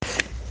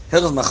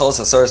Hilchos Machalos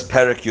Asaros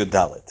Perek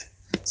Yudalit.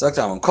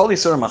 Zaktam Kol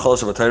Yisurim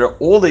Machalos B'Torah.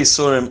 All the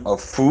Yisurim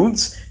of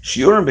foods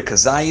Shiurim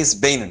B'Kazayis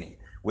Beinani,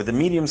 with a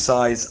medium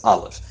size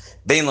olive.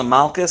 Bein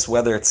LaMalkus,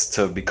 whether it's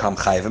to become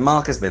Chayiv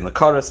Malkus, Bein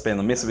LaKaras, Bein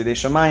LaMitzvah B'Dei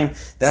Shamayim,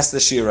 that's the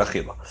Shiur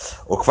Achila.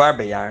 Ukvar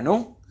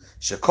Beyarnu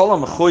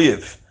Shekol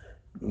HaMechuyev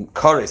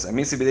Kares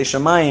Amisi B'Dei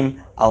Shamayim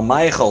Al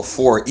Maichel,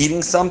 for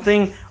eating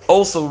something,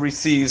 also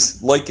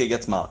receives Loike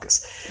gets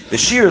Malkus. The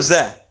Shiur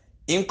Zeh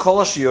Im Kol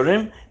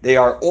HaShiurim, they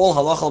are all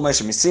halachal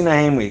Moshe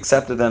Misinahim. We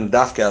accepted them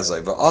dafka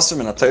azay. V'asur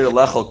min atayr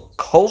lechol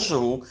kol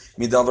shehu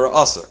midavar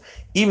asur.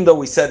 Even though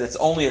we said it's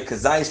only a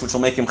kazayis which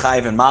will make him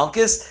chayiv and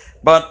malchus,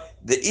 but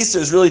the Easter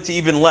is really to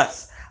even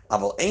less.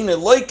 Aval ein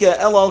loike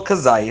el al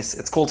kazayis.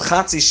 It's called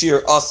chatzi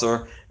shir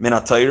asur min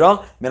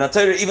atayra. Min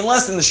atayra, even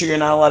less than the shir you're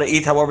not allowed to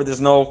eat. However, there's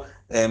no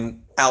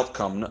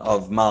outcome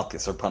of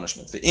malchus or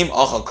punishment. V'im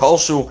achal kol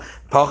shehu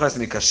pachas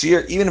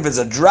mikashir. Even if it's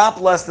a drop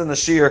less than the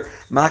shir,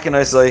 makan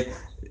I say.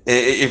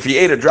 If he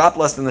ate a drop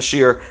less than the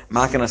shear,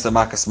 makinas and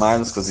makas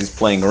marnus, because he's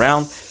playing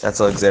around,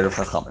 that's all exeter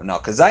chacham. Now,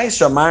 kazayis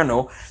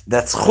shamarno,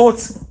 that's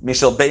chutz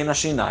mishel bein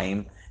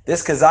hashinayim.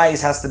 This kazayis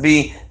has to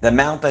be the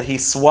amount that he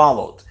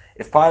swallowed.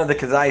 If part of the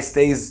kazayis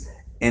stays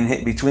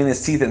in between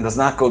his teeth and does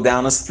not go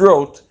down his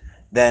throat,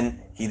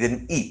 then he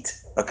didn't eat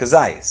a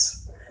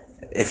kazayis.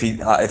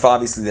 If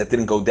obviously that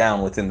didn't go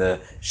down within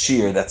the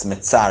shear, that's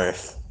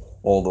mitzarif,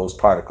 all those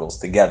particles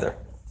together.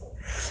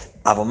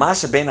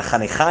 Avomasha bein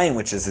hachanichayim,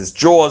 which is his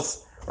jaws,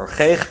 or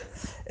chech,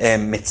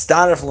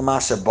 mitzdaref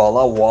l'masha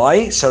bala.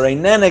 Why?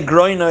 Shareinene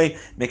groinoi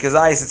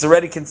mikazayis. It's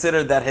already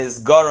considered that his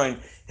garoin,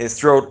 his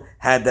throat,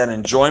 had that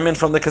enjoyment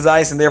from the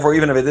kazayis, and therefore,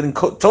 even if it didn't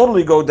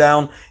totally go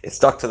down, it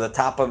stuck to the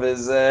top of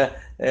his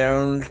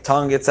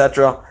tongue,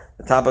 etc.,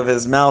 the top of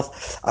his mouth.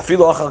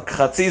 Afilu achal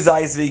chatzi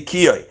zayis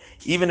v'ikiyoi.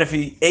 Even if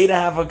he ate a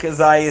half a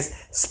kazayis,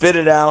 spit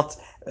it out,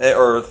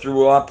 or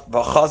threw up, he's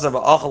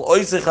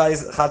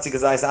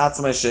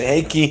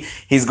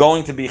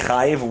going to be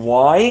chayiv.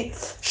 Why?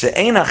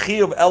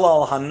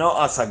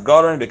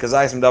 Because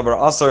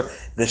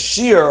the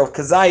shear of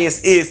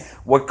kazayis is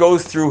what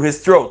goes through his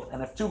throat,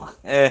 and if two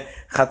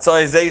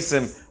chatzai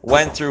zaysim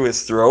went through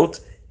his throat,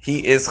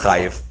 he is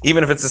chayiv,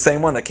 even if it's the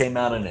same one that came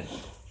out in it.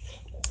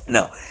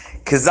 Now,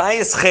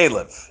 kazayis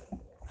chaylev,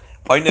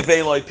 by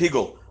neveloi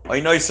pigul. Or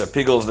nicer,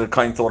 pigels that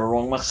kind thought a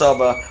wrong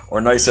machshava,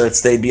 or nicer it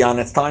stayed beyond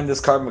its time. This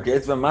carbon he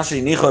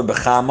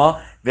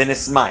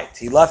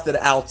left it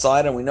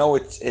outside, and we know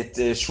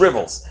it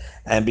shrivels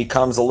and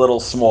becomes a little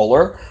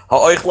smaller.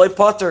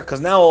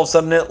 Because now all of a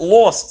sudden it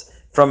lost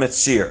from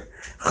its shear.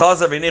 He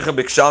left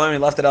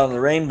it out in the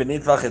rain.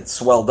 It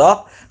swelled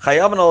up.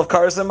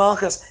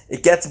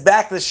 It gets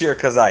back the shear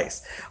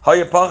kazais.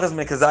 However,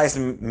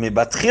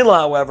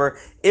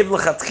 if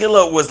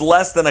lechatchila was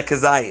less than a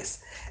kazais,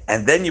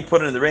 and then you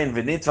put it in the rain,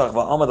 v'nitvach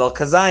v'amad al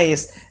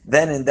kazayis,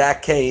 then in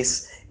that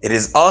case, it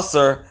is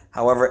aser,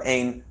 however,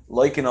 ein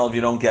loikinol if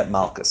you don't get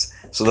malchus.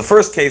 So the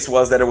first case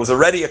was that it was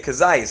already a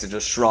kazayis, it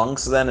just shrunk,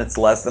 so then it's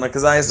less than a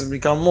kazayis, it's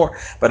become more.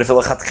 But if the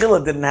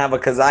lechatchila didn't have a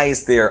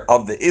kazayis there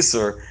of the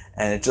isur,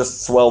 and it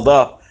just swelled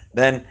up,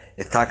 then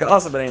it's taka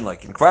aser, but ain't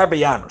loikin. Kvar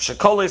beyanu,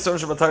 shekol yisur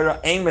shabbatayra,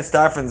 ein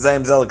mitzdarfen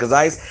zayim zel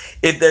kazayis.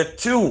 If there are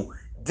two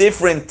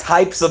different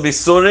types of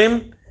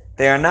isurim,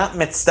 they are not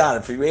mitzvah.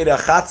 If you ate a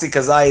chatzi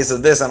kazayis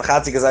of this and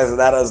chatzi kazayis of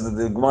that, as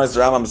the Gemara's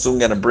Rambam is soon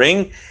going to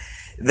bring,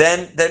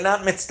 then they're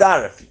not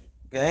mitzvah.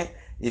 Okay?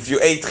 If you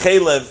ate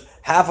chaylev,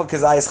 half a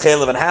kazayis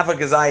chaylev and half a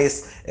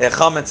kazayis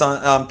chametz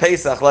on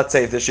Pesach, let's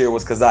say if this year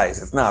was kazayis,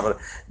 it's not. But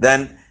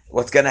then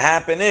what's going to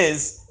happen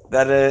is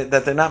that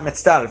they're not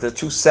mitzvah. They're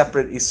two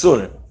separate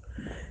isurim.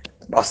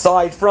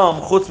 Aside from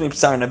chutz mi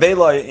b'sar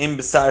neveloi im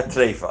b'sar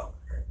treifa,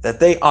 that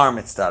they are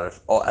mitzvah,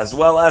 as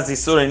well as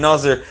isurim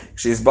nazir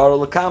she's baru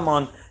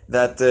l'kamon.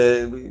 That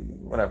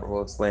whatever,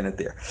 we'll explain it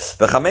there.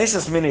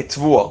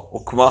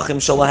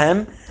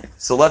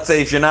 So let's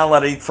say if you're not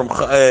allowed to eat from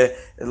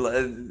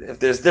if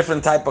there's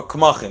different type of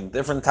kmachim,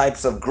 different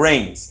types of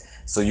grains.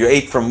 So you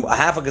ate from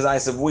half a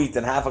kazayis of wheat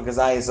and half a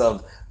kazayis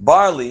of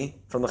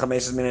barley from the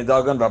chameshes mini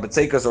dagan,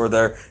 babetzekas, or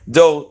their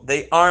dough.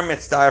 They are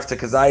mitzdarf to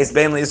kazayis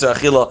bein leisur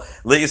achila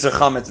leisur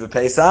chametz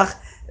bepesach.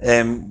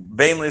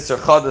 Bein leisur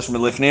chadash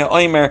melifnei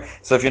oimer.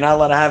 So if you're not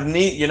allowed to have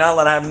you're not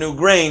allowed to have new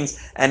grains,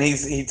 and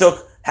he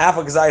took half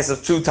a kazayis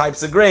of two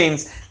types of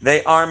grains,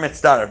 they are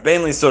mitzdaref.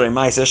 Mainly sorry,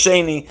 ma'aser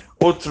sheni,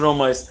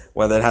 utrumos,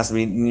 whether it has to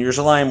be in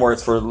Yerushalayim or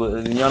it's for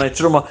Yonei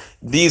Truma,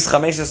 these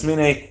chameshes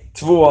mine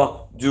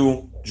tvua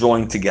do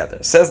join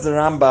together. Says the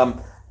Rambam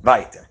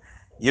weiter.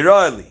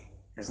 Yirali,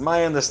 here's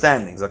my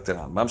understanding, sagt the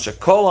Rambam,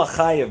 shekol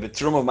hachayev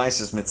b'truma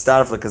ma'aser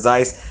mitzdaref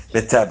lekazayis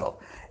b'tevel.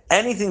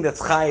 Anything that's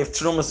chayev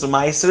trumas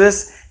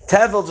u'ma'aseris,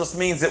 tevel just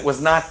means it was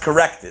not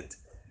corrected.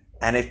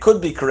 And it could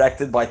be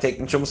corrected by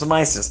taking Trumas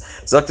Maisis.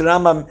 So Dr.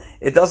 Rambam,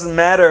 it doesn't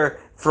matter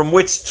from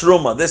which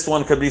Truma. This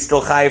one could be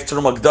still Chayiv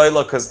Truma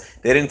Gdoila because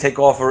they didn't take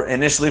offer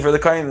initially for the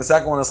Kohen. The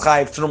second one is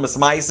Chayiv Trumas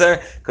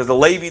Maiser because the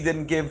Levi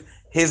didn't give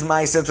his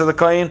Maiser to the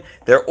Kohen.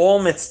 They're all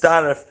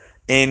mitzdaref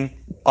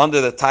under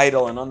the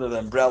title and under the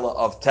umbrella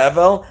of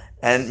Tevel.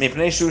 and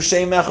mipnei shu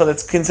shem echad,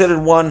 it's considered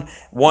one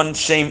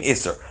shem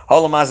iser.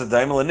 Halamaz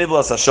daimel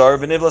nivlas hashar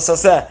v'nivlas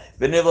haseh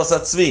v'nivlas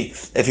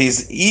hatzvi. If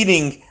he's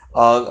eating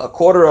a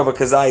quarter of a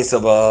kazais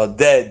of a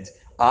dead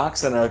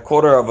ox and a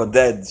quarter of a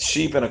dead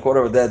sheep and a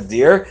quarter of a dead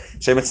deer,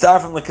 shem mitzvah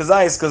from the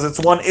kazais because it's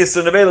one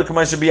iser nevela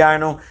k'mashe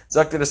bi'arnu.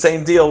 Zakti the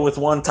same deal with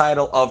one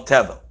title of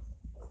teva.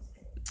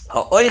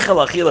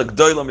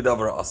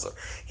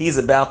 He's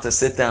about to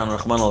sit down,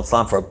 Rahman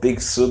al-Islam, for a big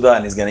suda,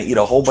 and he's going to eat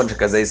a whole bunch of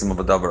kazaisim of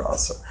a davar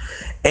asr.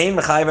 Ein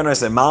mechayven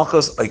say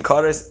malchus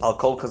oikaris al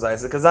kol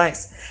kazais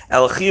kazais.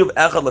 El chiyuv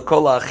echad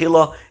lekol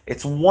achila.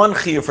 It's one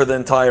chiyuv for the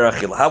entire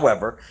achila.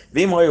 However,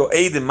 v'im hoyu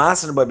eidim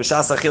maser by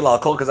b'shas achila al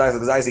kol kazais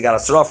kazais. He got a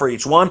sra for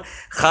each one.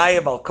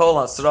 Chayev al kol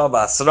hasra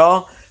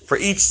b'asra. For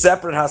each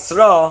separate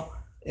hasra,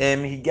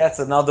 he gets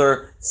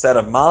another set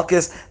of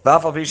malchus,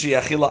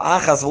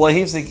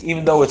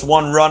 even though it's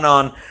one run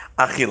on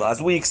achila.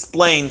 As we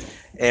explained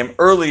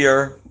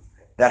earlier,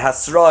 that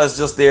hasra is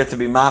just there to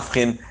be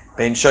mafchin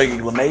ben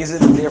shoygig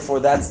lemezid, and therefore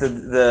that's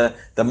the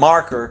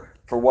marker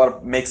for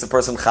what makes a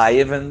person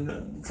chayiv,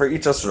 and for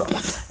each hasra.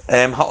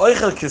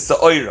 Ha'oichel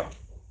kisa'oira,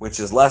 which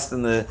is less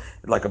than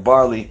like a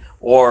barley,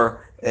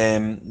 or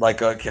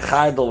like a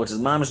kechardal, which is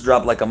mamish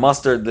drop, like a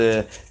mustard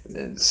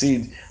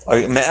seed.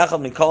 A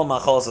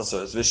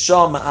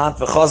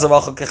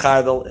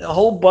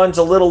whole bunch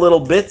of little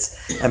bits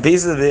and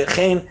pieces of the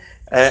chen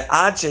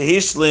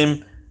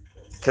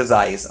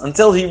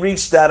until he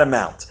reached that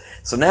amount.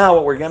 So now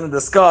what we're going to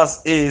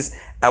discuss is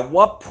at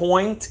what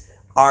point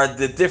are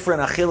the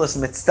different achilas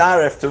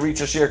mitzaref to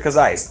reach a shir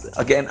kazais.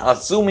 Again,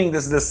 assuming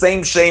this is the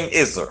same shem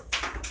iser.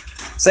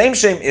 Same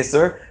shem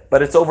iser,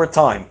 but it's over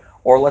time.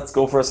 Or let's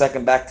go for a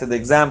second back to the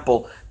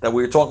example that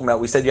we were talking about.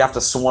 We said you have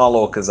to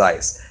swallow a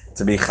kazais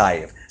to be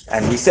chayiv.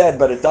 And we said,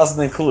 but it doesn't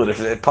include,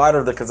 if part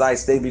of the kazais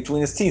stayed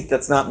between his teeth,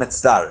 that's not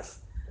mitzaref.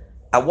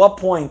 At what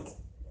point,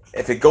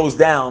 if it goes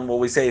down, will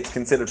we say it's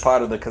considered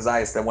part of the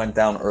kazais that went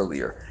down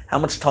earlier? How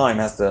much time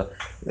has to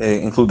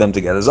include them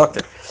together?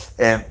 Zokter.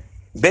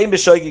 Bein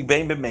b'shoigig,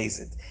 bein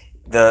b'mezid.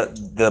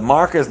 The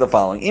marker is the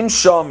following. If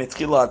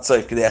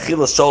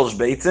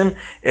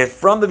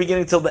from the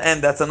beginning till the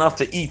end that's enough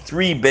to eat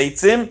 3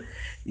 beitzim,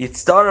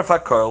 yitztaref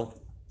hakol,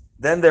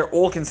 then they're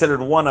all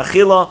considered one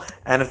achila,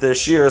 and if they're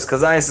shears,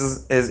 kazais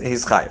is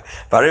he's chayiv.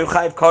 Varev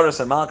chayiv karas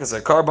and malchus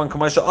or carbon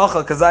k'moshe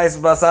achal kazais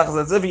v'asachas,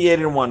 as if he ate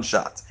it in one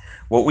shot.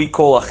 What we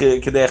call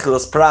kedei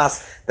achilas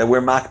pras, that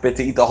we're makbet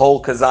to eat the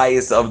whole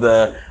kazais of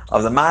the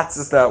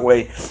matzahs that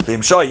way.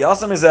 V'imshoy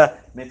yasam is a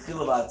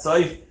mitchila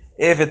v'atzoif.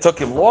 If it took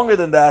him longer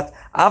than that,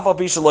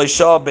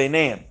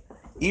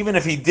 even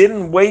if he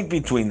didn't wait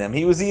between them,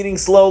 he was eating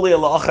slowly,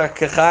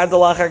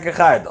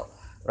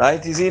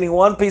 right? He's eating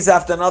one piece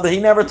after another. He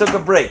never took a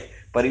break,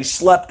 but he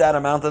slept that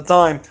amount of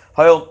time.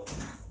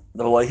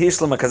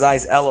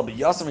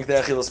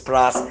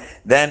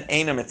 Then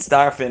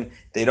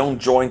they don't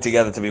join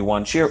together to be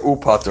one shear.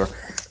 Upater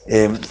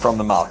from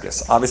the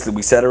malchus. Obviously,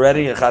 we said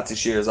already, a chatzi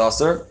shear is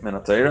aser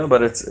minatayra,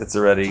 but it's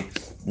already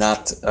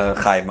not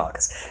chayiv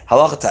malchus.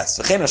 Halacha test.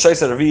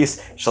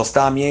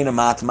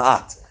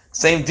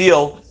 Same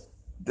deal.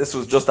 This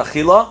was just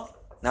achila.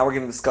 Now we're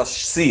going to discuss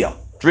shia,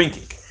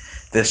 drinking.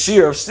 The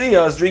shear of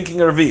shia is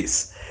drinking a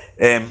revis.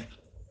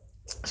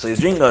 So he's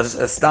drinking a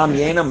stam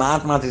yena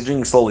mat. He's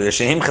drinking slowly.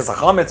 Shehim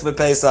chesachametz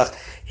b'Pesach.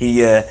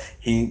 He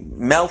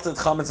melted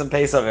chametz in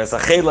Pesach as a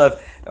chelev,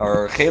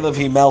 or chelev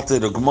he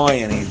melted a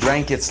gmoy and he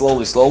drank it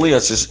slowly.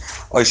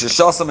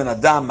 Oishashasam in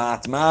adam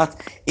mat.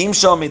 Im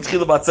sham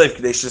mitchilu batzeif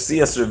k'dei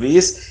shesiyas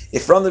revis.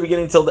 If from the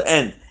beginning till the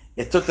end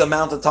it took the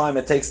amount of time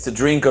it takes to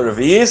drink a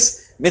revis,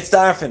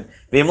 mitzdarfen.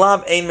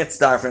 V'imlav ein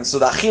mitzdarfen. So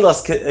the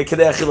achilas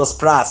k'dei achilas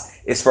pras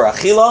is for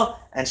achila,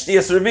 and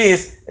shtiyas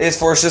revis is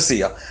for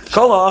shesiya.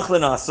 Kol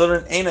ha'achlin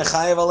asurin ein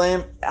echayev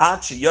aleim ad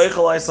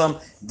sheyoichel aisam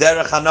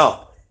derech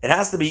hana. It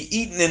has to be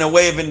eaten in a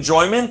way of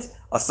enjoyment,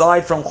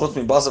 aside from chutz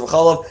mi basar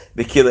v'chalav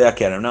b'kilei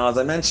akerem. Now, as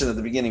I mentioned at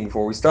the beginning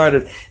before we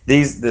started,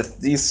 these 3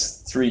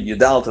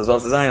 Yudalot as well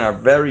as design are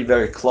very,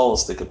 very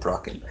close to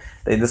Kiprakim.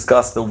 They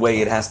discuss the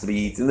way it has to be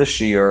eaten, the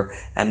shear,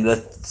 and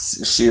the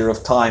shear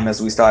of time, as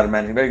we started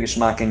mentioning, very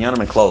gishmak and yanim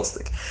and close.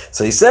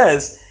 So he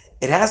says,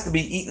 it has to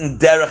be eaten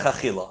derech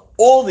achila.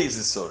 All these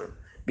isurim,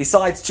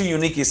 besides 2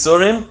 unique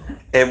isurim,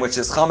 which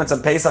is chametz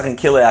and pesach and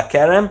kilei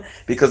akerem,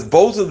 because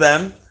both of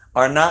them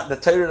are not, the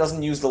Torah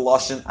doesn't use the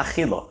lashon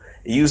achila.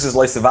 It uses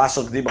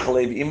loisavashal gdiba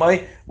chalev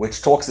imay,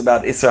 which talks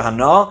about isser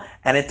hana,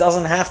 and it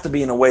doesn't have to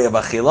be in a way of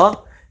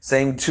achila.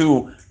 Same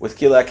too with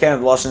kilei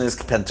akerem, the lashon is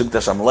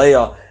pentukta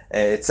shamleya,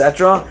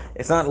 etc.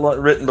 It's not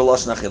written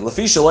b'lashon achila.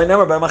 Lefisha loy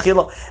never by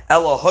machila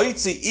elo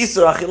hoitzi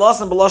isser achilas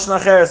and b'lashon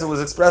acheres. It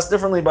was expressed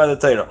differently by the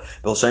Torah.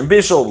 B'lashon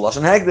bishul,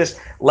 b'lashon hegdish,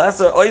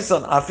 lesser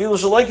oisan afilu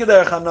shaloy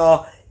k'derech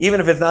hana,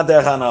 even if it's not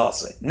derech hana.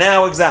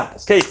 Now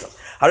examples. Keita.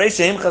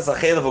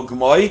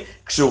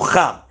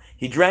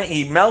 He drank,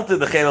 he melted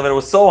the chelav, it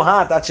was so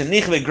hot that his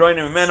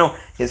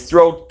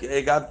throat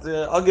got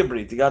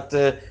agabrit, he got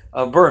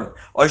burned.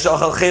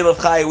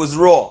 It was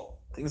raw.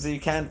 things that you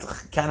can't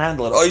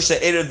handle it. Oisha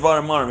ered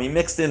dvarim marim. He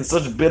mixed in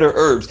such bitter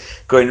herbs.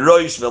 Going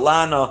roish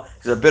velana.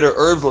 These are bitter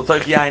herbs.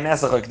 L'toich yain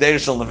esach ha'kdei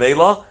shel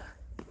nevela.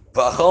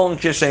 V'achol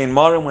kishein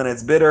marim when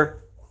it's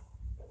bitter.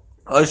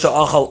 Oisha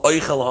achal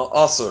oichel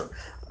ha'asur.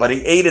 But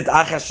he ate it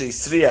achas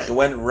sheisriach. It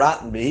went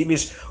rotten.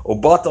 Behivish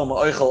ubatal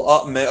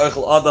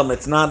me'oichel adam.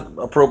 It's not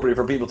appropriate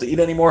for people to eat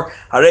anymore.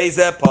 Harei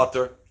zeh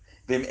potter.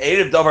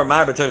 However,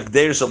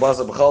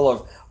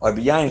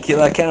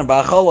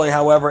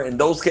 in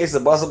those cases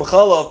of basa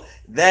b'cholov,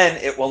 then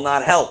it will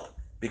not help,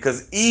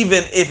 because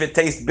even if it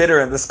tastes bitter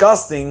and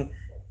disgusting,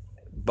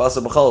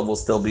 basa b'cholov will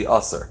still be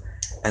aser.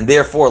 And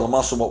therefore,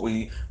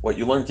 l'mashal, what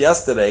you learned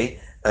yesterday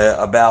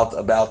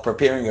about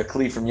preparing a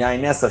kli from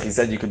yain nesach, he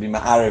said you could be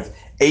ma'arev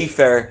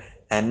afer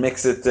and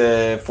mix it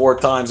 4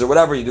 times or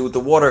whatever you do with the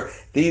water.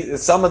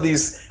 Some of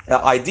these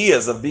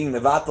ideas of being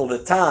mevatel the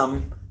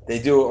tam. They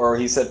do, or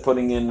he said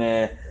putting in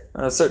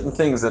certain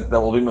things that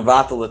will be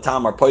mevatel the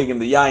tam or poigim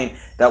the yain,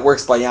 that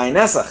works by yain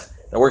nesach,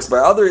 that works by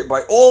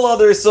all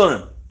other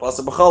isurim.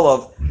 Basa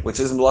b'cholov, which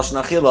isn't lashon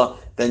achila,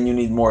 then you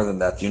need more than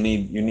that. You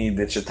need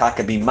the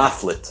shetaka be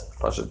maflit.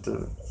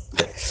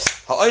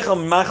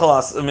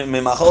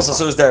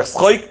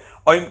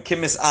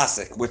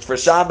 Which for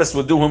Shabbos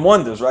would do him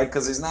wonders, right?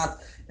 Because he's not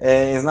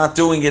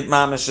doing it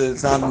mamish.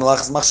 It's not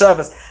melachas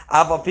machshavas.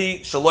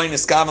 Avapi shaloi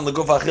niskaven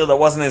leguf achil. That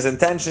wasn't his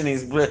intention.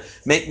 He's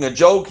making a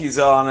joke. He's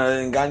in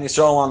Gan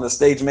Yisrael on the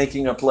stage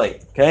making a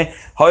play. Okay.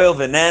 Hoyel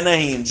v'nena.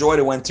 He enjoyed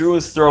it. Went through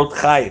his throat.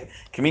 Chayiv.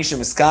 Kamisha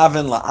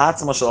miskaven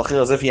la'atzma shel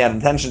achil, as if he had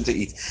intention to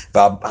eat.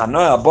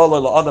 V'hanoy abola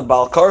la'adam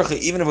bal karchi.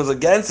 Even if it was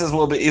against his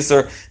will, be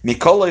iser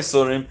mikolay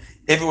surim.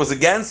 If it was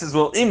against his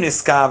will, im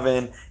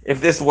niskaven, if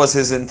this was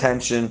his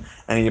intention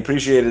and he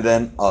appreciated,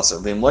 then aser.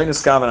 V'im loy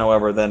niskaven,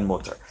 however, then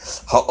mutar.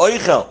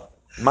 Ha'oichel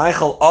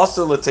meichel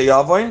aser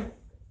l'teyavoin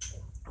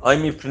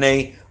oimi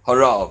pnei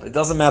harav. It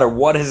doesn't matter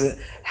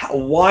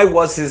why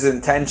was his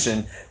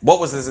intention. What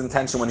was his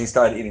intention when he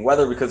started eating?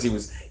 Whether because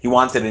he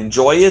wanted to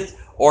enjoy it,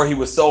 or he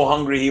was so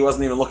hungry he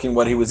wasn't even looking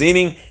what he was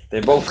eating.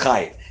 They're both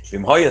chayiv. If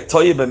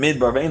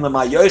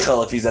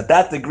he's at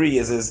that degree,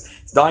 he's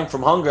dying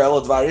from hunger,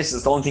 elot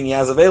is the only thing he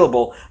has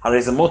available.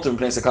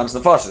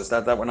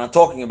 That we're not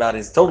talking about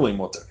is totally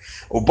mutter.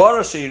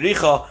 Ubara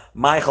sheiricha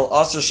Michael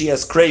Asher, she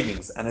has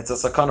cravings, and it's a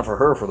sakana for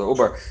her, for the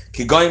uber.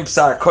 Kigoyim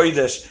psar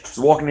kodesh, she's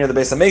walking near the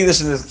base of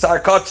Megdish, and there's psar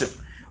kachim.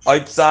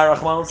 Oy psar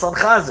achman san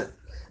chazir.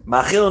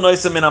 Machil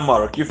noisa min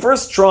amarak. You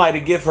first try to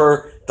give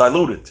her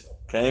diluted,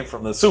 okay,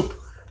 from the soup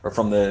or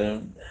from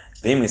the.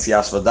 V'imnis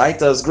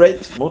yashvadaita is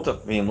great. Muta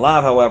v'im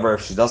lav, however,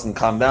 if she doesn't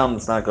calm down,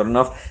 it's not good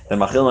enough. Then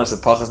machil noisa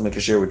pachas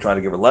mikashir. We try to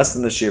give her less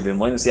than the shir. V'im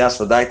loinis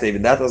yashvadaita,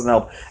 even that doesn't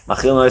help.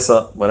 Machil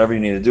noisa, whatever you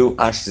need to do,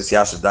 ashtis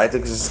yashvadaita,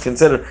 because it's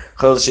considered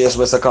chol sheyesh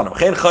b'sakana.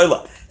 Chen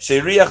chola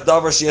sheiriach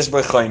davar sheyesh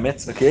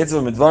b'chaymitz. The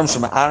kreativ midvarim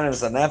shema'arim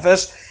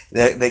zanefesh.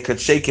 They could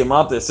shake him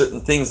up. There's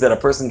certain things that a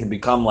person can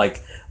become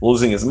like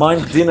losing his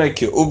mind. Dinah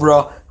ki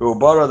ubra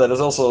ubara, that is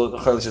also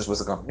chalishes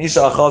with a misha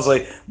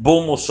achazay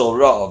bulmul shel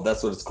ra'av.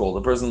 That's what it's called.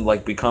 The person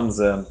like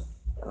becomes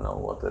I don't know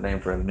what the name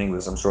for it in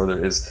English. I'm sure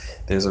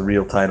there's a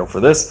real title for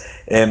this.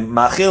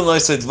 Machil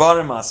noisei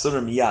dvarim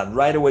asurim yad.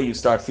 Right away you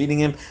start feeding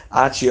him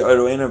achi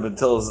oiroinav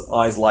until his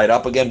eyes light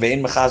up again.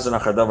 Ve'in mechazon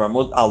achar davar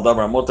al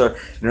davar mutar.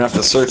 You don't have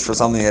to search for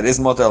something that is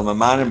mutar al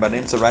mamanim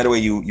banim. So right away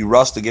you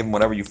rush to give him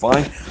whatever you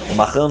find.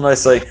 Machil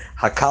noisei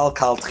hakal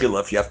kal tchila.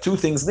 If you have two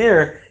things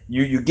there,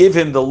 you give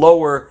him the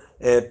lower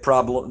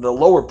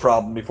lower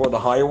problem before the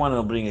higher one, and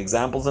I'll bring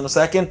examples in a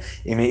second.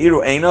 And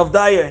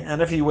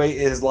if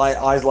his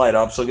eyes light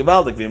up, so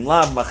givaldik v'im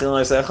lav machil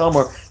noisei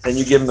chamor, then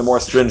you give him the more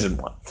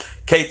stringent one.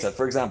 Ketzad,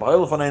 for example,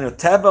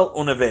 tevel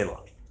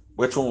unevela.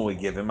 Which one will we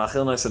give him?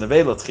 Machil noisei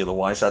nevela tchila.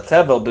 Why? Shat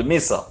tevel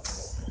b'misa.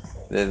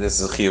 This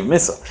is chiyuv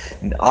misa.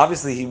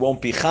 Obviously, he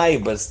won't be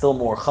chayiv, but it's still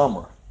more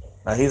chamor.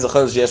 Now he's a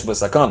chayz yesh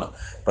b'sakana,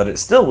 but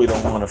still we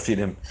don't want to feed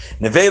him.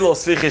 Nevelo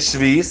sfiches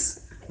shvis.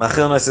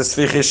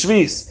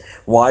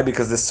 Why?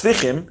 Because the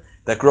sfichim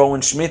that grow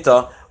in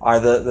Shemitah are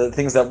the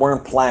things that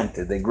weren't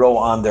planted. They grow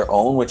on their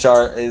own, which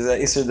is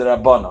Isser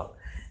D'Rabbanan.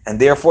 And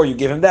therefore you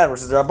give him that,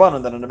 which is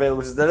D'Rabbanan, then an avail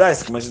which is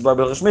D'Rais, commissioned by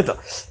B'chel Shemitah.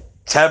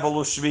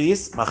 Tevel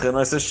Shvis, Machil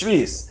Nois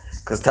Shvis.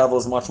 Because Tevel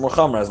is much more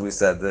Chomer, as we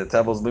said. The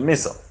Tevel is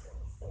B'misa.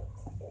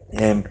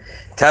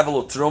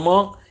 Tevel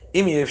Truma,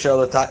 Im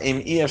Yevshal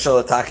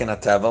Atakin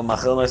Tevel,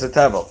 Machil Nois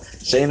Tevel.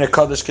 Sheina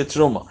Kaddish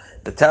Ketruma.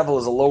 The tevel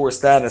is a lower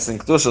status in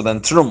kedusha than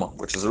truma,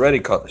 which is already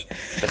kaddish.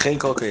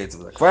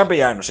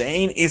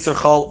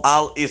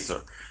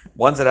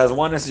 Once it has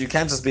one issur, you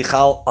can't just be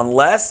chal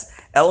unless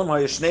if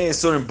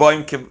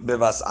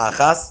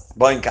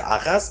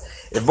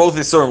both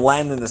isurim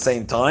land in the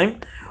same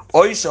time.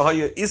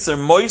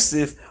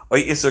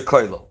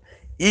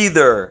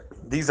 Either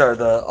these are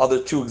the other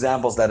two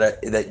examples that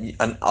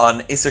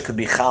an issur could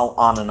be chal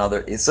on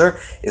another issur.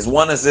 Is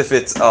one as if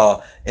it's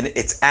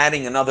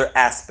adding another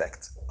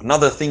aspect.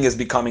 Another thing is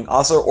becoming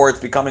usher, or it's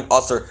becoming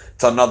usher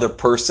to another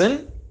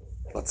person.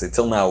 Let's say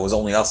till now it was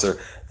only usher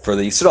for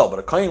the Yisrael, but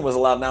a kohen was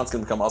allowed. Now it's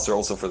going to become aser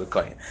also for the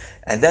kohen,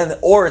 and then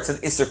or it's an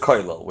iser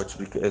koilel, which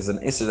is an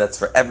iser that's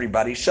for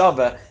everybody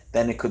shava.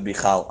 Then it could be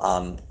chal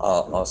on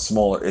a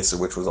smaller iser,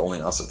 which was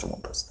only aser to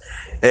one person,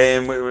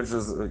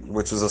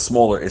 which was a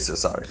smaller iser.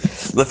 Sorry.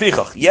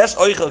 Lefichach yes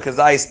oichel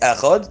kazayis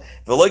echad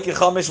v'loy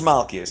kechamish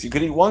malkius. You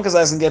could eat one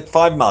kazayis and get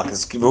 5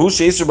 malchus.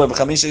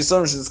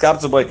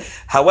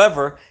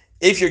 However,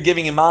 if you're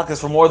giving him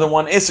malchus for more than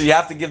one iser, you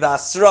have to give the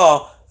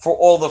asra for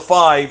all the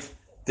 5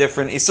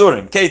 different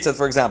isurim. Ketzad,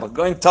 for example,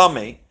 going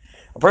tamei,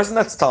 a person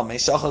that's tamei,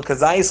 shachal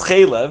kazayis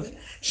chelev,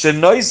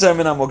 shenoiser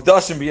min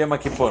hamukdashim b'yom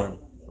kippurim.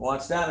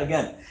 Watch that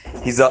again.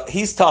 He's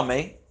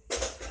tamei.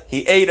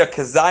 He ate a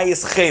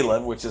kazayis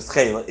chelev, which is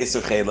chelev,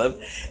 isur chelev,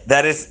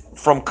 that is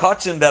from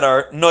kachin that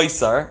are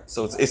noisar,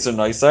 so it's isur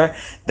noisar,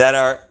 that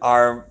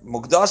are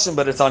mukdashim,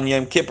 but it's on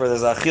Yom Kippur.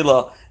 There's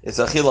it's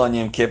achila on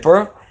Yom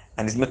Kippur,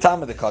 and he's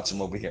metame the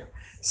kachin over here.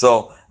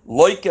 So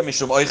loike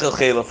mishum oichel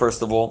chelev,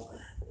 first of all.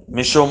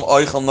 Mishum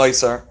oichel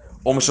noiser,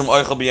 or mishum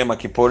oichel b'yom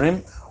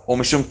kippurim, or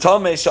mishum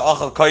tamei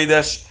she'achal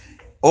kodesh,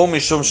 or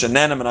mishum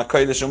shenenem and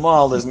hakodesh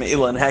umal. There's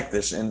meila and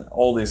hektish in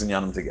all these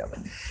inyanim together.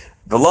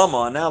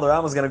 V'lama, now the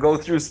Rambam is going to go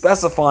through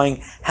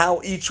specifying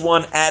how each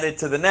one added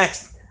to the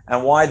next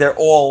and why they're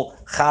all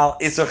chal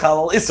iser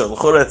chalal iser.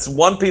 It's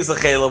one piece of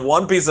chalev,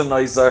 one piece of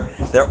noiser.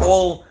 They're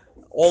all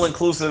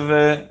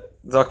inclusive.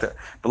 Doctor,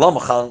 v'lama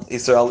chal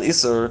iser al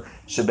iser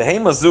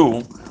shebehema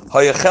zu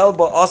hayachel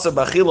ba aser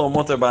b'achila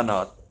u'moter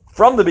banat.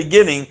 From the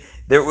beginning,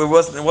 it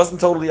wasn't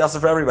totally asa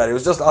for everybody. It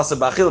was just asa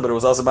b'achila, but it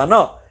was asa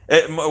b'ana.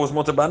 It was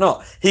mutar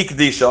b'ana.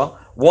 Hikdisha.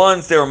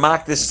 Once they were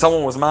makdish,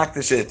 someone was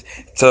makdish it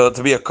to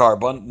be a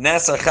carbon.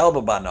 Nesa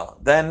chelba b'ana.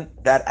 Then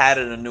that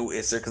added a new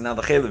iser because now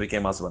the chela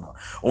became asa b'ana.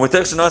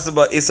 U'mitech shenasa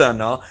ba iser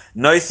na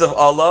noisav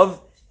alav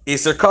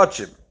iser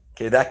kachim.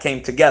 Okay, that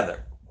came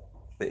together.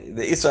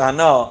 The iser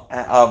hana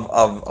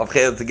of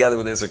chela together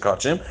with iser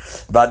kachim.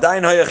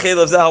 Ba'dayin haya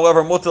chela zeh,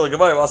 however, mutar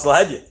l'gavay asla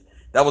hedyet.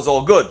 That was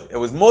all good. It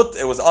was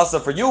asa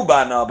for you,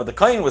 bana, but the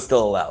kohen was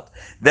still allowed.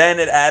 Then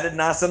it added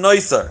nasa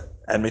noiser.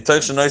 And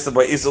mitoch noiser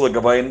by isur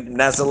l'gavay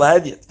nasa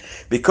lahedyet.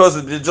 Because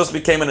it just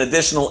became an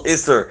additional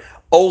isur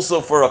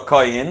also for a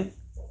kohen,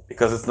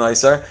 because it's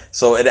noiser,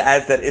 so it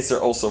adds that isur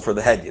also for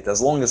the hedyet.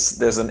 As long as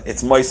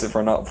it's moiser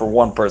for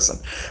one person.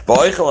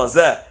 V'oichel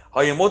hazeh,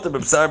 hayemuter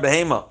b'bsar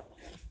behema,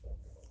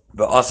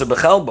 v'aser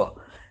b'chelba,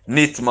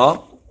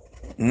 nitma,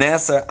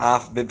 neser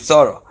af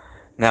b'bsara.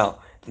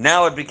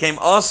 Now it became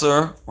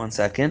aser. One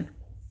second.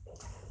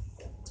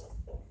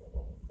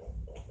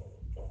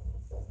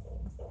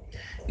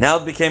 Now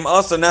it became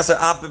aser nasa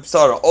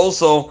apipsara.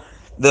 Also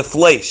the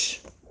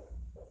flesh.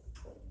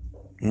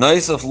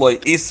 Noisaf loy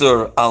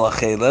isur ala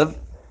chelev.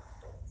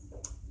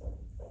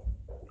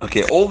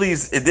 Okay, all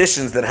these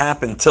additions that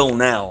happened till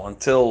now,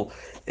 until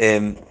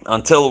it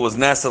was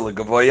nasa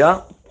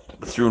legavoya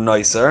through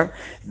noiser.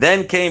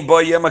 Then came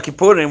boy Yom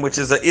Kippurim, which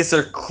is a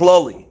isur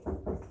kloli.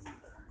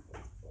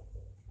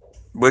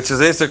 Which is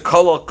Isser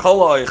Kala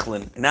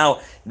Eichlin. Now,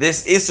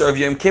 this Isser of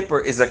Yom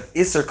Kippur is a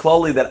Isser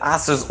Klali that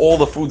asers all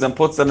the foods and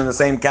puts them in the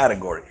same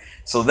category.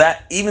 So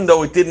that, even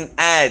though it didn't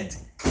add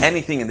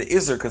anything in the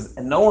Isser, because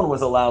no one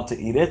was allowed to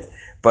eat it,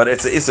 but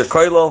it's an Isser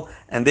Koilel,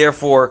 and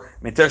therefore,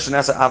 Miter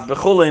Shenasa Av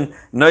Bechulin,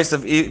 Nois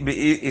of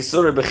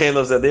Isur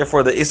Bechelev, that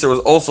therefore the Isser was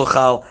also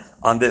Chal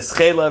on this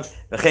Chelev,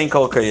 V'chein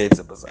Kol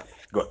Kayetze Bazar.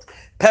 Good.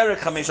 Perek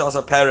Chamish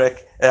also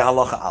Perek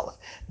Halacha Aleph.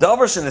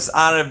 Davar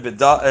shenisaref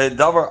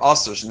davar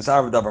asur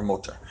shenisaref davar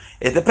motor.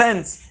 It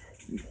depends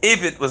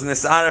if it was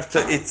nisaref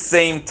to its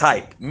same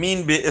type.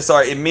 Min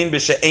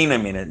b'she'ena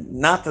min,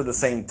 not to the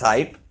same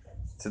type.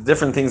 To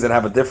different things that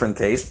have a different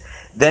taste.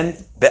 Then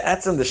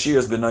be'etzem the shear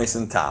is b'nois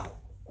and tam.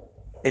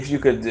 If you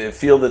could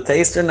feel the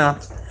taste or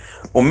not.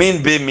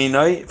 Umin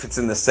b'minoi, if it's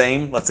in the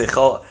same. Let's say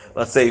chol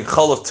of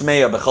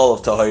tmeya b'chol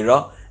of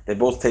tahira. They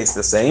both taste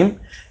the same.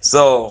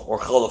 So, or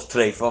chol of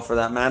treifa for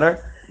that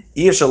matter.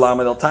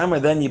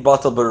 Then you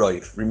bottle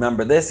beroiv.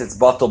 Remember this, it's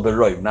bottle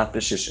beroiv, not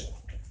b'shishim.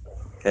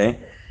 Okay?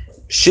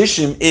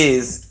 Shishim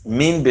is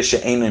min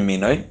b'she'ena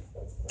minoi.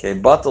 Okay,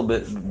 bottle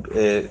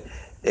bittul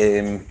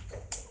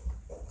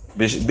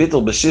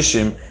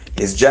b'shishim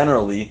is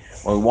generally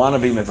when we want to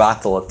be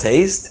mevatel a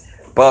taste,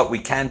 but we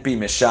can't be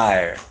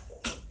mishayir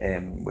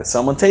with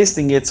someone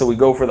tasting it, so we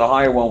go for the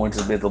higher one, which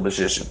is bittul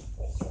b'shishim.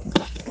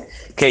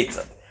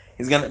 Ketzad.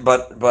 He's gonna,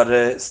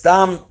 but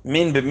stam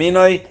min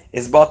b'minoi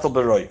is bottle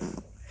beroiv.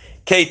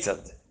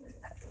 Ketzad,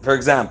 for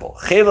example,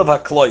 chelev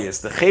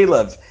hakloyis, the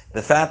chelev,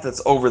 the fat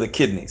that's over the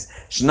kidneys,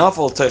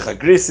 shnafel teicha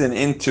grisin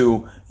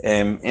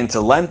into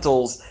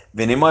lentils,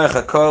 v'nimoyach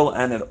hakol,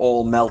 and it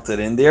all melted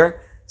in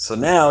there. So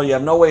now you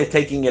have no way of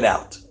taking it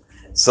out.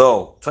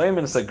 So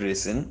toimin sa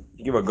grisin,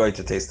 you give a guy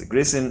to taste the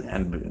grisin,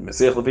 and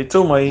Mesiach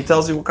Levituma, he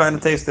tells you what kind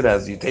of taste it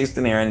has. You taste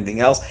in here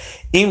anything else.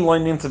 Im loy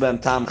nimtza ben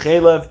tam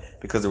chelev,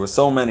 because there were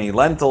so many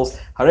lentils.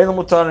 Harei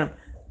mutarim.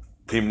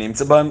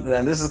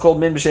 And this is called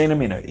min b'she'ena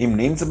mina. Im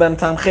nimtza ben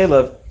tam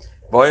chelev,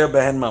 voya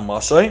behen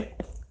mamashoy.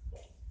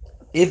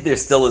 If there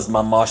still is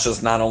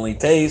mamashos, not only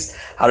taste,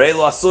 harei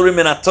lo asurim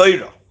min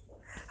ha'toira.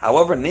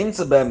 However,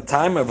 nimtza ben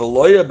time of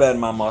loya ben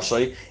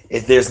mamashay,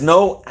 if there's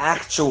no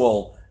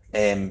actual,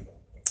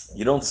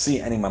 you don't see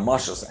any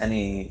mamashos,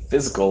 any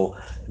physical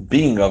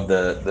being of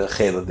the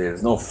chayla.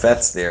 There's no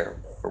fats there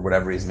for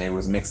whatever reason. Maybe it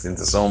was mixed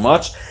into so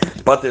much,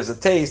 but there's a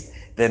taste.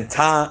 Then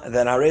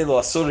arelo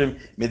asurim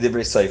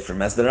midivrei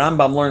seifrim. As the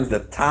Rambam learns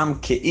that tam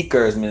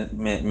keikar is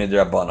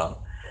midrabanan.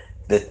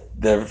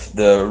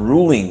 The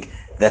ruling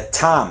that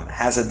tam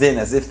has a din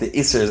as if the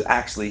iser is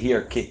actually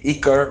here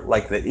keikar,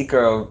 like the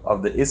ikar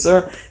of the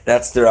iser.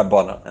 That's the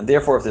rabbanan, and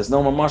therefore if there's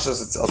no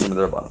mamashas, it's also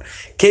the rabbanan.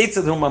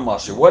 Keitzad hu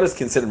mamash. What is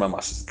considered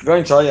mamashas?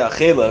 Going shaya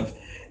achelev.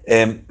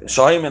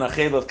 Shahim in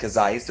achelev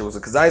kazayis. There was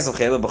a kazayis of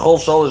chelev. B'chol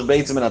sholosh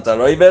beitzim in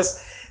ataroives.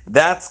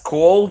 That's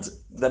called.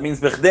 That means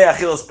b'chdei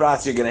achilas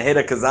pras. You're going to hit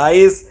a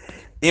kazayis.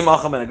 Im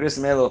acham and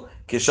agrisim elo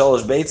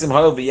kisholosh beitzim.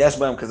 Hoil v'yesh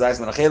b'am kazayis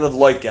min achelev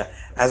loika.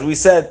 As we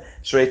said,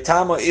 shrei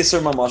tam or iser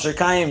mamash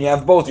kayim. You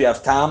have both. You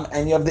have tam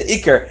and you have the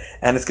ikar,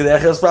 and it's kedei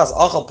achilas pras.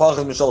 Achal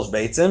pachas misholosh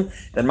beitzim.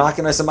 Then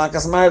makinay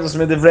samakas ma'adus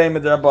midivrei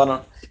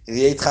midrabanan.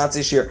 He ate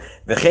chatzis shir.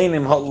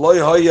 V'cheinim loy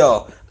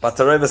hoya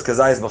bataroives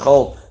kazayis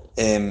b'chol.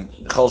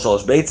 Chol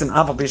shalosh beitzim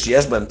apal pish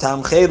yesh b'am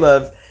tam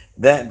chelev.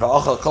 Then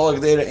va'achal kol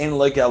gdeira in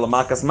loike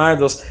alamakas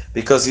mardos,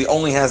 because he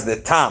only has the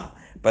tam,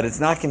 but it's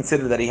not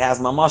considered that he has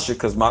mamasha,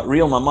 because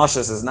real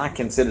mamashas is not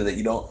considered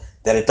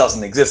that it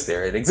doesn't exist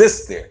there. It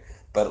exists there,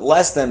 but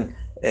less than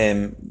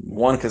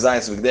one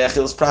kazayis v'gdei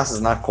achilas pras is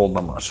not called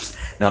mamashas.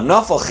 Now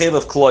nafal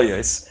chelev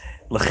kloyos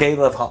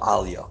lechelev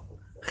ha'alya.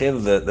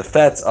 The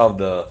fats of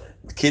the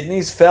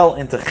kidneys fell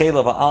into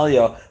chelev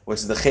ha'alya, which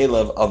is the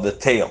chelev of the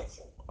tail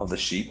of the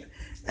sheep,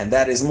 and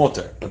that is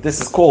mutter. But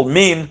this is called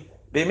min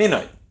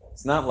b'minoi.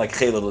 It's not like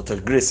chelev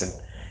l'tergrisin.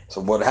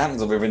 So what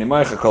happens over in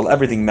Imaycha called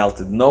everything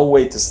melted. No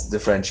way to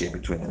differentiate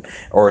between them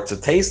or to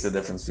taste the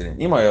difference between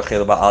them.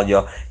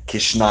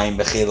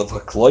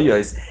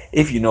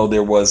 If you know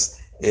there was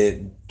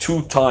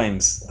 2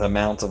 times the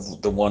amount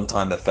of the one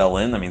time that fell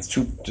in, that means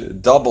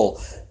double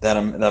the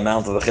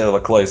amount of the chelev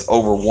ha'kloyos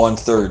over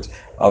 1/3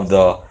 of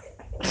the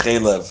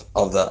chelev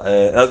of the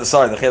the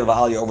chelev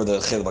ha'alya over the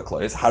chelev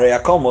ha'kloyos. Harei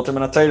hakol muter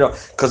min ha'Torah,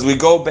 because we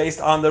go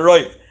based on the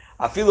roiv.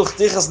 Afilu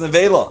chtichas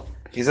nevela.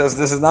 He says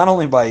this is not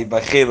only by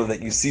chelev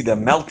that you see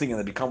them melting and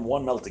they become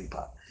one melting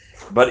pot,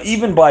 but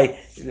even by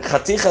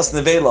chatichas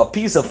nevela, a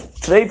piece of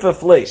treifa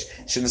flesh,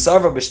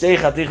 shenisarva b'shtei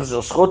chatichas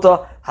shel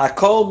shchuta,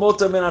 hakol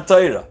muter min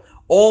ha'Torah.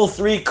 All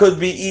 3 could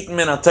be eaten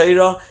min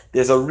ha'Torah.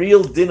 There's a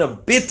real din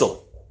of bittul,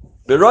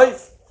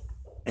 beroif,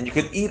 and you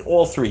could eat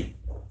all 3.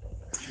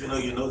 Even though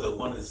you know that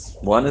one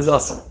is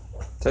awesome.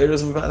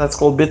 That's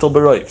called bittul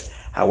beroif.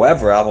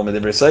 However, Abba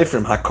Medivrei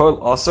Seifrim,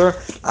 hakol asur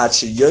ad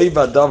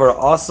sheyoiva davar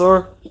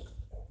asur.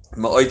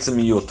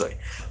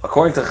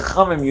 According to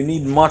Chachamim, you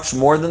need much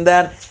more than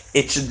that.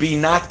 It should be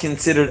not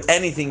considered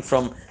anything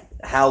from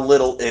how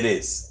little it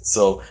is.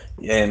 So,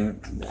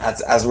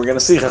 as we're going to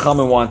see,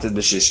 Chachamim wanted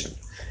b'shishim,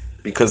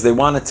 because they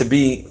want it to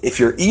be, if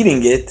you're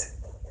eating it,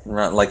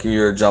 right, like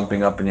you're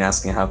jumping up and you're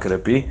asking how could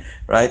it be,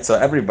 right? So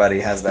everybody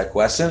has that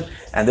question,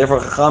 and therefore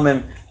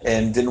Chachamim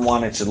didn't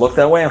want it to look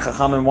that way, and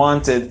Chachamim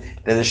wanted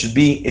that it should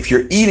be, if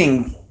you're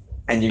eating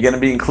and you're going to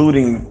be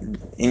including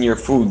in your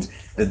food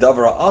the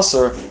davar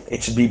asur,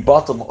 it should be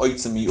bottom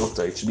oitzim miyuta.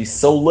 It should be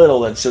so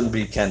little that it shouldn't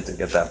be kentig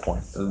at that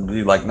point. It would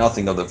be like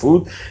nothing of the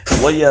food.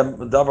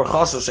 Davar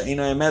chashush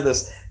she'ina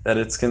emedes, that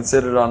it's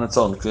considered on its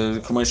own.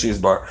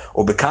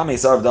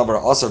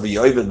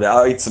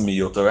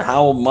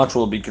 How much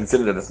will be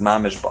considered as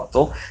mamish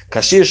bottle?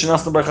 Kashir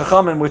shenasnu bar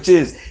chachamim, which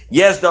is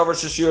yes davar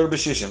sheshir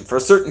b'shishim. For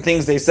certain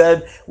things they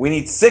said we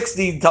need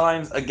 60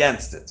 times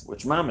against it,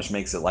 which mamish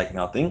makes it like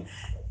nothing.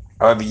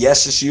 However,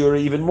 yes shiura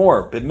even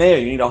more. But mayor,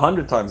 you need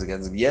 100 times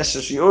against. Yes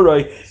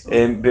shiura,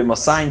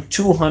 b'masayim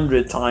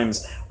 200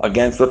 times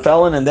against the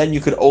felon, and then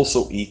you could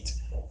also eat.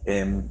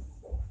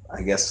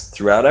 I guess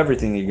throughout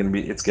everything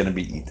it's gonna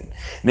be eaten.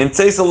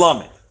 Nimtzei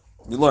salamit.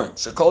 You learn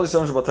shakol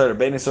yisurim shabatayra,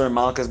 bein yisurim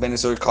malkas, bein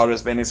yisurim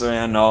kares, bein yisurim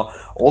ano.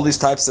 All these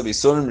types of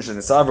yisurim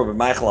shenisaver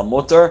b'meichel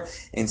mutter,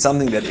 in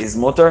something that is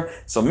mutter.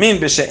 So min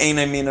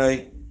b'she'enei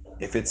minoi,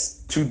 if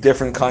it's 2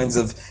 different kinds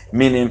of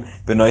minim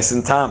b'nois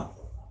and tam.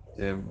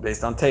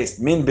 Based on taste.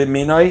 Min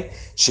b'minoi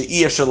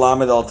she'iyah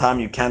shalamed al tam,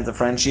 you can't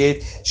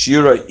differentiate.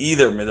 Shiura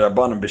either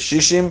midrabanan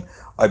b'shishim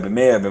or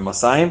b'meir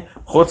b'masayim.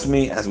 Chutz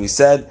mi, as we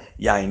said,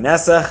 yain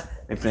nesach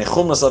mipnei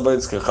chumnas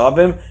avodas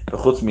kechavim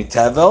b'chutz mi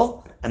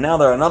tevel. And now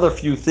there are another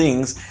few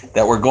things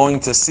that we're going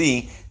to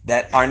see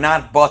that are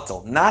not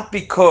batal, not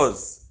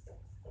because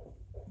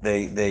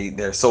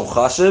they're so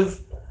chashiv,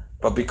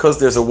 but because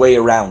there's a way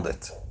around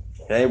it.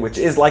 Okay, which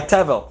is like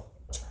tevel.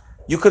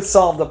 You could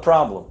solve the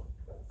problem.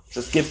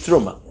 Just give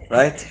truma.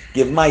 Right?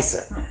 Give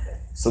meiser.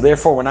 So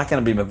therefore, we're not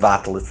going to be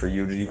mevatel it for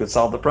you. You could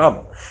solve the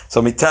problem.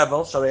 So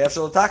mitavel shalei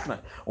efshel takna.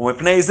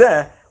 Umepnei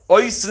zeh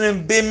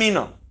oisrim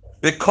b'minam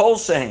b'kol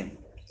shehem.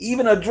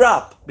 Even a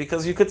drop,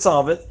 because you could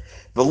solve it.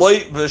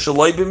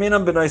 V'shaloi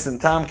b'minam b'nois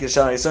and tam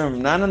kishar yisurim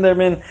nan in their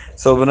min.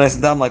 So b'nois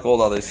and tam like all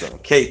the other yisurim.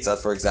 Kate,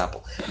 for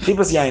example.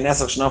 Tipas yain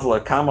esach shnafel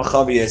or kama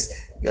chaviyes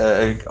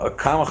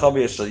Kama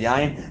Chavi Shel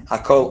Yain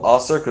Hakol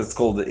Aser, because it's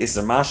called the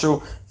Iser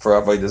Mashu for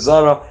Avodah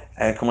Zarah,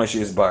 and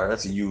Kamashi is Bar.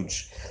 That's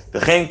huge.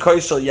 V'chein Koi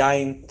Shel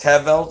Yain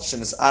Tevel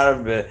Shenis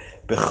Arav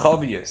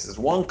B'Chavius. There's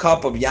 1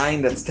 cup of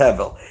Yain that's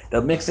Tevel.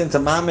 They'll mix into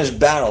Mamish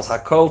barrels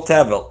Hakol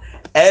Tevel.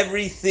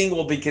 Everything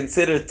will be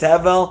considered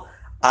Tevel.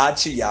 Ad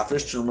She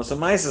Yafresh Trumas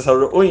Amaisis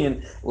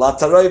Haruyin La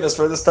Taroivas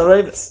for this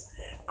Taroivas.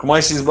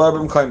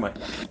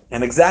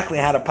 And exactly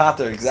how to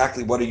pater,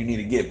 exactly what do you need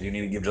to give? Do you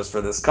need to give just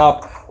for this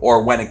cup?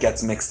 Or when it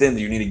gets mixed in,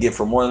 do you need to give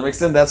for more than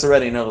mixed in? That's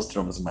already knows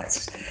Trumas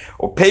Maisis.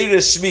 Or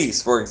Peiris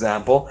Shvis, for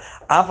example,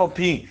 Afal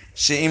Pi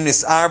Sheim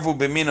Nisarvu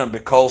B'minan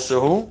B'kol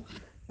Shehu,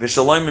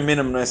 V'shalom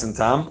B'minam Noisin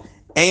Tam,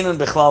 Einan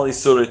B'chlal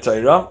Yisuri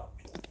Torah,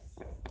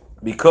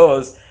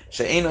 because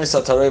She'ein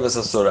Oisa Tarevas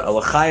Asura,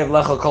 Alachayev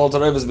Lecha Kol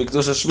Tarevas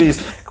B'Kedusha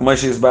Shvis,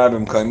 K'moishi Yisbar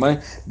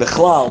B'Mkoimai,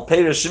 B'chlal,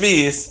 Peiris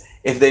Shvis,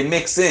 if they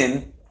mix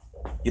in,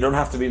 you don't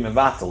have to be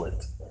mevatel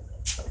it.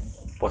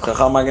 What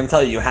Chacham are going to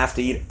tell you have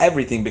to eat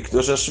everything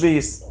b'kedusha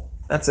shvis.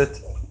 That's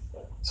it.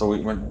 So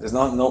there's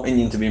no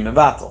Indian to be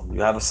mevatel.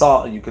 You have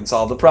you can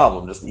solve the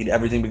problem. Just eat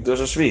everything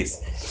b'kedusha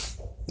shvis.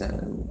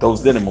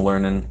 Those dinim will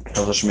learn in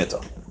Hilchos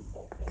Shmita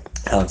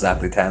how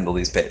exactly to handle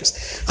these papers.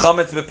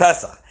 Chametz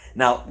b'Pesach.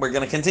 Now we're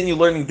going to continue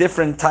learning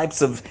different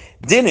types of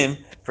dinim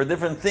for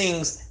different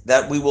things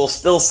that we will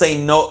still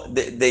say no.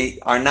 They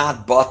are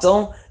not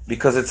batel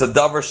because it's a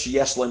davar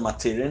sheyesh le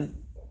matirin.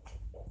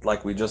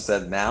 Like we just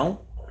said now,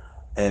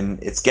 and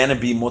it's gonna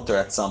be mutter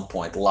at some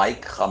point,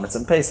 like chametz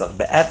and Pesach.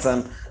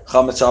 Be'etzem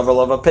chametz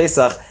shavel of a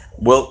Pesach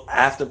will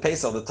after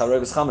Pesach the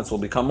tarevis chametz will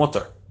become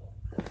mutter,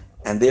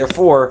 and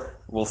therefore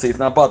we'll see it's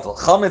not batal.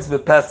 Chametz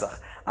bePesach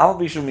al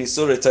bishu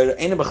misur Torah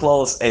ena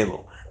bechlalos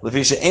elu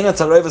levisha ena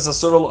tarevis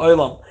asur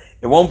olam.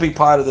 It won't be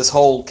part of this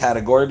whole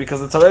category because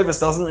the tarevis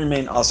doesn't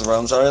remain asur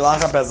on shari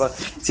lacha Pesach.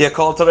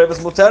 Tiakol tarevis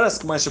muteres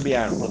k'may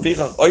shabiyan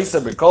lefichach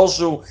oiser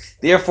bekolshu.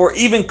 Therefore,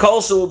 even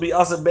kolshu will be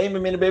asur beim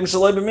b'mina beim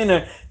shaloi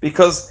b'mina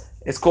because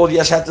it's called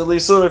yesh hatel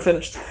lisur.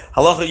 Finished.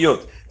 Halacha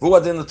yud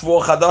v'uadin the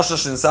tvor chadasha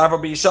shensavar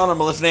b'yishana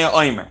malifnei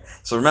oimer.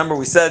 So remember,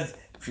 we said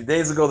a few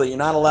days ago that you're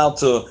not allowed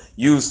to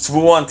use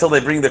tvua until they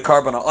bring the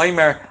carbon of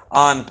oimer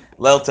on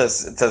Leil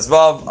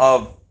Tezvav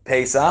of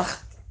Pesach,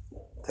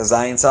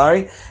 Tezayin,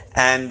 sorry,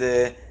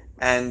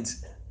 and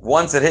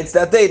once it hits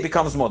that day, it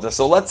becomes mutter.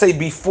 So let's say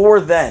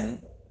before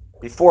then,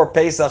 before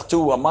Pesach,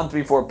 a month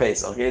before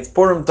Pesach, okay, it's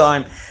Purim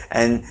time,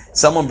 and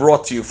someone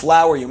brought to you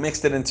flour, you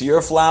mixed it into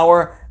your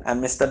flour,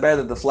 and mistaber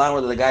that the flour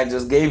that the guy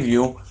just gave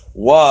you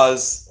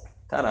was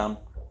from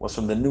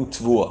the new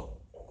tvua,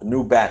 the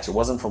new batch. It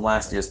wasn't from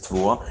last year's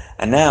tvua,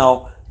 and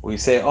now we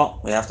say,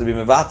 we have to be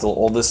mevatel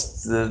all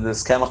this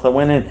kemach that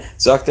went in.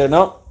 Zakter,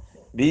 no,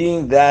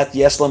 being that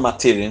yeshla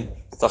matirin,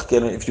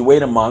 if you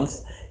wait a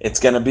month, it's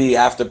going to be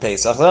after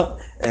Pesach,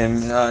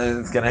 and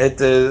it's going to hit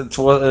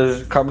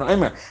the carbon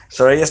omer.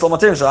 Sharei yesh lo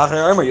matirin,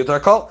 shalacher omer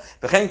yutar kol.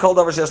 V'chein kol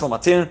davar sheyesh lo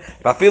matirin,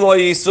 v'afilo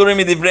yisurim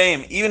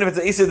midivreim. Even if it's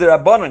an iser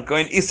d'rabbanan,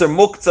 going iser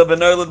muktzah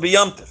b'noilad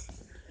b'yamtiv,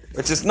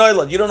 which is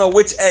noilad. You don't know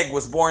which egg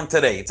was born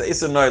today. It's an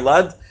iser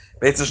noilad,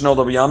 b'etzish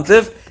noilad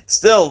b'yamtiv.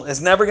 Still, it's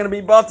never going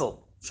to be batel.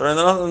 Sharei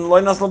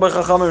lo naslo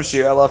b'chachamim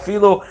shir, ela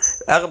afilo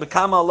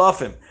b'kama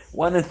alafim.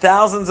 1 in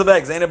thousands of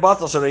eggs. Ain't a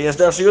bottle. It's just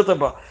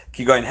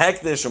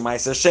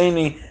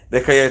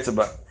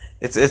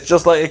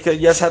like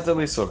yes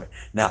hatel.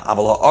 Now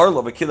aval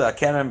arlo bekila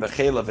kerem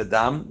bechela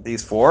v'dam.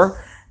 These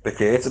 4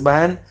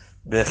 bekayetzabahan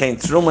bechein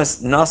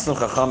trumas nasnu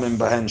chachamim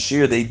bahan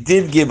shir. They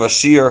did give a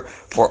shir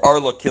for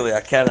arlo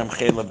kila kerem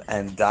chelav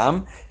and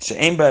dam.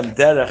 She'ein b'hem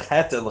derech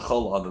heter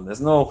l'chol adam. There's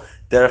no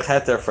derech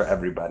heter for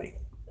everybody.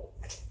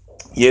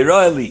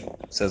 Yerali,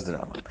 says the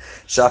Rambam.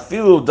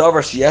 Shafilu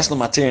davar sheyesh lo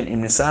matirin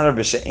im nisara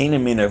b'she'ena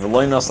minoi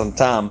v'loy nosan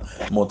tam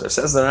muter.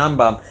 Says the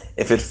Rambam,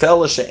 if it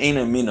fell a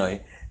she'ena minoi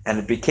and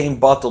it became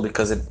bottle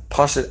because it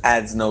pashut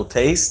adds no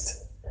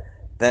taste,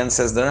 then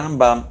says the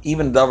Rambam,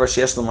 even davar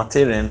sheyesh lo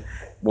matirin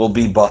will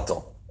be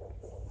bottle.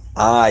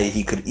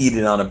 He could eat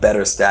it on a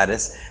better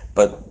status,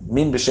 but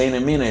min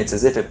b'she'ena minoi, it's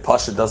as if it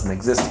pashut doesn't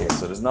exist here,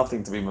 so there's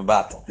nothing to be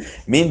mevatel.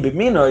 Min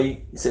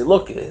b'minoi, you say,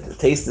 look, the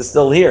taste is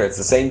still here, it's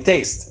the same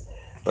taste.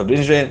 But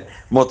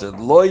mutter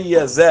lo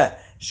yazeh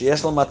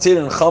sheyesh lo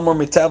matirin chamor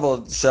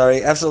mitevel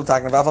shari efshel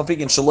taken v'afal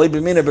pikin shaloi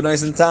b'mina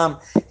b'noisen tam.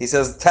 He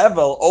says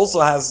tevel also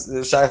has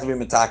shayach to be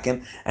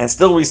mitaken, and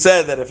still we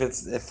said that if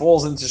it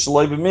falls into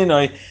shaloi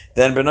b'minoi,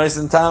 then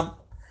b'noisen tam.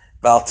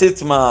 V'al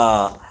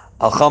titma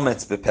al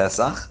chametz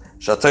b'pesach.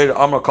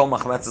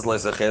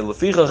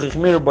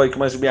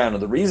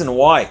 The reason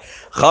why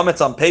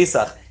chametz on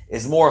Pesach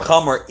is more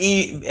chamer,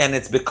 and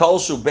it's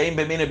bekolshu bein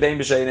b'mina bein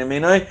b'sheina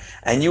minoi,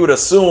 and you would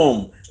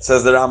assume,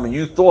 says the Rambam,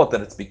 you thought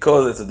that it's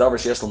because it's a davar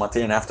sheyesh lo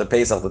matirin after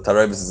Pesach the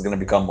tarevis is going to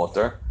become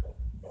mutter.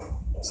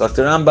 So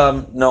the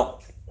Rambam, no.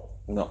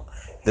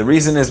 The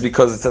reason is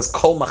because it says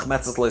kol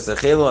machmetzes lo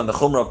yisachelu and the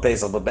chumrah of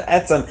Pesach, but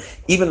be'etzem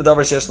even the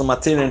davar sheyesh lo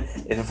matirin,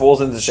 if it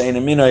falls into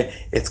sheina minoi,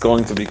 it's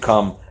going to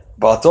become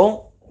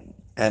batel,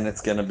 and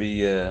it's going to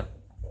be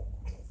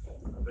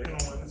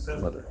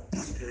mutter.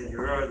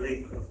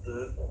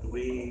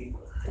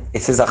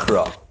 It says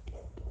achra.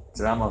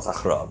 It's Rambam's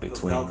achra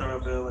between.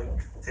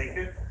 Take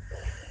it.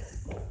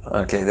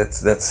 Okay,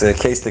 that's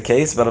case to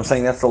case, but I'm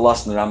saying that's the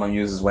lashon the Rambam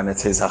uses when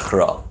it's his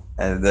achra.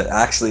 And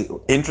actually,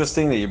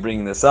 interesting that you're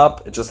bringing this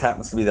up. It just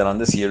happens to be that on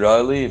this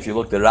Yerali, if you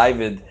look, the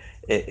Ravid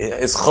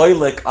is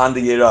choylek on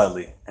the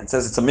Yerali and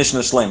says it's a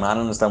Mishnah Shlema. I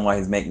don't understand why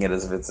he's making it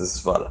as if it's his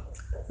svara,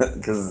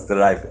 because it's the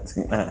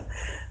Ravid.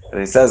 But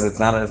he says it's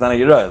not a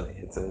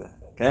Yerali. It's a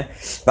okay.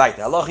 Right,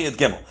 halacha yud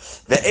gimel.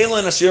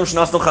 Ve'elin ashirim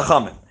shnasnu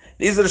chachamim.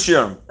 These are the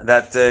shirim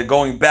that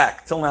going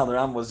back till now the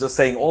Ram was just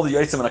saying all the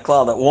yotzim and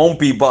aklal that won't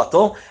be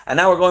batal, and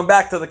now we're going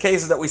back to the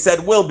cases that we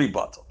said will be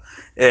batal.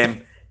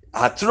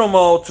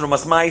 Hatrumo,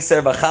 trumas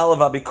ma'aser, v'chalav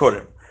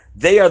abikurim.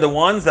 They are the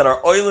ones that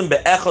are oilim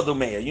be'echad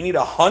umeya. You need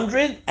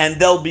 100, and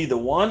they'll be the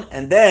one.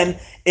 And then,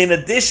 in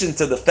addition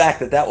to the fact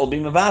that will be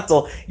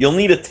mevatel, you'll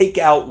need to take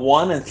out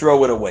one and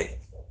throw it away.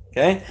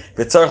 Okay?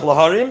 V'tzarch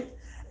laharim,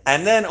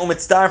 and then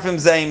umitztarfim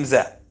zeim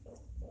zeh.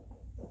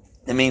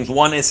 It means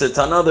one iser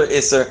to another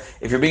iser.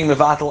 If you're being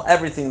mevatel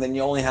everything, then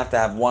you only have to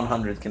have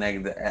 100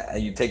 connected.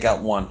 You take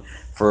out one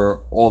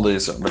for all the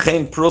iser. For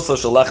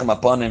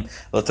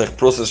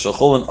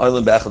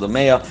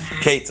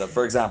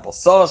example, I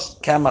saw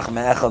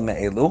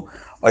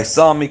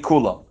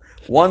mikulam.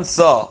 One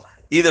saw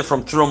either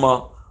from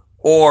truma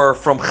or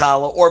from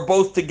chala or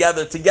both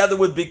together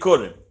with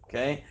bikurim.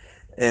 Okay.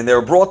 And they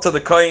were brought to the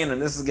kohen, and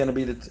this is going to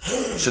be the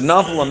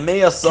shenafel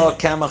ameya saw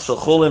kamach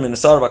shalchulim in the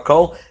sar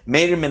bakol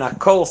made him in a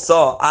kol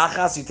saw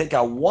achas. You take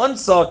out one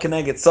saw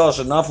connected saw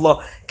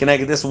shenafla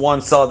connected this one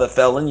saw that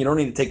fell in. You don't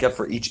need to take out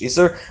for each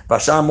iser.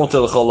 Bashar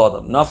muter l'chol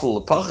adam nafel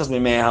lepachas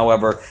mimei.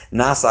 However,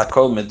 nasa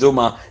kol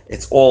meduma.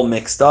 It's all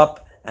mixed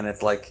up, and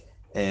it's like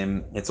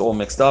it's all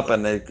mixed up,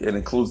 and it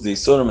includes the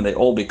isurim, and they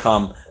all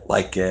become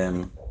like.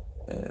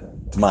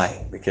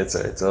 Dmai, the kids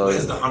are.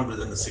 Where's the 100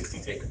 and the 60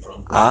 taken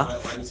from? Why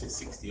do you say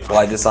 60?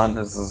 Why this on?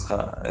 It's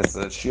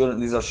a shiurim.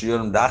 These are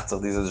shiurim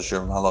dachtach. These are the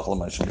shiurim halach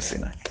l'mayshim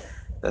b'sinai.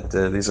 That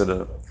these are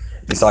the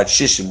besides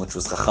shishim, which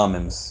was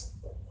chachamim's.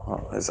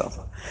 Ha'arla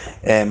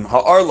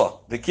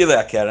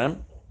v'kilei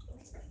akerem.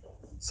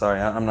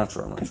 Sorry, I'm not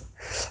sure.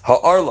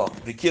 Ha'arla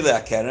v'kilei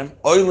akerem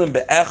oilim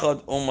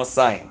be'echad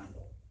u'masayim.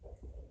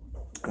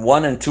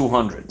 1 and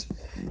 200.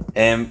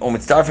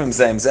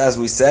 As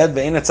we said,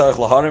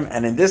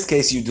 and in this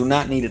case, you do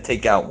not need to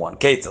take out one.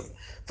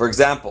 For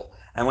example,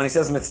 and when he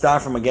says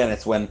mitzdarfim again,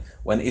 it's when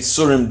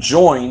isurim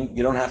join,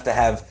 you don't have to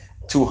have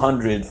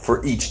 200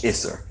 for each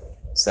isur.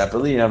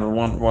 Separately, you have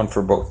one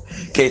for both.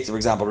 For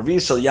example,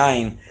 Revi Shel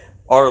Yain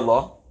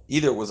Arla,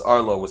 either it was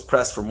Arla, was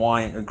pressed from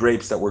wine or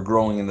grapes that were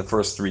growing in the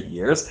first 3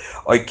 years,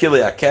 or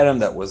Kilei Akerem,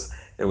 that was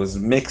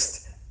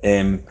mixed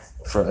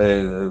for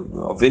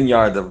a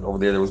vineyard over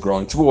there that was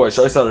growing tavur.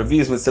 Shoysa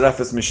Revi's with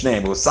Serefes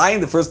Mishneh. It was saying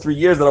the first 3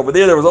 years that over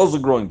there was also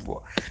growing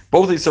tavur.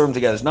 Both these serve them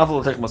together.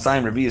 Shnafel Tech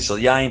Masayim Revi's Shel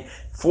Yain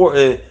for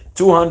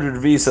 200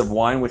 Revi's of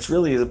wine, which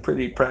really is a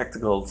pretty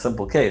practical,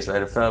 simple case,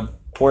 right? If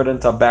poured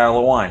into a barrel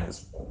of wine,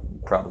 it's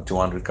probably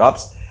 200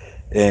 cups,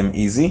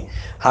 easy.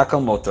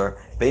 Hakol Motor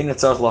Bein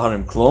Etzarch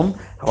Laharim Klum.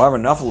 However,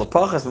 Nafel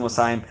Lepachas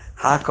B'Masayim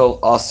Hakol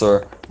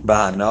Aser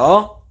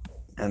Bahana,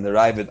 and the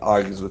Ravid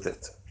argues with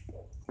it.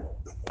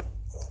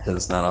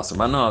 It's not Aser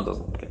Bahana. It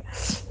doesn't. Okay.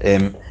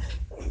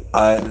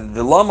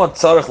 The lama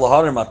tzarich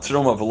laharim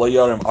atruma v'lo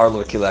yarim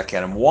arlo kilei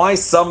akerem. Why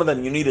some of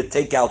them you need to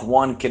take out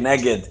one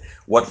keneged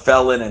what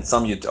fell in and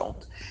some you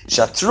don't?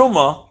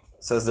 Shatruma,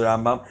 says the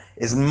Rambam,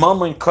 is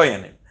mammon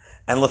koyanim,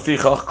 and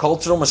lefichach kol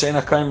truma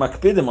she'ena koyin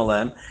makpidim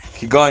alem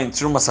kigoyin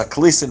trumas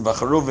haklisin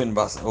v'charuvin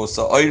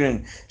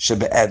v'sa'oirin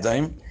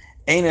shebe'edaim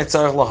ein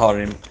tzarich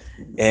laharim.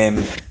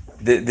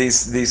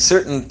 These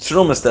certain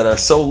trumas that are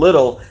so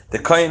little, the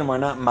koyanim are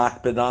not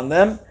makpid on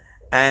them,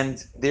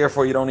 and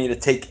therefore you don't need to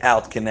take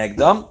out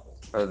kenegdam.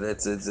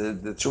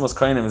 The trumas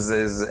koyanim is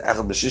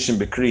echad b'shishim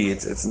b'kri.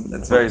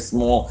 It's very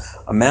small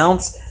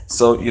amounts,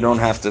 so you don't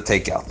have to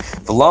take out.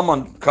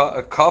 V'laman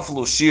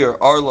kaflu shir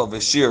arlo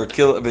v'shir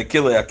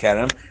v'kilei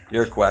akerem.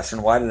 Your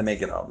question: why did they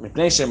make it up?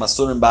 Mipnei shem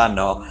asurim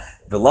ba'no.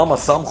 V'lama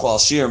samchu al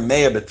shir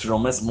meya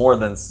b'trumas, more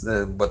than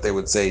what they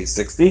would say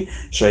 60.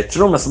 Shrei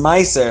trumas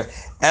meiser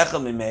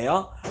echad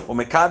mimeya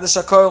u'mekadesh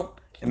hakol.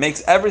 It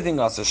makes everything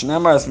also.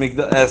 Shneimar as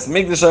migdash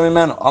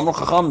mimenu. Amru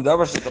chacham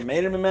davar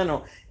shetameir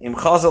mimenu im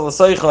chazal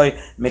l'soichoi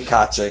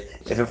mekache.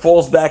 If it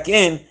falls back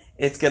in,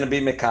 it's going to be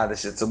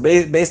mekadesh. So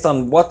based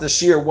on what the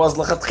shear was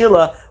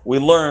lechatchila, we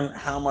learn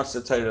how much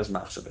the Torah is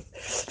machshavit.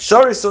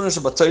 Shari sunan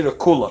shabatayra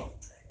kula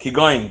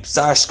kigoyin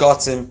b'sar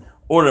shkotzim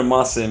urim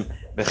masim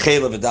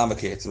b'chela v'dam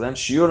v'ketz. Then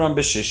shiuram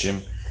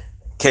b'shishim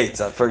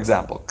ketzad. For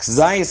example,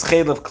 k'zayis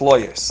chelav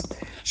kloyers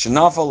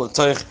shenafal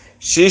l'toich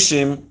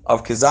shishim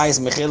of k'zayis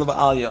mechela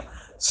v'alya.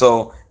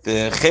 So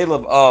the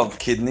chelav of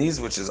kidneys,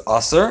 which is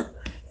aser,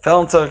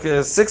 fell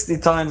into 60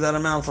 times that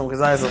amount from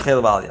kazayas of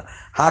chelav aliyah.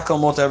 Hakol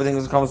motor, everything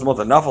comes to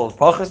motor. Nafal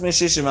pachas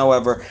meshishim,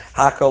 however,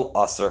 hakol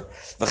aser.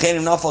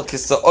 V'chenim nafal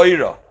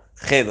kisa'oira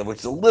chelav, which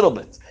is a little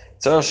bit.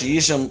 Tzara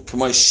sheyishim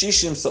k'may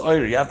shishim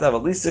sa'oira. You have to have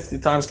at least 60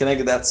 times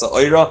connected that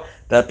sa'oira,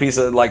 that piece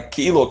of like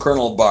kilo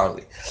kernel of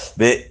barley.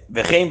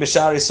 V'chein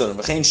b'shari surim,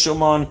 v'chein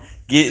shuman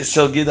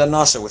Shall Gid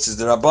Anasha, which is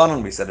the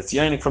Rabbanon, we said it's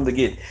Yonik from the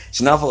Gid.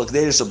 Shnafal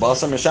Akdedish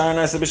Shabasa, Meshar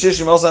Nasa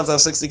Beshishim also has to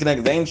have 60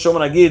 connected. They ain't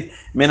Shoman Agid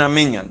Min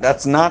Minyan.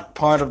 That's not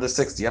part of the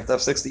 60. You have to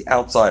have 60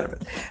 outside of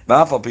it.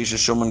 Bafal Pisha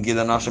Shoman Gid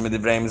Anasha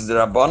Midibrahim is the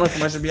Rabbanon,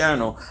 Kamash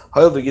Biano,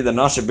 Hoil Gid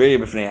Anasha Beri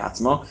Bifnei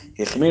Atzmo,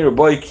 Hichmiru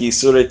Boy Ki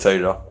Surei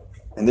Torah.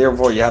 And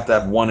therefore you have to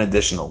have one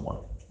additional one.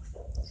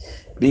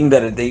 Being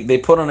that they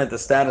put on it the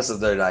status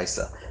of their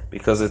Raisa.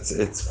 Because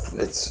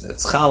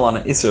it's chal on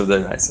an isser of the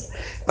raisa.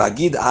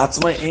 V'agid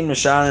atzmai ein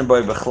mesharim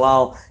by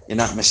bechlal. You're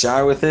not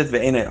meshar with it.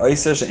 Ve'enei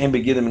oiser she'en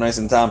begidim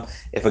b'noisen tam.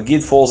 If a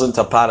gid falls into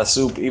a pot of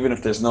soup, even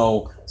if there's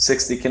no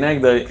 60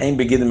 connector, ein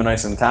begidim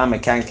b'noisen tam.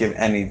 It can't give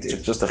any.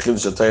 It's just a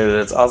chiddush of Torah that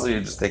it's also.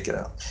 You just take it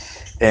out.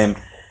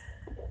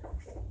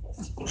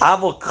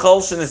 Avol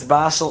kol shenis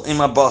bashel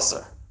ima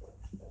basar.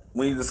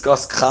 We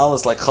discussed chal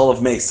is like chal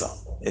of mesa.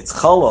 It's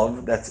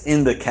chalav that's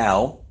in the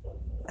cow.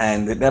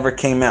 And it never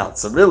came out.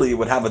 So really, it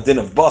would have a din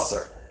of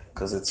basar,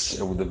 because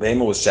the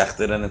behemoth was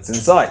shechted and it's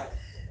inside.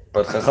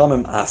 But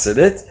Chachamim asid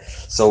it.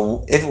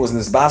 So if it was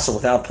nisbasar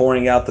without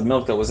pouring out the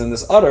milk that was in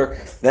this udder,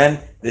 then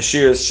the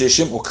shear is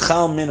shishim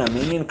ukchal min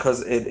aminin,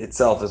 because it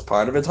itself is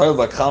part of it. They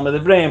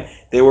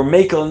were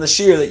makel in the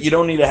shear that you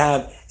don't need to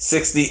have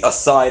 60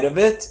 aside of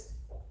it.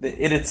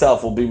 It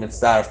itself will be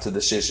mitzdarf to the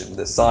shishim,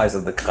 the size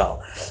of the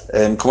kchal.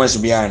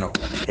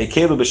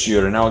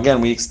 Now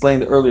again, we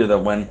explained earlier that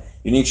when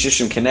you need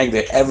shishim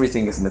kenegde,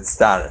 everything is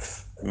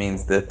mitzdarif. It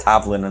means the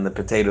tavlin and the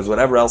potatoes,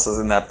 whatever else is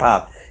in that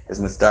pot, is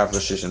mitzdarif for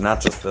shishim,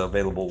 not just the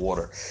available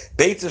water.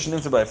 Beitzah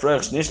shnimtza by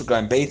fresh nishlka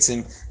and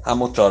beitzim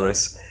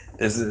hamotaris.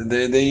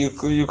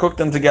 You cook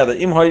them together.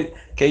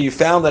 Okay, you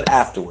found it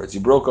afterwards. You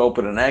broke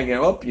open an egg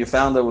and you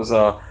found there was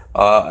a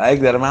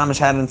egg that a mamish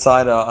had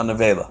inside a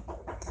nevela.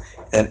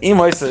 And im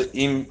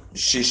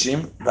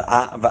shishim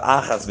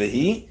va'achas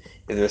vehi,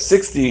 if there's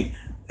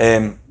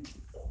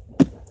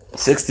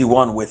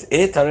 61 with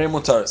it, harei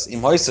mutaris. Im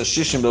hoisa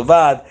shishim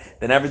bilvad,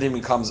 then everything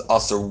becomes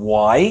aser.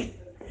 Why?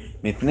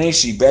 Mipnei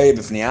shi beri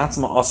b'fnei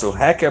atzma aser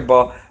heker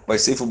ba by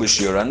sifu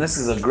b'shira. And this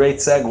is a great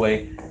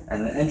segue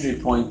and an entry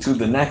point to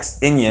the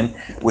next inyan,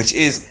 which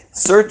is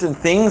certain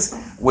things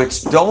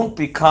which don't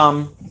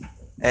become,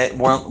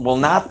 will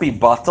not be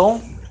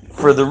batal,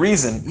 for the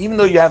reason, even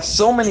though you have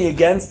so many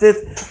against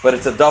it, but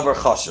it's a davar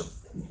chashuv.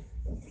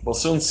 We'll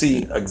soon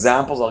see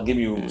examples. I'll give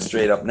you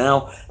straight up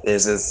now.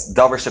 There's this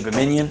davar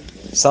shebeminyan,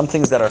 some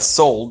things that are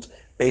sold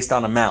based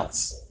on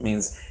amounts. It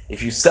means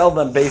if you sell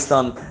them based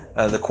on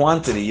the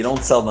quantity, you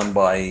don't sell them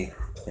by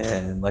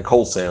like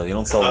wholesale. You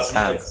don't sell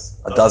a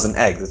dozen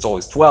eggs. It's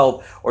always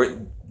 12,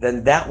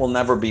 then that will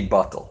never be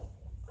batal.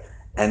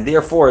 And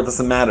therefore, it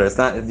doesn't matter. It's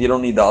not. You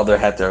don't need the other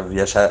heter of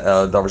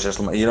davar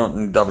sheshlema. You don't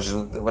need davar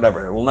sheshlema,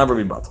 whatever. It will never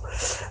be batal.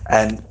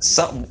 And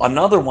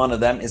another one of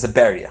them is a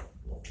beria.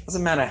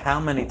 Doesn't matter how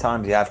many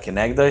times you have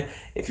kenegda.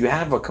 If you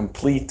have a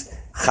complete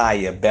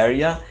chaya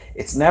beria,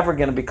 it's never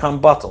going to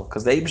become batal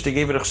because the Eibishter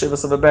gave it a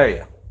chshivas of a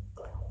beria,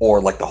 or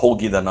like the whole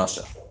gida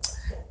nasha.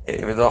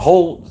 If it's a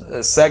whole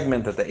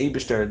segment that the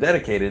Eibishter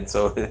dedicated,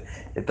 so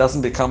it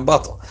doesn't become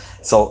batal.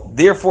 So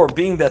therefore,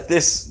 being that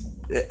this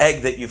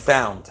egg that you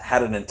found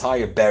had an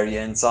entire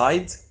beria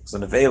inside, so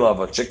an nevela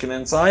of a chicken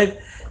inside,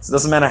 so it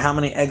doesn't matter how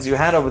many eggs you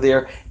had over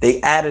there, they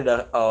added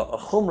a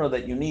chumrah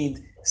that you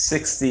need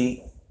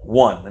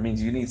 61. That means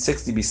you need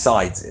 60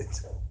 besides it,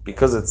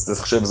 because it's the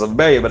chshivas of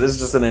beria, but it's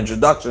just an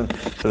introduction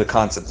to the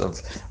concept of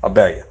a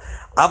beria.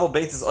 Aval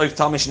beitzes oif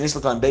tamish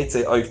nishlokan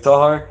beitzei oif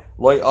tahar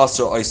loy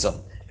asr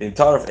oisam. The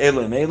tarif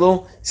elu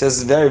imelu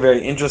says it's very,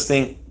 very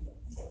interesting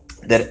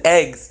that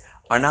eggs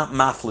are not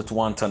maflit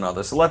one to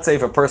another. So let's say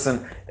if a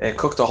person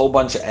cooked a whole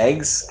bunch of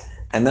eggs,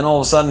 and then all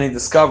of a sudden he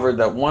discovered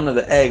that one of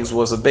the eggs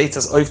was a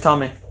beitzas oif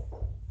tami.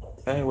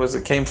 Okay,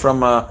 it came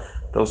from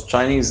those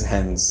Chinese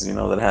hens,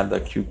 that have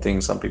that cute thing.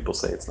 Some people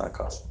say it's not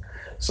kosher.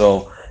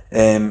 So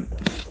then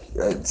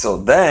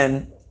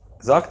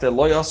zakte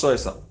lo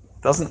yasoisam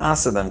doesn't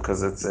answer them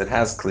because it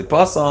has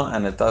klipasa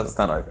and it's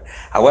not over.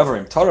 However,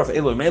 in taraf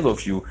elu melu,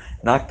 if you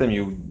knock them,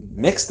 you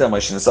mix them.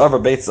 It's over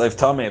beitzas oif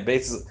tami,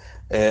 beitzas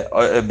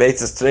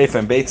treif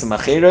and beitzas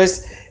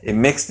macheres. It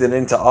mixed it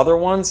into other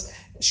ones.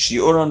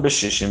 Shiuron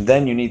b'shishim.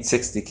 Then you need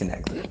 60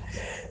 connected.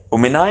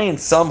 Uminayin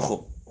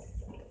samchu.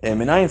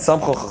 Minayin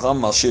samchu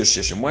chacham al shir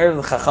shishim. Where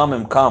did the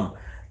chachamim come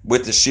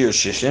with the shir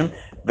shishim?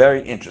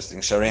 Very interesting.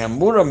 Sharei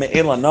hamura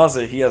me'ela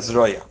nazir he has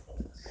roya.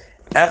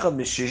 Echad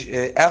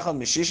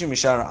mishishim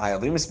mishar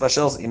ayalim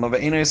espashels ima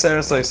ve'ina yiser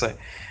soisai.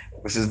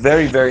 Which is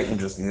very, very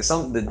interesting.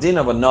 The din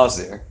of a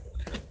nazir.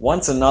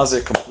 Once a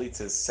nazir completes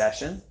his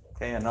session,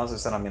 okay, a nazir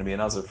said, I'm going to be a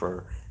nazir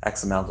for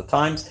X amount of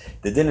times.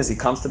 The din is he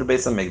comes to the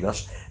Beis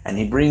HaMikdash and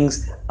he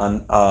brings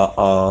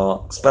a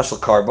special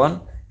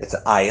carbon. It's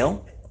an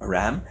ayil, a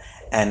ram,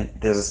 and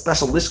there's a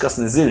special lishkas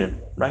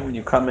nazirim, right, when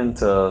you come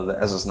into the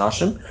Ezras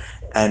Nashim,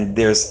 and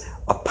there's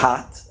a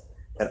pot,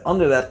 and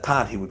under that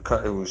pot he would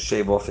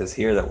shave off his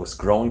hair that was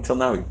growing till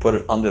now. He'd put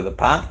it under the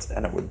pot,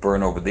 and it would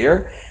burn over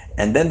there,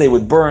 and then they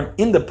would burn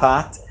in the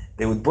pot.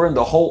 They would burn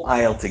the whole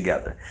ayil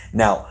together.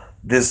 Now,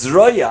 the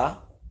zroya,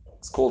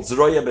 it's called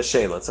zroya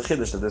b'sheila. It's a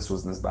chiddush that this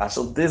was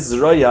nizbashel. This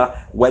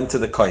zroya went to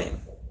the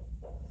kohen.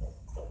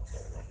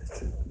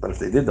 But if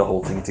they did the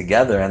whole thing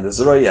together, and the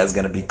zroya is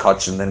going to be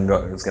kach and then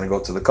it's going to go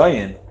to the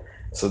kohen,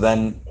 so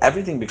then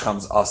everything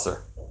becomes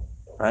aser,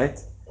 right?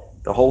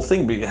 The whole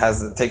thing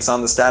takes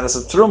on the status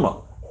of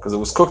truma because it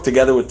was cooked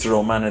together with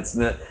truma, and it's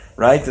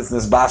right. It's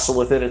nisbashal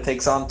with it. It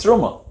takes on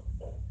truma.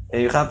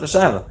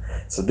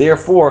 So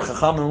therefore,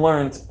 Chachamim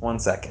learned. 1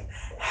 second.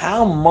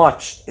 How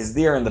much is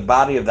there in the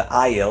body of the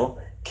ayil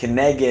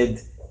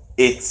keneged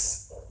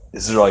its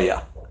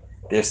zroya?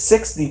 There's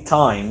 60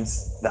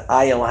 times the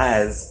ayil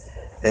has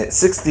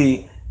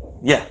 60.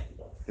 Yeah,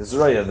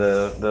 zroya,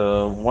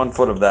 the 1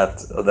 foot of that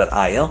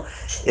ayil,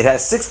 it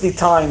has 60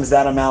 times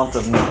that amount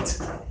of meat.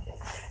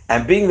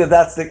 And being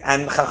that's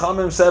and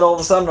Chachamim said all of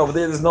a sudden over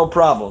there's no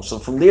problem. So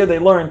from there they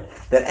learned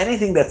that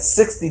anything that's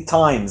 60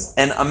 times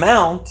an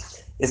amount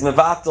is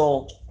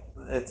mevatel.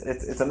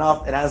 It's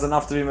enough. It has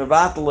enough to be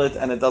mevatel it,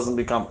 and it doesn't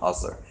become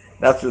aser.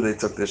 That's where they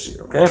took this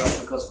year. Okay.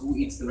 Because who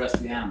eats the rest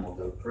of the animal?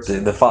 The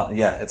person.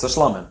 Yeah, it's a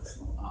shlamim.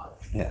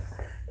 Yeah.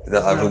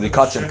 After the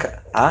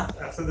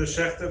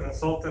shechtim and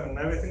saltim and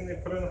everything they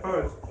put in the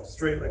pot,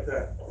 straight like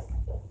that.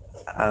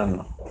 I don't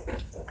know.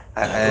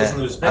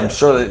 I'm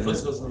sure that.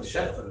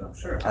 I'm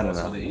sure. I don't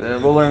know.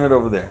 We'll learn it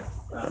over there.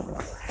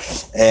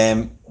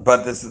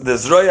 But the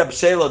zroya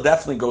b'shelo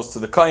definitely goes to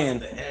the kohen.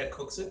 The hair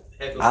cooks it.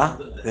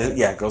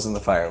 Yeah, it goes in the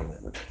fire.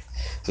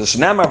 So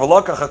shnamar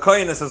v'lokach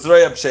hakohen is the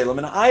zroya b'shelo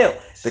min ayil.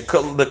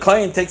 The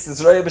kohen takes the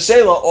zroya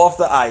b'shelo off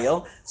the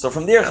ayil. So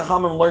from there,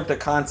 Chachamim learned the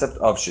concept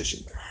of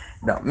shishim.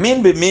 Now,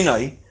 min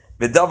b'minoi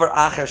v'davar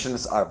acher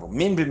shenis arvo.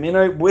 Min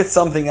b'minoi with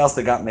something else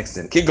that got mixed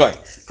in. Keep going.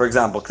 For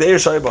example, k'teir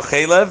shoy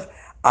b'chelev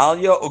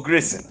alya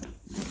ugrisin.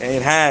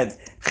 It had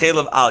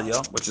chelev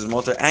alya, which is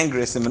motor, and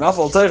grisim, and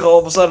all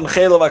of a sudden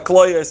chelev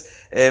akloyers,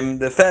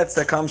 the fats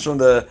that comes from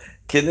the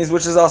kidneys,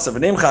 which is also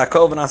v'nimcha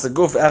akol v'nasa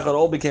guf echad,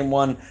 all became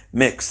one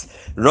mix.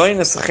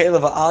 Roinas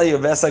chelev alya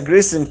v'esa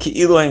grisim ki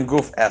ilohem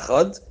guf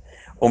echad,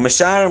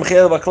 u'mesharim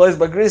chelev akloyers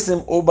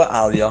b'grisim u'ba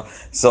alya.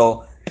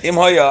 So im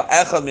hoya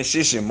echad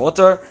mishishim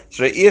motor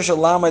shre'ir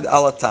shalamed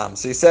alatam.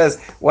 So he says,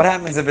 what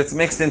happens if it's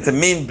mixed into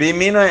min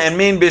b'minay and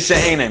min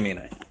b'she'enay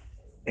minay?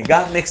 It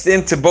got mixed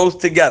into both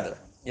together.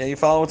 Yeah, you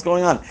follow what's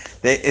going on?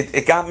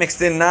 It got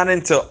mixed in not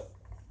into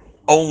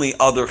only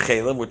other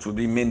chelev, which would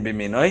be min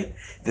b'minay.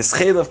 This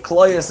chelev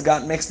kloyas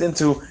got mixed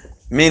into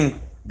min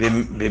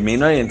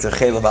b'minay, into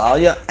chelev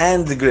alya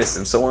and the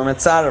grisim. So we're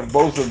mitzar of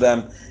both of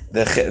them,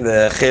 the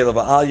chelev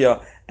alya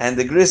and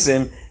the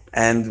grisim,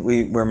 and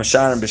we're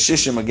masharim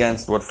b'shishim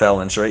against what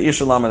fell in Shrei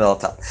Yishalam and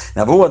al-Tab.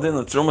 Now, who adin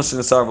l'trumas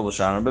v'nisar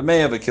v'l'sharim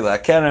b'meya v'kila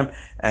kerem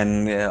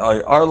and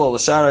arlo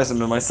l'sharis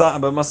and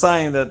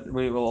b'masayim, that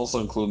we will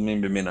also include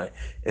min b'minay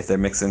if they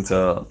mix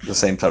into the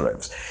same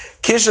tarevs.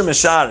 Kisha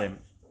misharim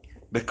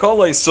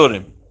b'kol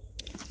ha'isurim,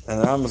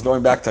 and I'm just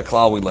going back to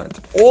klal we learned.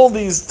 All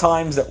these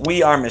times that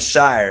we are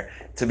mishayr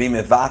to be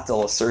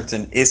mevatel a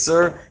certain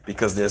isur,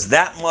 because there's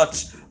that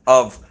much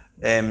of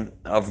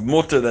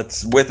mutter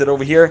that's with it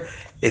over here.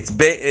 It's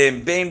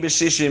bein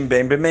b'shishim,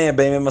 bein b'meya,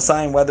 bein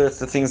b'masayim, whether it's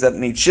the things that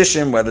need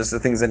shishim, whether it's the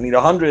things that need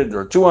 100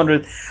 or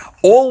 200.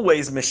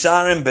 Always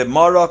misharim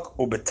b'marak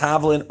u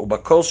b'tavlin u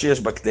b'kol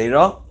sheyesh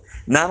b'kdeira.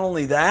 Not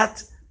only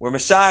that, we're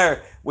mishayr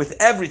with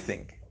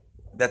everything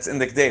that's in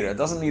the kdeira. It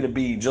doesn't need to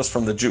be just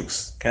from the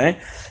juice. Okay,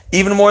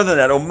 even more than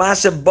that.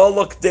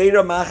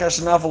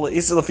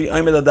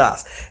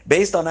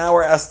 Based on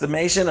our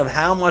estimation of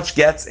how much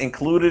gets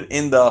included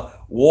in the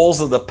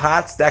walls of the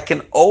pots, that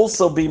can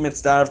also be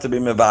mitzvah to be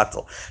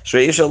mevatel.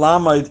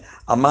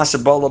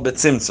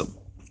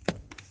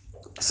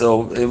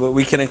 So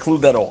we can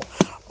include that all.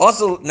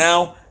 Also,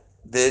 now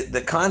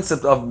the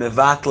concept of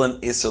mevatlan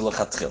isur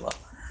l'chatchila.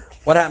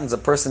 What happens? A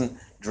person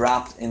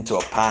dropped into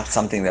a pot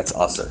something that's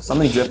usur.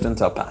 Something dripped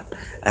into a pot,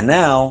 and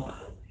now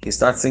he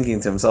starts thinking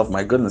to himself,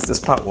 "My goodness, this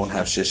pot won't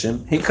have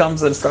shishim." He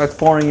comes and starts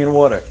pouring in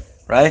water.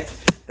 Right?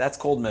 That's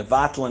called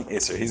mevatlan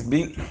isur.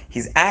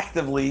 He's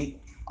actively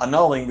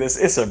annulling this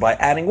isur by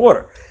adding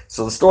water.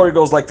 So the story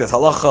goes like this: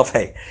 Halachav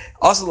hey,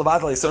 also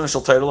levatel isur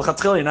shel Torah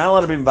l'chatchila. You're not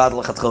allowed to be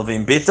mevatel l'chatchila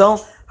v'im bitel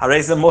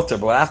harei mutter.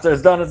 But after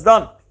it's done, it's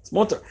done. It's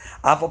mutter.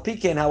 Afal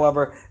pikein,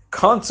 however,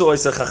 kansu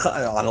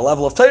on a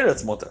level of Torah,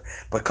 it's mutter.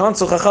 But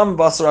kansu chacham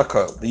basar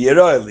akol. The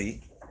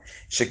Yeroeli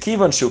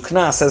shekivan shu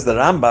knas, says the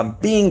Rambam,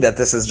 being that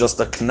this is just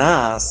a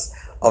knas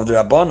of the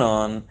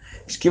Rabbanon.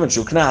 Shekivan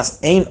shu knas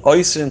ein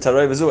oiser in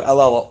tarei v'zu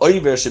ela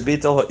oiver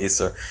shebitel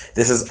ha'isur.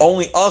 This is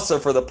only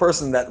usur for the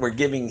person that we're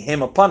giving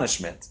him a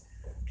punishment,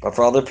 but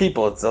for other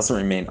people it doesn't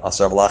remain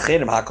usur.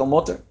 V'lacherim hakol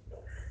mutter,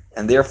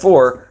 and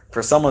therefore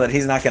for someone that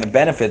he's not going to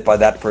benefit by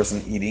that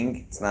person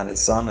eating, it's not his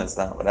son, it's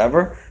not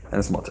whatever, and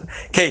it's mutter.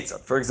 Ketzad,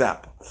 for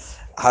example,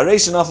 harei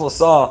shenafal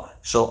saw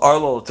shel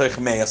arlo l'toich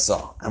meya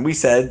saw, and we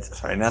said in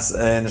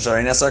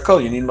Sharei Nesar Kol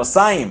you need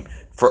masayim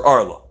for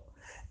arlo,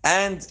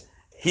 and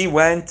he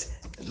went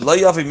lo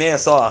yavi meya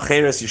saw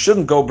acheres, you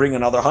shouldn't go bring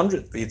another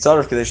 100.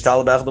 V'yitzaref kedei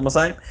shtal b'echad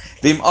masayim.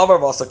 V'im avar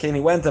v'asakein, he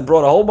went and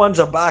brought a whole bunch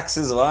of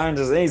boxes of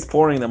oranges and he's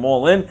pouring them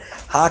all in.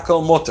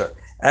 Hakol mutter.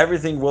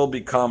 Everything will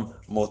become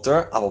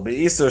mutter. We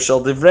said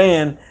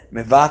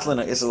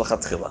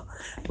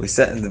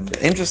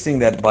interesting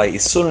that by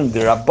isurim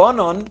the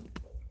Rabbanon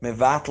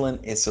mevatlin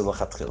isur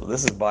l'chatchila.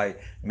 This is by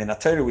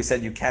Minatayr. We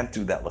said you can't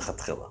do that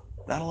l'chatchila.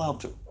 Not allowed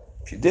to.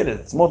 If you did it,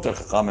 it's motor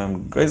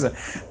chachamim geizer.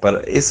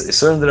 But it's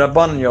certain the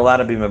rabbanon you're allowed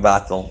to be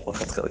mevatel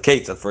l'chatchila.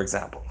 Ketzad, for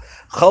example,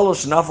 cholol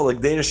shenafel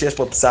l'gdeir sheyesh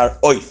bo b'sar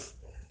oif,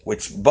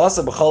 which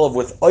basa b'cholov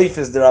with oif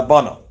is the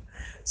rabbanon.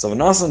 So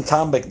v'nasan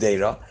tam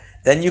b'gdeira.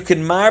 Then you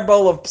can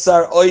marble of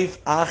b'sar oif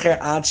acher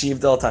ad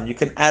she'yivdel tam. You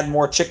can add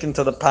more chicken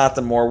to the pot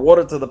and more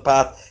water to the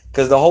pot,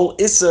 because the whole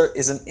iser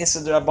is an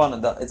iser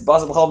d'rabbanan. It's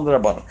basa b'cholov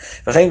d'rabbanan.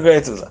 V'chein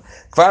greitzah.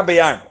 Kvar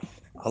b'yarm.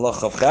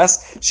 Halach of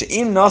ches.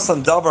 She'im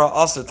nasan davar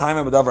aser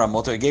taimah b'davar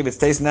hamoter. It gave its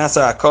taste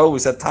nasar akol. We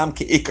said tam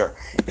ki ikar.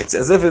 It's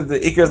as if the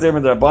ikar is there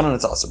with the rabbanan.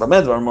 It's aser.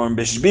 B'medvar more in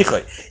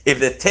b'shbichoy. If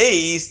the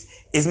taste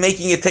is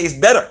making it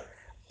taste better.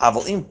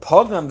 Avalim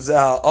pogam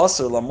zeh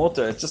aser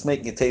lamoter. It's just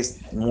making it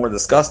taste more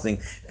disgusting.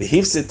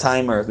 Behifsit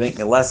timer, making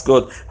it less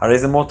good.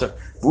 Harez moter.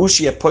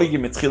 Vushi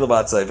epoigim mitchila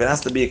b'atzayv. It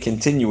has to be a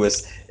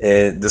continuous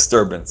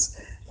disturbance.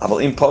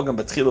 Avalim pogam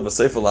betchila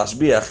b'seifel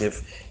lashbiach.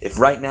 If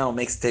right now it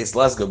makes it taste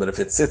less good, but if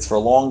it sits for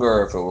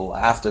longer, if it will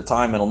after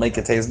time it'll make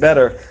it taste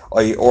better,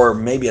 or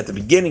maybe at the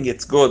beginning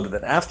it's good, but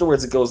then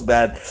afterwards it goes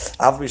bad.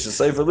 Avvish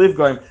seifel liv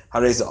goim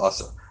harez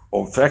aser.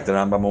 Or in fact, who's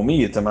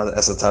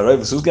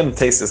going to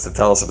taste this to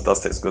tell us if it does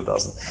taste good or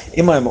doesn't? If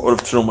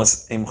it's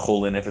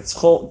chulin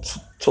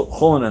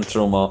and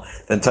truma,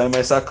 then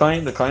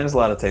the kain is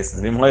allowed to taste it.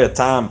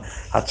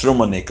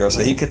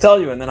 So he could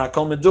tell you, and then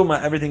hakol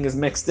meduma, everything is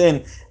mixed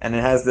in, and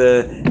it has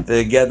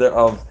the gather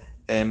of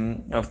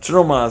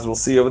truma, as we'll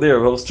see over there.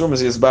 Over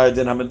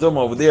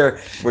there,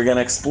 we're going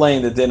to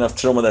explain the din of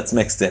truma that's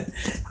mixed in.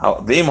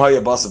 However,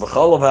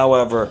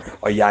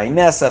 or yain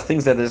nesa,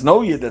 things that there's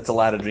no yid that's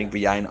allowed to drink,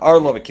 but yain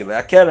arlo,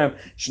 v'kilei akerem,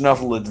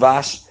 shenafel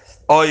l'dvash,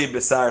 oy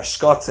besar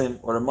shkotzim,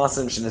 or a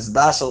masim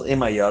shenisbashal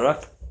ima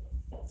yarak.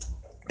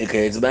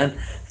 Okay, it's ben.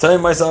 Tell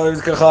him myself,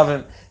 David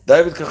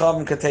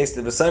Kachavim could taste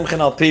it. V'seimchen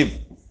al piv.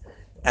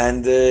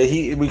 And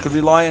we could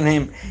rely on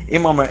him.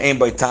 Imam ein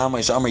by tam,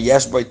 Ishamar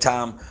yesh by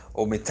tam,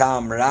 or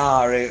mitam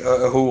ra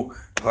who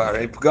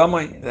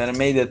then it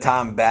made the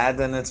tam bad,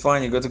 then it's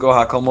fine. You're good to go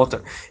hakol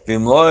motor.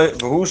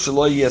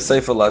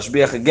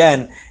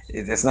 Again,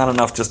 it's not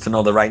enough just to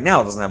know that right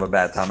now it doesn't have a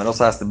bad time. It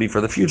also has to be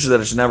for the future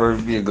that it should never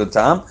be a good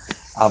time.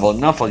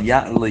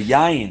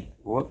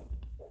 What?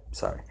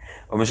 Sorry.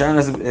 Then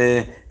as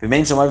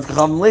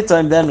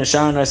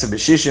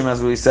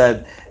we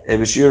said, now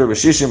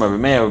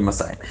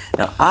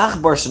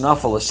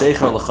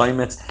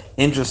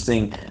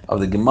interesting of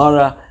the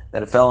Gemara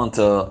that it fell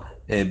into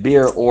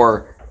beer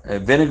or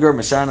vinegar.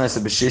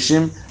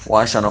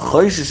 Why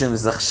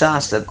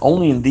that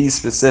only in these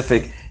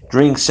specific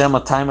drinks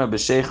Shema Taima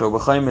b'Shecher or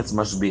b'Chaimitz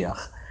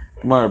mashbiach.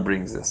 Gemara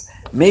brings this.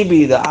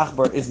 Maybe the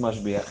achbar is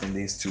mashbiach in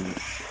these two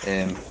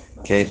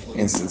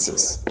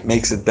instances.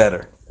 Makes it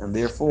better. And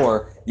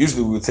therefore,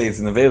 usually we would say it's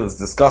an avail, it's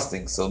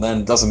disgusting. So then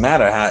it doesn't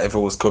matter if it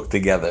was cooked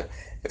together.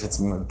 If it's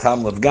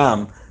tam lev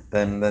gam,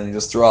 then you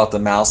just throw out the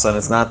mouse, and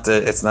it's not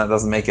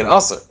doesn't make it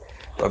aser.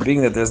 But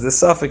being that there's this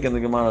suffix in the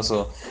Gemara,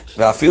 so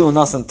v'afilu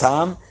nasan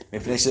tam,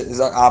 if it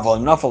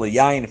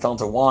fell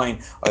into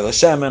wine, or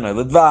l'shemen, or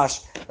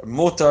l'dvash,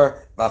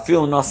 mutar,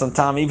 v'afilu nasan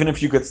tam, even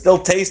if you could still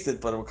taste it,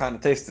 but what kind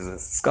of taste is it?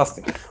 It's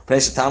disgusting.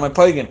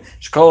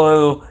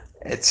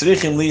 It's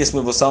tzrichim liyas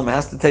mivosam. It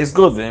has to taste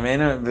good.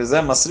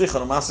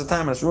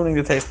 It's ruining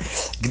the taste.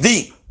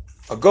 Gdi,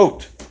 a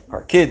goat,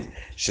 our kid,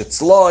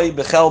 shetzloi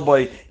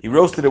bechelboi. He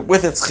roasted it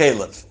with its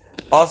chelev.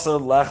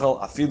 Asar lechel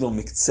afilu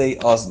miktsei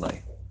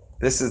oznai.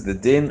 This is the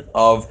din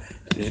of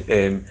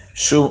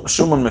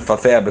shumon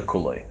mefafea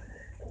bekuloi.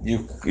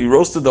 You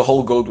roasted the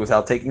whole goat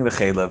without taking the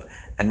chelev,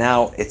 and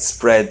now it's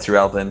spread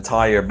throughout the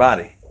entire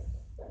body.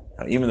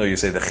 Now, even though you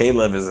say the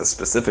chelev is a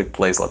specific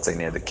place, let's say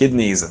near the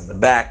kidneys and the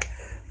back,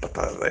 but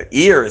the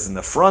ear is in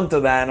the front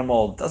of the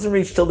animal. It doesn't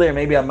reach till there.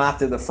 Maybe I'm at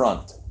the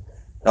front.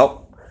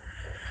 Nope.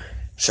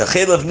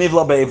 Shechelev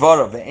nivla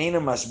beivara ve'ena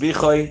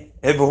mashbichoi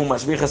ebehu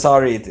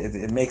mashbichasari.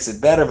 It makes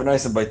it better.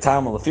 V'noisen by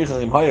tam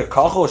lefichim haya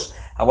kachosh.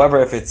 However,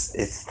 if it's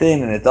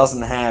thin and it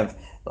doesn't have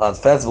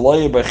fats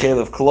v'loyer by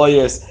chelev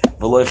kloyers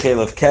v'loy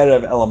chelev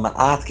kerev ela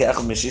ma'at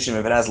ke'echel mishishim.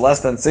 If it has less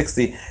than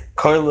 60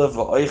 koilev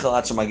v'oichel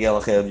at shemagel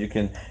chelev, you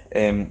can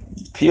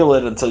peel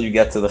it until you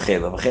get to the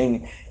chelev.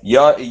 If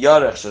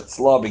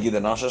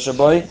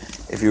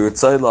you would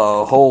say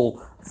a whole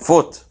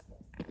foot,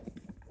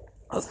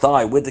 a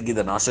thigh with the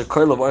gidan asher,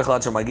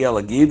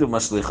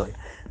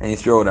 and you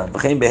throw it out.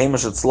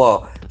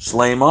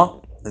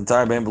 The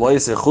entire behem below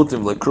is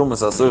chutim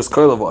lekrumas asur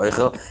koil of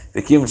oichel.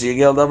 V'kim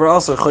sheyigel davar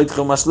also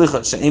choytchel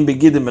mashlicha she'im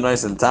begidim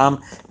benois and tam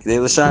k'dei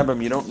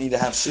l'shabam. You don't need to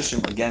have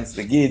shishim against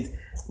the gid.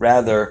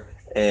 Rather,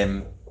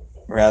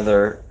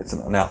 it's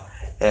now.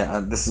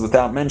 This is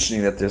without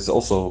mentioning that there's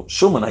also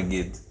shuman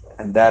hagid,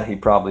 and that he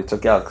probably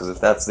took out, because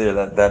if that's there,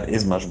 that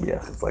is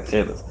mashbiach. It's like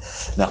chelev.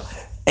 Now,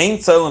 ein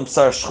tzolim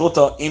sar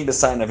shchuta im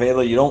b'sar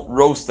nevela. You don't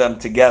roast them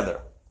together,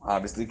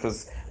 obviously,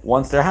 because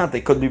once they're hot, they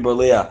could be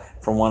berlia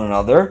from one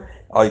another.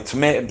 If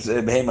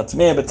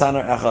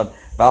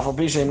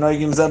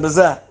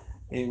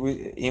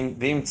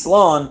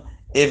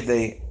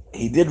they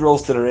he did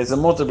roast it as a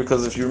mutter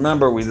because if you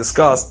remember, we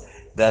discussed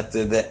that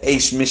the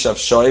Eish Mishav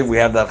Shoiv, we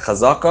have that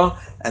Chazaka,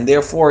 and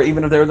therefore,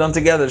 even if they were done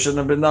together, it shouldn't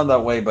have been done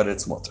that way, but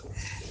it's mutter.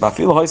 So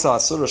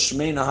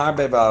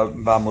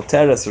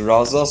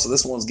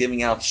this one's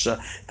giving out the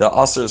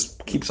Asurs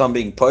keeps on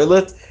being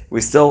toilet.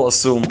 We still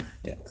assume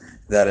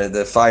that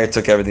the fire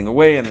took everything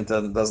away and it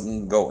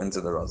doesn't go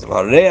into the Razav.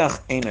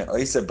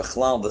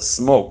 The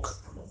smoke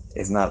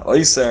is not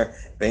Oyser,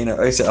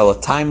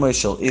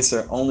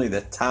 only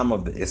the tam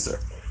of the Isser.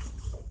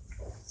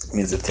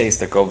 Means the taste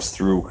that goes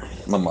through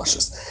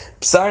mamashas.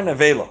 Psar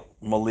nevela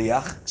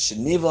moliach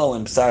shenivla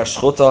and psar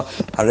shchuta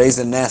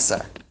hareze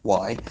nesar.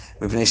 Why?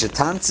 Mipnei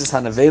shetantzis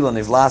hanevela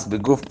nivlas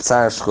beguf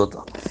psar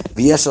shchuta.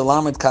 V'yesh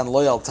alamed kan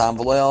loyal tam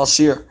v'loyal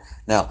shir.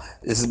 Now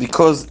this is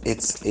because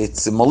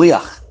it's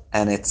moliach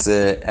and it's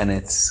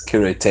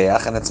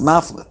kireteach and it's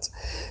maflet.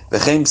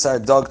 V'chein psar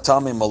dog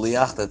tami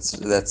moliach that's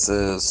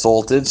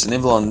salted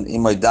shenivla and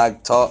imay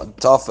dag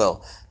tafel.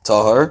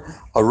 Tahar,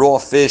 a raw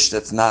fish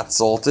that's not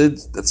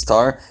salted, that's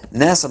tar.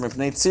 Nesa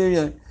mipnei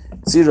tzira,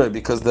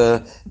 because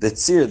the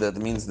tzir, that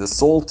means the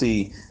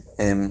salty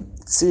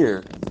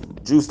tzir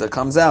juice that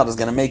comes out is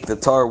going to make the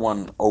tar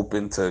one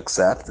open to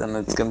accept, and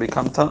it's going to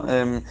become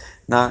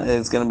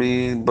it's going to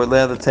be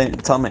boleh the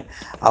tamei.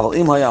 Aval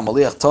im haya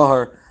maliach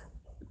tahar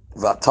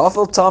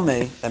v'tafel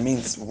tamei. That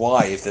means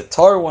why? If the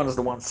tar one is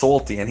the one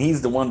salty and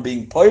he's the one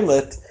being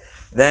pilot,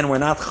 then we're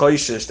not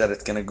choishish that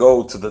it's going to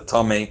go to the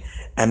tamei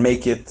and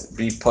make it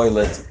be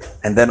pilot,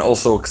 and then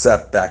also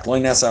accept back. Lo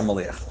nesar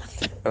maliach.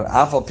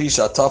 Afal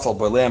pisha tafel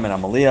boleh min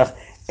amaliach.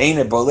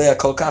 Eine boleh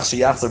kol kach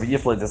sheyachzer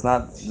v'yiflei does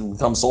not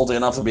become salty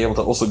enough to be able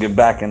to also give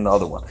back in the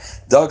other one.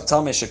 Dag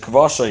tamei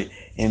shekvashay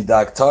in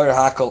dag tar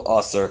hakol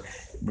aser.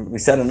 We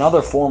said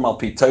another form al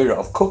pi Torah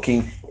of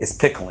cooking is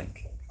pickling.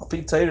 Al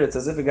pi Torah, it's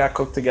as if it got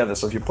cooked together.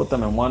 So if you put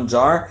them in one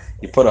jar,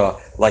 you put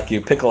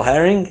you pickle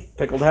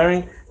pickled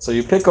herring. So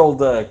you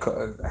pickled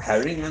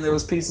herring, and there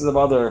was pieces of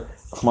other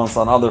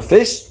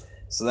fish.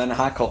 So then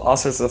hakol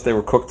aser as if they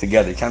were cooked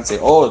together. You can't say,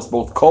 oh, it's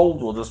both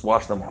cold. We'll just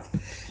wash them off.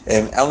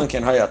 Unless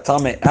you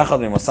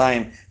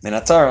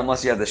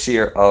have the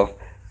shear of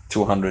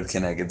 200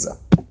 kenegedza.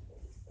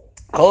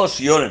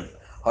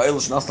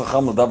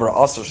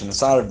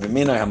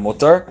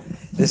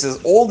 This is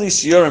all these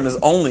shiurim is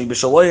only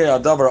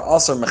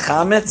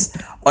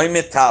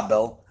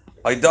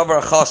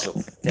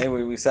okay,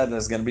 we said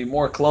there's going to be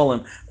more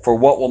klolim for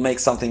what will make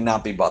something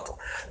not be batal.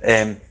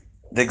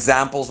 The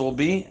examples will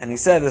be, and he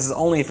said this is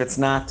only if it's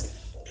not,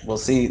 we'll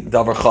see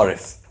davar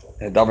charif,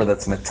 a davar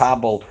that's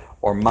metabel,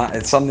 or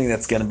it's something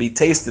that's going to be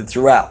tasted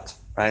throughout,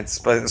 right?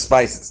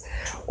 Spices.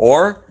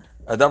 Or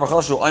a davar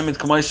chashu oimid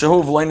k'may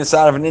shehu v'loy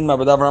nisarav v'nidma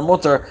b'davar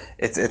hamutar,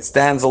 it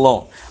stands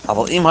alone.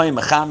 Aval im hay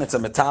mechametz a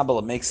metabel,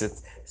 it makes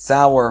it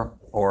sour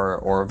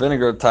or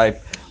vinegar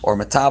type, or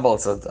metabel,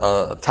 it's a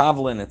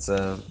tavlin, it's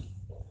a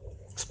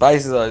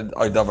spices, a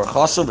davar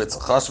chashuv, it's a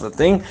chashuv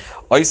thing.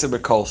 Oiser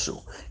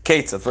b'kolshu.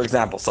 Ketzah, for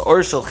example, so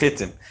or shel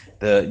chitim,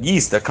 the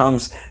yeast that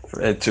comes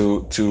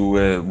to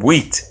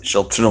wheat,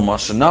 shel truma,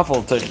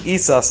 shenafel tech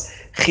isas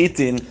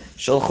chitin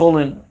shel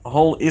chulin, a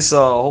whole isa, a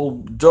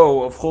whole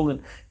dough of chulin,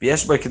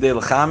 v'yesh by kedei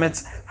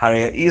lechametz,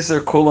 harei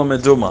iser kula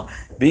meduma,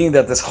 being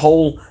that this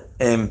whole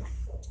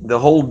the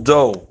whole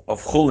dough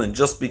of chulin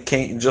just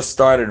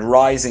started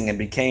rising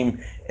and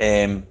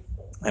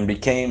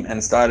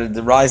started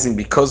rising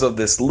because of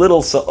this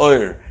little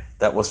sa'or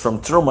that was from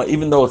truma,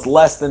 even though it's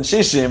less than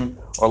shishim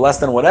or less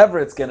than whatever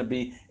it's going to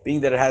be, being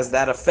that it has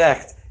that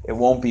effect, it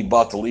won't be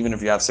batal even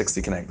if you have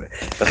 60 connected.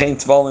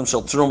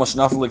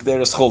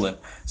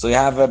 So you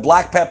have a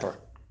black pepper.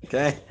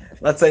 Okay,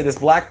 let's say this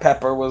black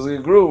pepper was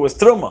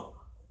truma.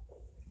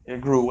 It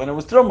grew when it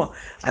was truma,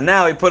 and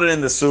now he put it in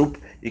the soup.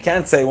 You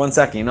can't say 1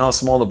 second. You know how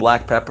small the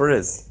black pepper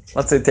is.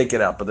 Let's say take it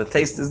out, but the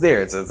taste is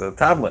there. It's a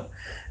tablet.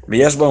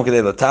 It's all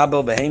considered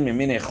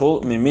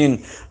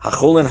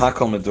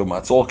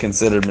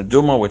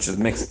meduma, which is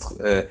mixed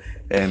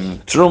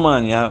truma,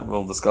 and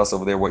we'll discuss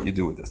over there what you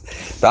do with this.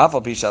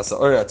 Even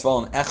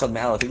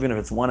if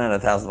it's 1 out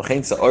of 1,000.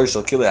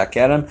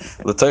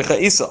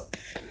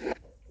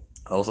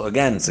 Also,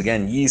 it's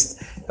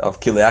yeast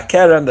of kilei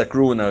akerem that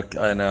grew in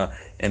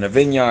a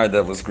vineyard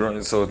that was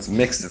growing, so it's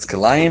mixed. It's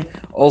kilayim.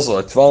 Also,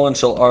 a tvalin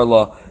shel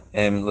arla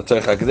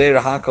l'toicha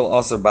gdeira hakol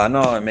aser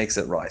bana, it makes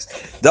it rise.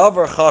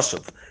 Davar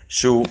chashuv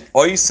shu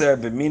oiser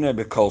b'mina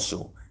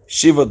b'kolshu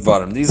shiva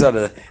dvarim. These are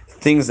the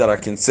things that are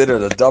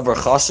considered a davar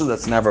chashuv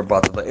that's never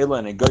batal. The ila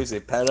and egoiz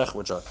perech,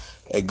 which are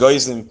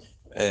egoizim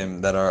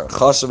that are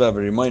chashuv have a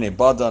remaining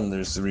badan.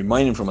 There's a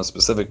remaining from a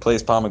specific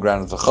place.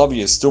 Pomegranates,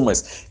 v'chaviyas,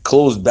 stumas,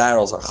 closed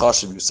barrels are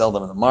chashuv. You sell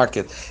them in the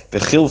market.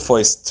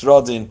 V'chilfois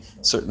trodin,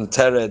 certain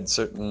tered,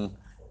 certain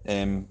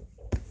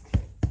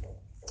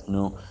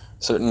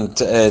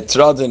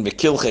trodin,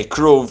 v'kilche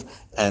kruv,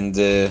 and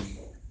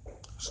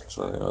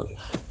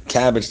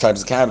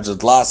types of cabbage,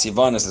 las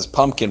yavanis is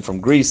pumpkin from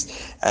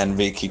Greece, and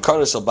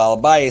v'kikaris of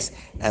balabayis,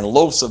 and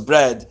loaves of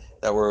bread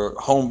that were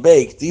home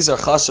baked. These are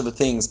chashuv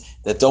things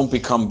that don't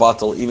become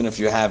batal even if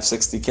you have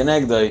 60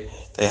 kenegdai.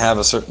 They have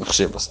a certain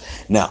chshivas.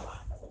 Now,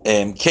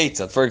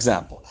 ketzad, for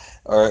example,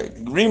 or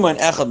Rimain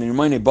Echad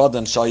Rimain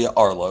Badan Shaya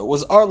Arlo. It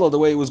was Arlo the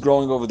way it was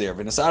growing over there.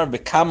 V'Nasar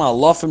Bekama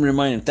Lofim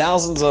Rimain,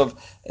 thousands of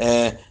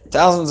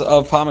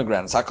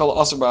pomegranates. Hakol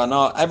Asr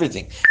Ba'ana,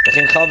 everything.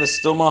 V'Chein Chavis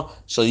Stuma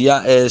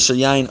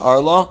Shayain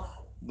Arlo.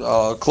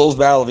 Closed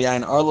barrel of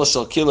yain arla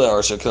shel kila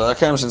or shel kila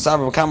akem shensav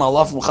bekama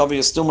alafim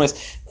chaviyos stumas,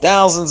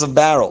 thousands of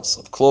barrels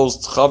of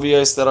closed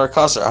chaviyos that are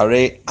kosher.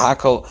 Harei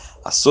hakol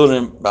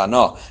asurim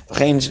ba'ana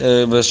v'chein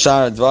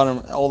v'shar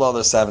dvarim, all the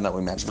other 7 that we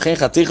mentioned. V'chein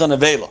chaticha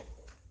nevela.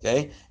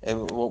 Okay,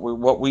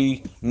 what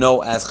we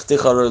know as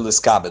chaticha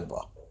liskabed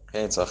ba.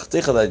 Okay, it's a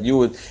chaticha that you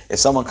would, if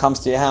someone comes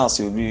to your house,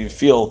 you would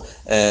feel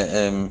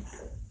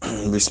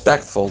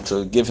respectful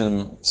to give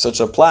him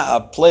such a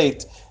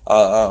plate,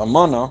 a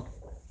mana.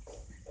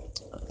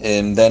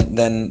 Then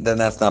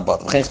that's not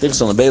bottom. Whether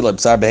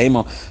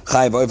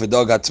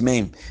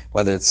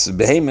it's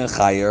behemoth,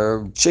 chay,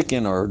 or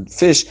chicken or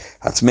fish,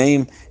 there's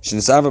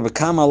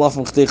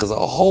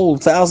a whole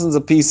thousands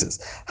of pieces.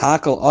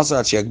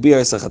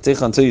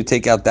 Until you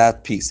take out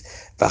that piece.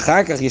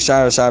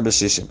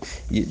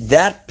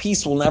 That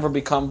piece will never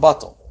become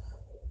bottle.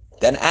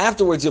 Then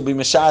afterwards you'll be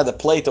mashar the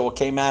plate that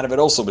came out of it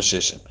also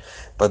b'shishim.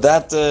 But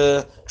that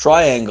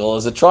triangle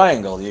is a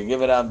triangle. You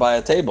give it out by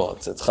a table.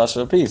 It's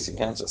chashav a piece. You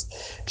can't just.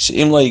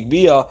 She'im lo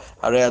yigbia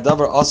harei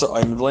adavar also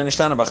I'm lo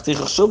nishtana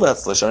b'chticha shuva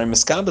etzlish harei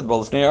miskabed bo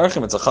lifnei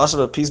archim. It's a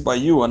chashav a piece by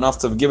you enough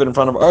to give it in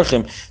front of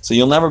archim. So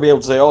you'll never be able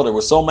to say, oh, there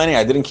were so many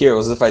I didn't care. It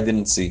was as if I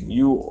didn't see.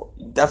 You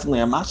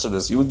definitely are master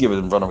this. You would give it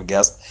in front of a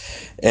guest.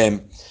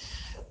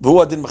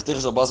 והוא הדין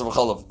מחתיך של בשר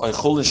וחלב, או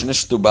חולין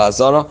שנשתו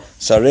בעזרה,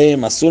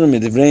 שהרי אסורים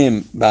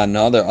מדבריהם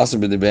בענדר, אסור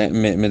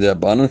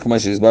מדרבנן, כמו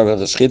שהסבר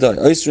בחשחיתה,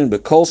 אויסרין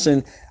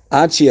בקולשין,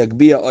 עד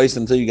שיגביע אויס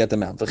until you get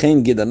them out.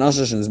 וכן גיד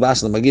הנשר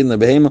שנזבש למגיד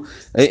לבהמה,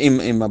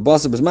 עם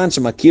הבשר בזמן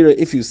שמכירה,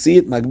 if you see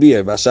it,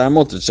 מגביע, והשאר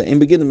מותרת, שאם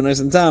בגידם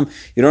בנויס טעם,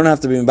 you don't have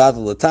to be in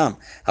battle לטעם.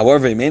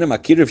 However, אם אינה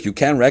מכירה, if you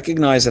can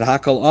recognize it,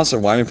 הכל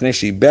אסור, why מפני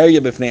שהיא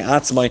בריה בפני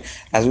עצמי,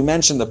 as we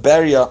mentioned, the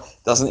barrier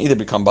doesn't either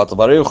become battle,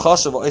 but it's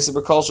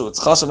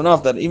chashav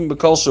enough that even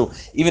bekolshu,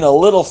 even a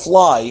little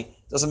fly,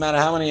 doesn't matter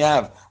how many you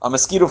have, a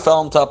mosquito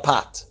fell into a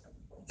pot,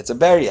 it's a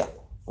barrier,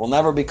 will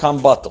never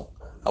become battle.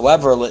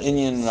 However, the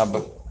Indian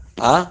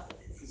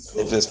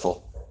if it's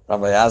full.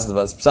 Rabbi Yazdav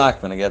as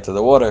psak when I get to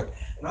the water.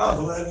 No,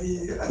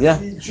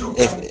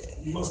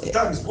 most of the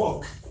time is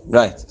block.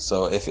 Right.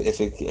 So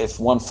if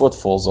 1 foot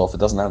falls off, it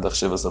doesn't have the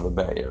chshivas of a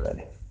barrier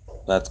already.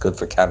 That's good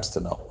for camps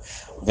to know.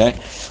 Okay.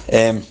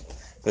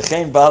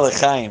 V'chein balei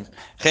chaim,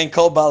 v'chein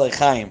kol balei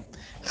chaim,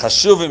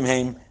 chashuvim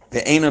heim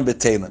ve'einam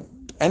betelim.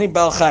 Any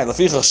bal chaim,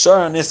 lefichach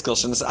shor niskel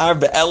shenisar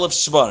be'elef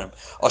shvarim,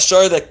 a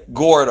shor that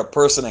gored a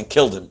person and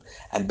killed him,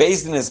 and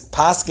based in his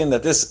paskin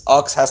that this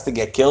ox has to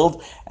get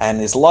killed, and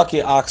his lucky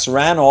ox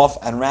ran off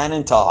and ran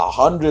into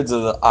hundreds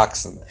of the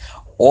oxen.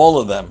 All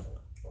of them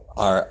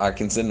are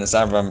considered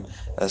nisar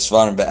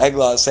shvarim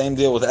be'egla. Same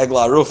deal with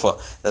egla arufa,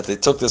 that they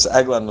took this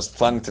egla and was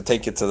planning to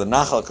take it to the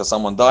nachal because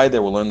someone died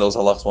there. We'll learn those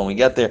halachas when we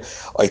get there.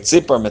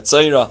 Oitzipar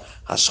metzaira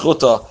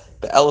hashchuta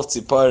be'elef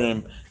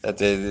tziparim, that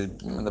they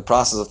in the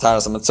process of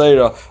taras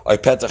metzaira.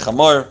 Oipeta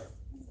chamor,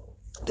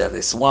 that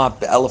they swap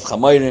be'elef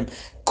chamorim.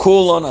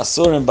 Kulon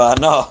asurim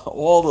ba'ana,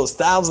 all those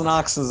 1,000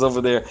 oxen over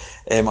there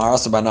are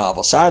also ba'ana.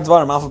 But shar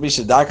dvarim alpha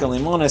bisha darkan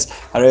limones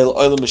harei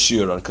oilam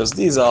b'shuron, because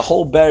these are a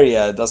whole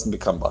barrier. It doesn't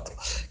become battle.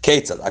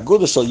 Ketzad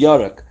aguda shel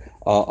yarak,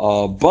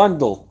 a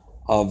bundle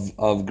of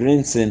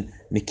grinsin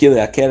mikile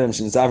akerem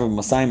shenzav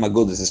b'masayim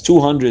agudas. There's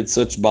 200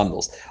 such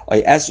bundles.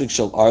 Ay esrik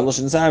shel arlo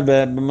shenzav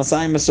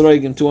b'masayim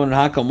esroigim 200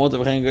 hakal motav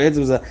v'chein goyetz,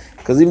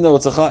 because even though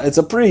it's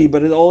a pre,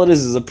 but all it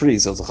is a pre,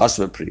 so it's a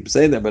chashva pre.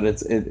 Say that, but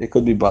it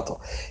could be battle.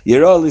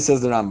 Yeroli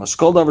says the Rambam,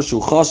 shkol davar shu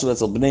chashva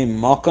etzel b'nei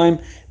makayim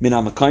min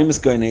hamakayim is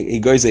going he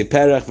goes a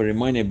perach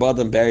v'rimoyne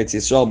badam be'eretz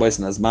Yisrael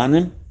b'oisen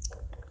azmanim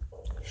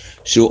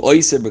shu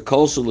oiser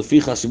b'kol shu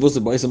lefi chashivus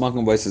b'oisen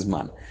makayim b'oisen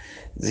zman.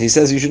 He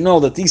says you should know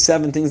that these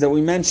 7 things that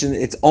we mentioned,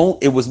 it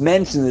was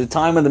mentioned at the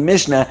time of the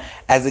Mishnah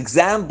as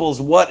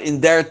examples what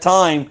in their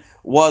time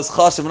was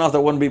chashav enough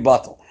that wouldn't be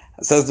battle.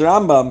 It says the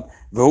Rambam,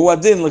 v'hu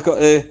adin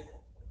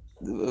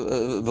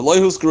v'loy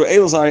huskru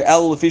elosari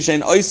el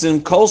lefishein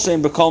oisim kol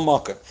shein b'kol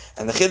makom.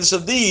 And the chiddush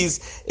of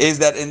these is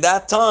that in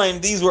that time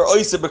these were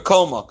oisim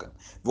b'kol makom.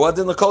 V'hu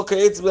adin l'kol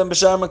ka'etz b'em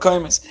b'shar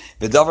makomis.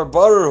 V'davar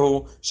baruch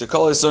hu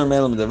shekol yisurim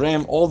elam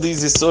devreim. All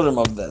these yisurim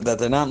of that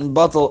they're not in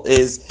battle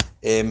is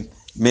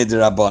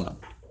midrabanan.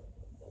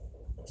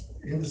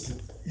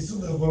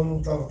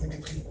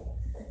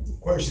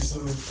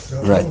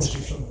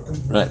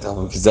 Right,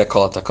 because they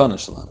call it takana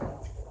shalom.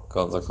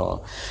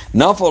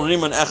 Nafal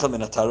riman echad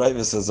min hataray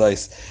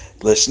v'sazais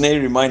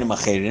l'shnei rimayim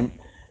acherim.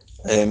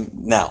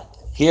 Now,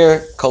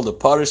 here called the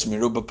parish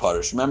miruba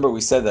parish. Remember, we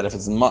said that if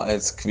it's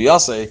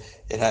kviyasei,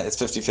 it's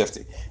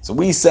 50-50. So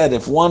we said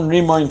if one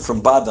rimayim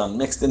from Badan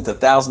mixed into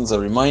thousands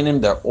of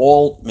rimayim, they're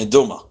all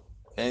meduma.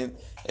 Okay.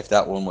 If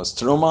that one was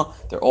Truma,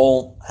 they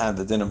all have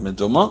the din of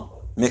Meduma,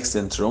 mixed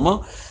in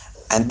Truma.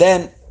 And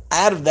then,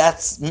 out of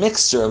that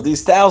mixture of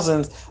these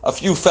thousands, a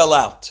few fell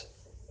out.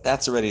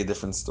 that's already a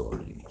different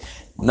story.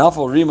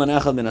 Nafal Riman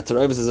Echad min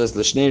HaTarayvus says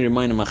L'shnei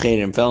Rimayim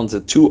Acherim fell into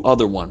two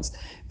other ones.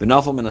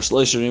 B'nafal min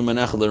HaShlosh Riman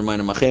Echad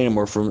Rimayim Acherim,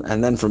 or from,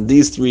 and then from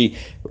these three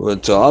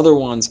to other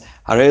ones,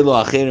 Harei Lo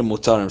Acherim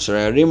Mutarim.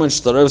 Sharei Riman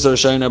Sh'Tarayvus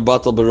HaRishayna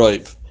Batal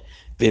B'Roiv.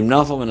 V'im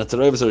Nafal min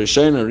HaTarayvus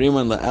HaRishayna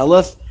Riman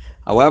LaElef.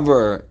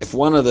 However, if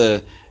one of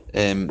the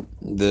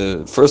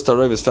first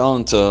Tarayvus fell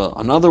into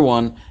another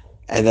one,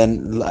 and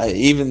then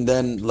even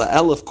then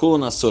LaElef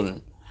Kulan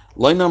Asurim.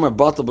 Loinamar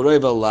batal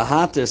beroiv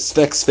lahater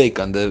svek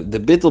svekan. The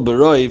bittul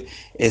beroiv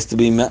is to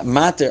be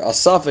mater a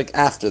suffix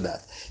after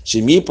that.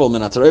 Shemipol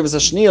min hatarayvus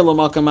hashniya lo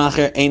makam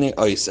acher eine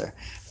oiser.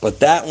 But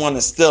that one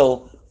is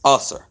still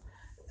aser.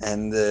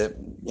 And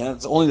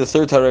it's only the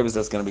third tarayvus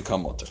that's going to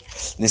become mutter.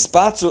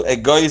 Nispatzu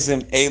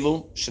egoizim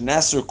elu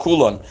shenasru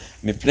kulon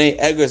mipnei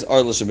egoiz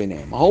arlo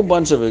shebeneim. A whole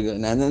bunch of it,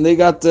 and then they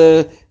got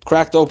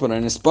cracked open.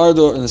 And the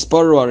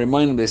sparu are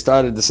reminding they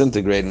started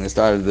disintegrating. They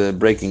started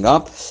breaking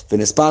up.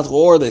 V'nispatchu,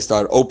 or they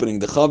started opening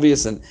the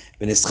chavias, and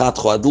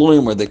v'nischatchu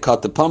adluim, where they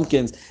cut the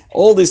pumpkins.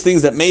 All these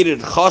things that made it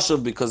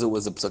chashav because it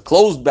was a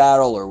closed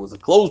barrel or it was a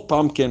closed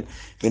pumpkin.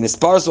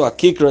 V'nisparsu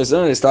akikros,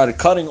 and they started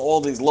cutting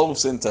all these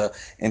loaves into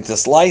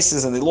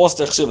slices, and they lost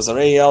their chashivos.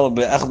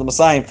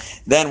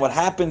 Then what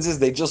happens is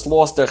they just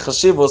lost their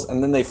chashivos,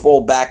 and then they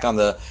fall back on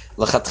the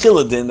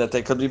lachatchila din that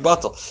they could be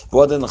batal.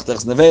 V'odin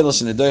l'chtechs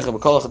nevelos shenidoicha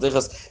b'kol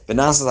lachatchas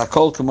v'nasas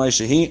hakol k'may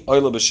shehi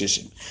oila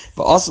b'shishim.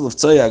 V'asel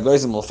l'ftzoya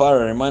agoizim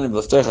l'fara reminding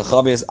l'ftoicha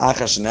chavias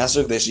achar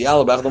shenasruk they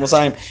sheyalo b'achad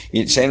l'masayim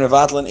shein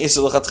mevatlan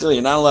isur lachatchila.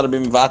 You're not allowed to be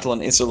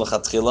mevatlan isur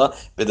lachatchila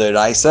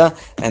b'doiraisa,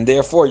 and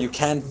therefore you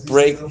can't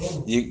break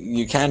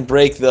you can't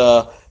break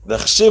the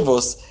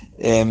chshivos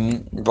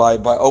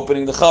by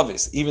opening the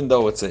chavis, even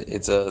though it's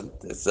a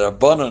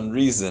abundant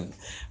reason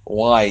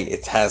why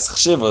it has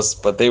chshivos,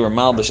 but they were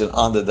malbished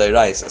on the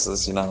dairaisa, so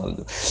you're not allowed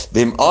to do.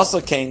 Vim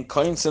also came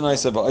koyin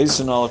sinaisa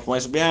ba'oisunal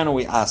k'moish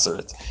we answer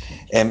it.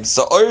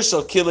 So oir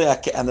shel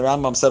kilei, and the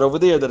Rambam said over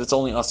there that it's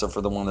only usher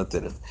for the one that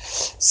did it.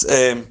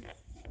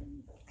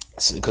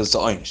 Because it's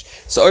oynish.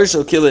 So oir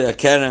shel kilei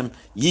akerem,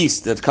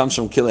 yeast that comes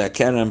from kilei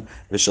akerem,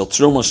 v'shel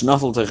truma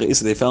shnafel techa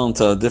isa, they fell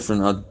into a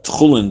different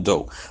tchulin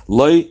dough.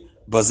 Loi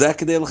bazek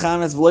kedei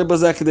l'chametz, v'loi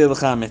bazek kedei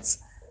l'chametz.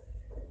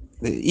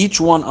 Each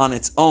one on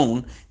its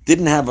own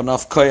didn't have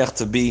enough koyach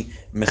to be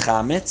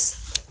mechametz.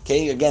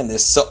 Okay, again,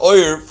 there's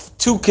sa'oir,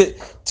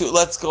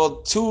 let's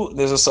go two,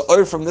 there's a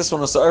sa'oir from this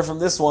one, a sa'oir from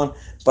this one,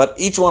 but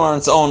each one on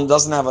its own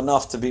doesn't have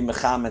enough to be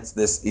mechametz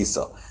this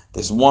isa.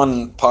 There's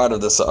one part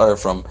of the sa'oir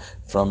from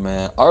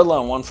Arla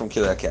and one from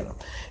Kilei HaKerem.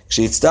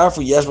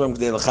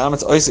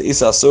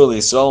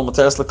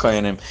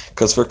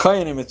 Because for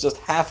koyanim it's just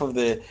half of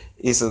the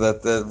isa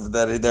that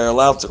they're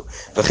allowed to.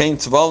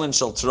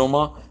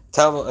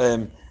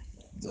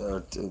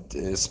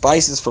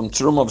 Spices from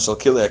Truma b'shal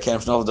kilei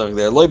akerem.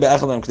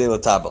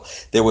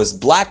 There was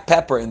black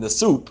pepper in the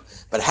soup,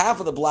 but half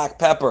of the black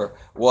pepper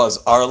was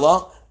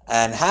Arla,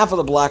 and half of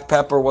the black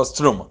pepper was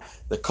Truma.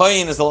 The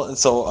koyin is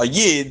so a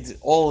yid,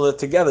 all of it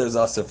together is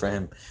asur for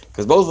him,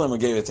 because both of them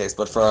gave it a taste.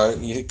 But for a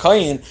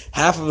koyin,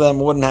 half of them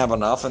wouldn't have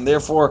enough, and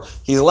therefore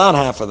he's allowed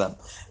half of them.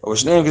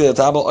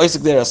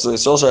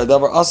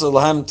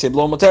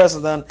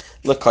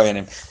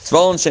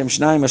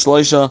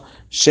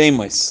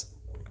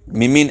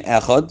 Mimin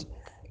echad,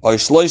 or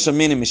shloisha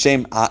minim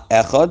mishem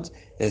echad.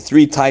 There are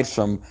three types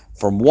from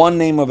one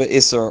name of an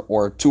isser,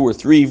 or two or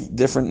three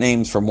different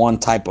names from one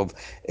type of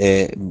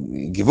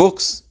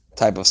givuks,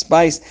 type of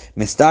spice.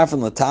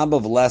 Mistarfen l'taba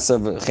v'leser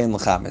v'chein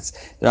l'chametz.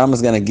 The Rambam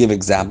is going to give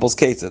examples.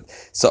 Cases.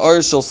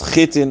 Sa'or shel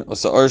chitin or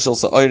sa'or shel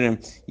sa'orim,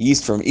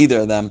 yeast from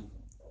either of them.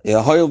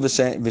 Hoil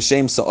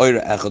v'shem sa'or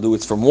echadu.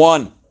 It's from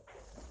one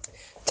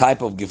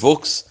type of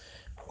givuks.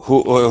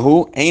 Who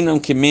einam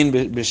kimin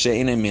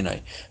b'she'inay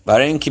minay.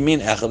 Barein kimin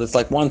echad. It's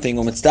like one thing.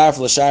 U'mitzdarf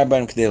l'shar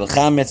b'arim k'dei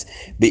l'chametz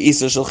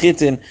be'isur shel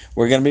chitin.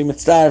 We're going to be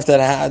mitzdarf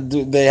that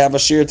they have a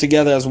share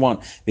together as one.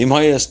 V'im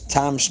hoya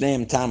tam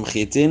shneim tam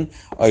chitin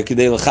or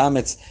k'dei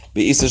l'chametz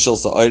be'isur shel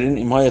sa'orim.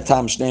 Im hoya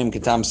tam shneim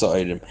k'tam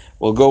sa'orim.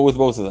 We'll go with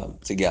both of them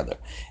together.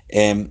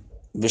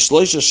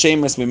 V'shloisha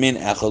shemes b'min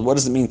echad. What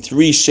does it mean?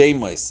 Three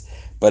shemes,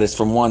 but it's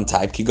from one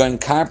type. Kigoin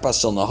karpas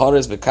shel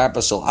naharis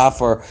v'karpas shel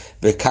afar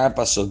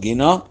v'karpas shel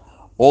gina.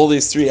 All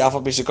these three, Alpha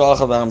Pishakal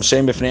Chadam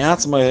Shem B'fnei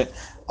Atzma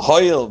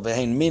Hoyel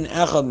V'hein Min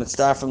Echad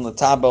Mitzdarfim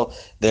L'Tabel.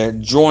 They're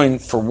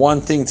joined for one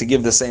thing to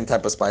give the same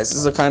type of spice. This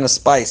is a kind of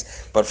spice,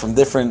 but from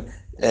different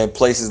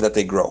places that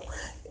they grow.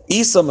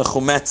 Isa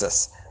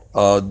Mechumetzes,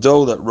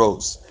 dough that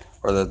rose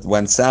or that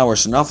went sour.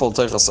 Shenafel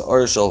Teichel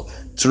Sa'or Shel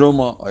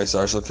Truma or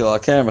Sa'or Shel Kilei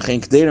HaKerem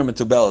V'chein K'deira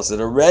Metubelis. It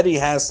already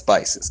has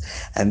spices.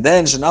 And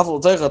then Shenafel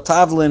Teichel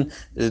Tavlin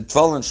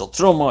Tvalin Shel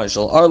Truma or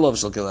Shel Arlov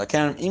Shel Kilei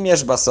HaKerem Im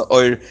Yesh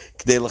Ba'Sa'or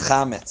K'dei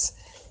L'Chametz.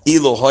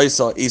 Ilo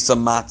hoisa isa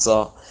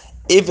matzah.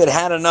 If it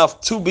had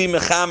enough to be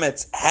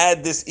mechametz,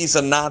 had this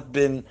isa not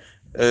been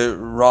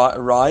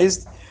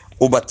raised,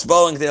 Would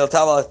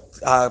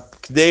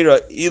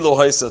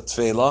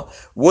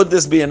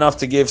this be enough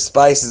to give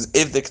spices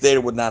if the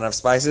k'dera would not have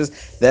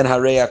spices? Then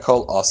hareya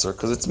kol aser,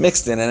 because it's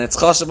mixed in and it's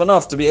chashav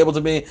enough to be able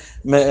to be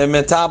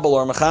metabel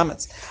or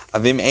mechametz.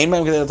 Avim ein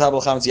mem k'dera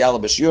tabel chametz yala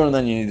b'shir, and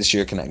then you need the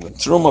shir connected.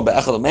 Truma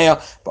be'echad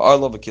meya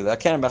ba'arla b'kila.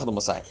 Aken be'echad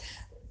masai.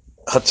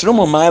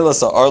 Hatruma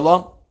mailas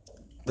ha'arla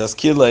das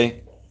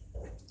kile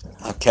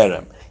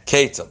hakerem.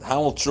 Ketzad.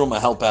 How will Truma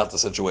help out the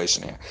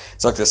situation here?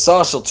 It's like the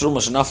Sah shel Truma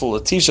shenafel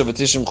Latisha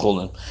v'tishim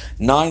chulin.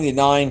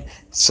 99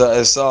 Sah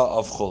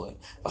of chulin.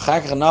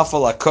 V'chakach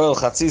nafel akoil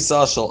chatzi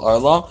Sah shel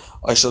Arla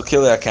or shel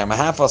Kilei Akerem.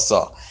 Half a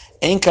Sah.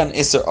 Ein kan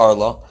Iser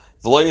Arla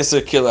v'lo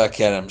Iser Kilei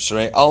Akerem.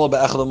 Shrei Allah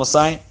be'echad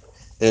Masai.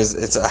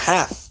 It's a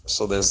half.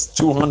 So there's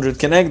 200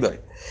 kenegdoi.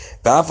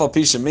 Ba'afal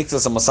pisha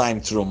mixas a Masai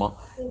Truma.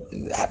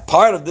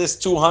 Part of this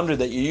 200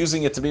 that you're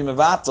using it to be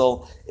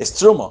mevatel is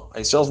Truma.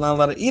 Yisrael's not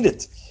allowed to eat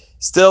it.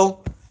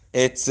 Still,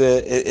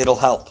 it'll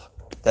help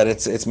that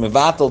it's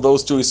mevatel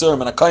those two isurim,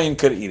 and a kohen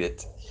could eat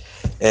it.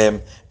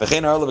 They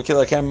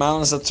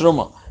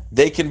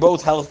can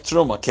both help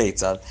truma.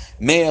 Ketzad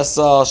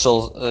me'asa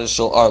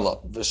shel arla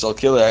shel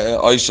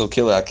kila oy shel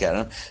kila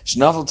akerem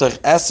shnafel tech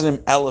esrim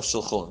elef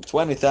shel chulin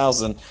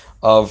 20,000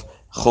 of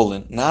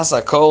chulin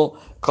nasa kol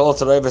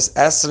tereves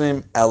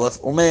esrim elef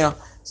umea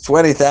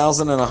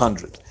 20,000 and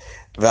 100.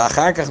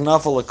 Ve'achar kach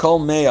nafel kol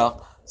mea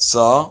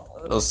sa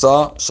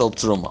shel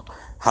truma.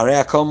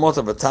 Harei kol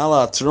motor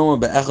v'tala truma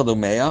be'echad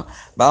umeya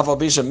ba'afal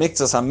bisha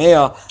mixas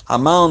hameya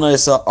hamal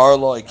noisa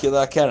arlo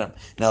ikila kerem.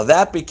 Now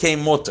that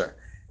became mutter.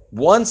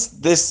 Once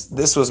this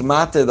was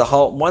matter,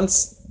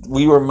 once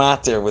we were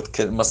matter with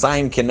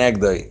Masayim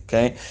Kenegdoi,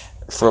 okay,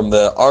 from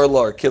the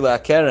arlo or kila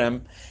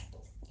kerem,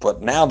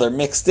 but now they're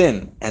mixed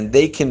in and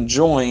they can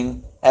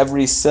join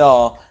every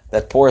cell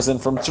that pours in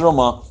from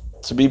truma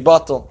to be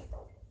bottle.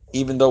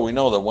 Even though we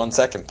know that 1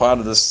 second part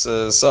of this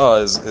saw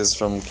is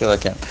from Kila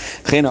Akerem.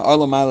 Chena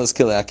Arla Mila is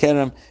Kila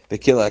Akerem,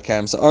 Bekila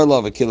Akerem is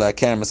Arla, Bekila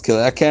Akerem is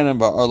Kila Akerem,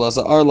 but Arla is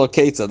Arla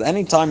Ketzad.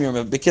 Anytime you're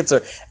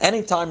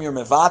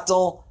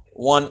mevatel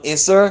one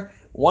Isser,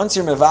 once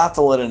you're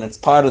mevatel it and it's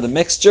part of the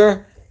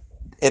mixture,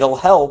 it'll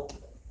help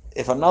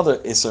if another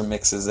Isser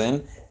mixes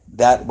in,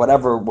 that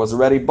whatever was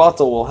already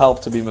bottle will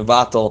help to be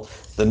mevatel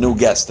the new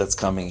guest that's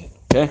coming in.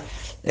 Okay?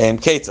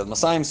 Ketzad,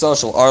 Masayim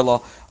Social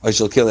Arla, I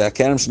shall kill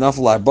Akerem,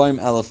 Shnafel Arbaim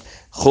Elef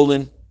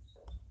Chulin,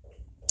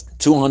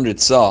 200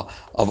 saw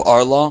of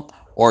Arla,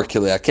 or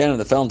kill Akerem,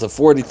 that fell into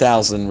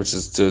 40,000, which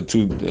is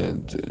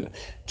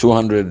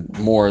 200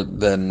 more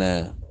than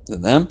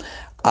them.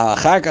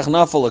 Achar Kach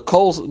Nafel, a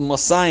Kol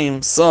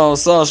Masayim saw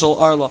shall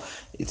Arla,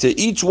 to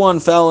each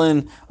one fell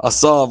in a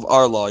saw of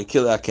Arla, I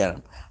kill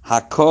Akerem.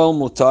 Hakol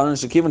Mutaran,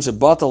 Shekivan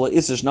Shebatal,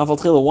 Isser, Shnafel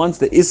Tchila, once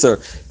the Isser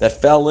that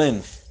fell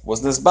in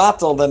was this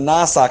battle, the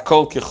Nasa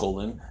Kol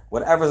Kichulin,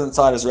 whatever's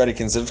inside is already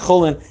considered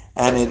chulin,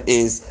 and it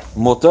is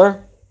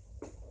mutter.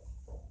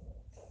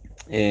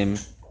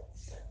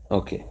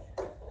 Okay.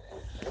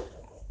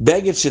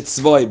 Beged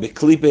shetzvoi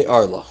beklipe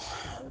arla.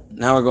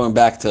 Now we're going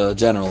back to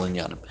general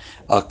inyanim.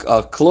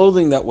 A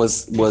clothing that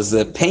was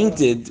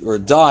painted or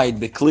dyed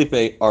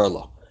beklipe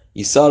arla.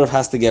 Yisarav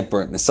has to get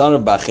burnt.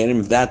 Yisarav b'acherim,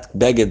 if that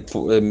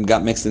beged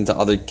got mixed into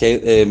other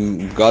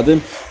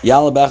gadim,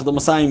 yala b'achad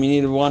masayim,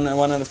 you need one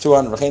out of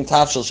 200. V'chein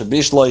tafshel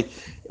shabishloi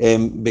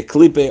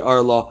beklipe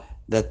arla,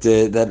 that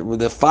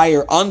the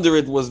fire under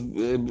it was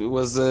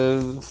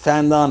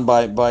fanned on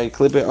by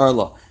klipe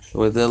arla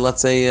with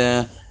let's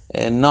say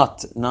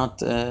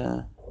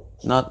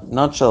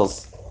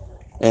nutshells.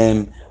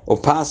 Or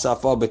pas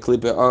afa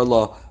beklipe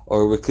arla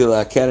or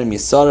bekila akerem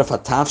yisarav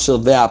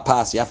hatafshel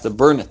ve'apas. You have to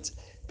burn it,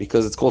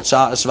 because it's called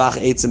shvach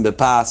eitzim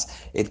bepas.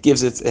 It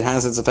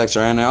has its effects.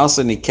 And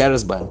also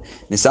nikeres ban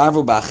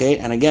nisarvu bache.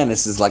 And again,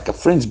 this is like a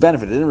fringe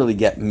benefit. It didn't really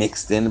get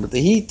mixed in, but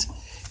the heat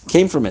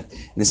came from it.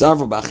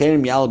 Nisarvu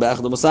bacherim yal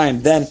be'echad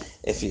masayim. Then,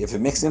 if it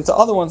mixed into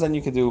other ones, then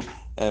you could do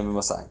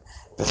masayim.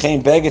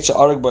 V'chein beged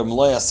she'arag by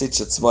mloy asit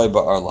shetzvoi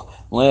ba'arla.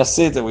 Mloy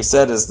asit that we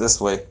said is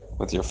this way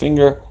with your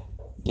finger,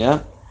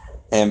 yeah.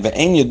 And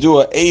ve'en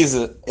yedua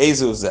ezu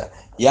zeh.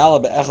 Yala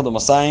be'echad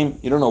masayim.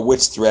 You don't know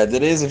which thread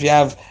it is. If you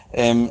have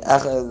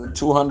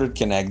 200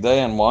 kenegda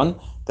and one,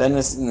 then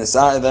it's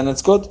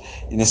good.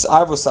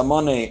 Nisarvu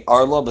samone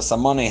arla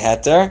b'samone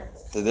heter.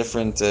 The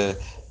different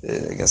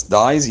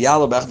dyes.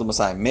 Yala be'echad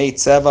masayim. Mei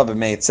tzeva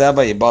b'mei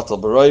tzeva yibatel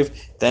b'roiv.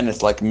 Then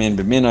it's like min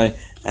b'minoi,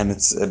 and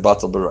it's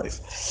batel b'roiv.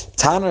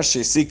 Taner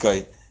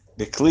sheisikai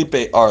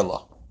b'klipe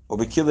arla or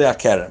b'kili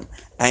akerem.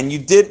 And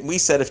we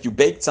said if you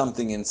baked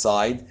something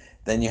inside,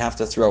 then you have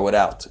to throw it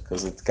out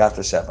because it's got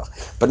the shevach.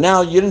 But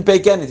now you didn't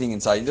bake anything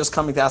inside. You're just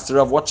coming to ask the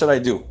Rav, what should I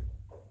do?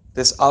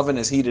 This oven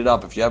is heated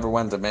up. If you ever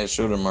went to Meir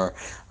Shurim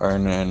or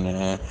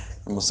in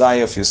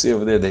Mosiah, if you see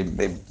over there, they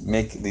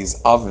make these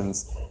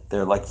ovens.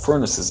 They're like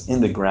furnaces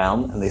in the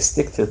ground, and they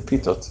stick to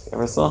pitot. You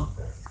ever saw?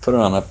 Put it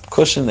on a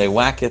cushion, they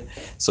whack it.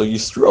 So you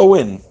throw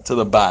in to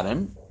the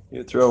bottom,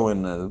 you throw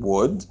in the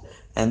wood,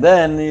 and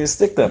then you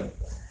stick them.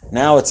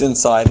 Now it's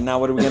inside, and now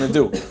what are we going to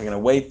do? We're going to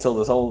wait till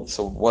this whole.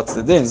 So what's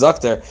the din?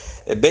 Zakter,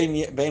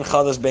 bein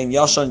chadash, bein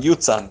yashan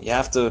yutzan. You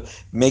have to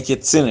make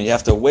it thinner. You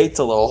have to wait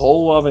till the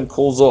whole oven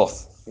cools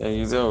off.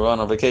 You do on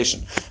a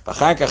vacation.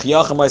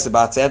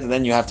 And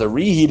then you have to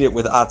reheat it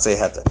with atzei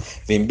heter.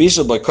 Bein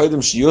bishul by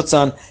kodim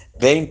shiyutzan,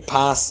 bein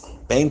pas,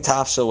 bein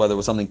tafshel, whether it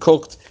was something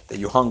cooked that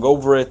you hung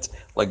over it,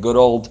 like good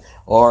old,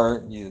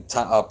 or you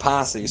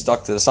pass that you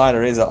stuck to the side,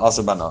 or is a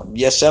aser bana.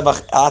 Yes,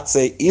 shevach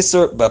atzei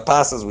iser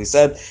bepas, as we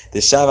said, the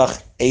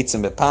shevach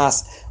eitzim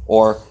bepas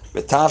or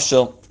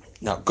betafshel.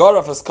 Now,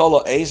 goraf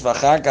eskolo eish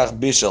v'charkach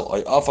bishel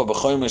oy afa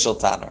b'choy mishel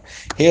taner.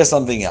 Here's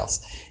something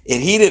else. It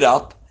heated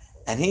up,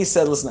 and he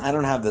said, "Listen, I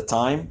don't have the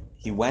time."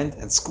 He went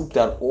and scooped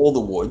out all the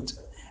wood,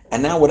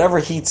 and now whatever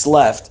heat's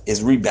left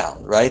is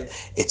rebound. Right?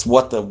 It's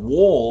what the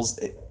walls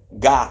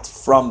got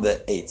from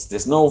the eitz.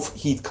 There's no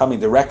heat coming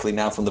directly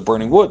now from the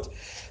burning wood.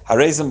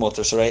 Harezim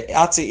motor sharay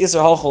atzi iser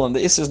halchol, and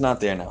the iser is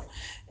not there now.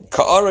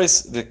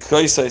 Ka'aris the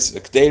koisais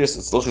the kderis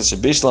it's luchis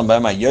shabishlam by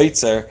my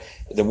yoitzer,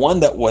 the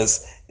one that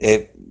was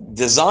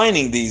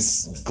designing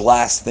these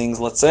glass things,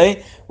 let's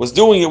say, was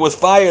doing it with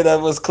fire that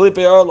was klipe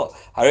arlo.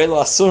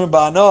 Harelo asur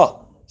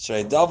ba'ano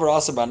sharay davar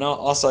asur ba'ano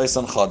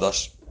asaisan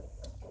chadash.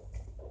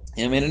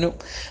 You know what I mean?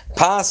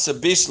 Pas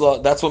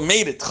shabishla, that's what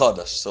made it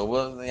chadash. So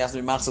you have to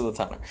be machzor the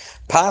tanner.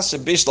 Pas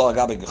shabishla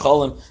agabe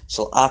gecholim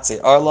shel atzei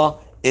arla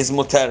is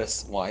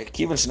muteres. Why?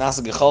 Kivan shenasa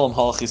gecholim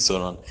hal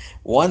chisuron.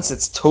 Once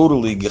it's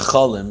totally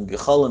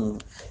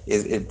gecholim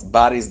is it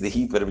bodies the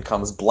heat, but it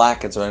becomes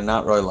black. It's already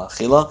not roy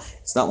lachila.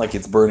 It's not like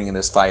it's burning and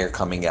there's fire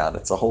coming out.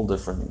 It's a whole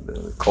different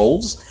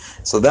coals.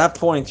 So at that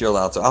point you're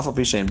allowed to afal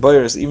pisha and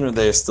boyers, even if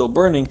they're still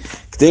burning.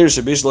 K'der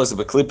shabishla is a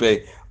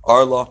beklipe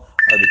arla.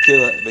 Then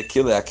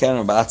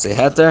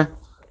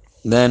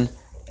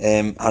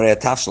Harei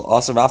Tafshel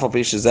Aser V'Afal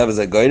Pi Shezev is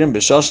a Goyim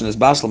B'Shoshin is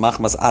Bashel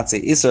Machmas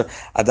Atzei Iser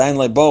Adayin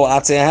Leibo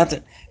Atzei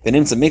Heter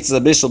V'Nimtza Miktzah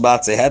Bishel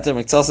B'Atzei Heter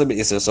Miktzah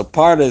B'Iser. So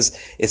part is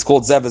it's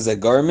called Zev as a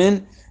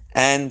Garmin,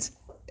 and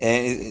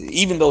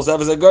even though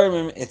Zev as a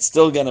Garmin, it's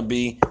still gonna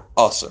be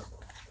Aser.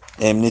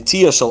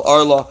 Netiya Shel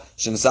Arla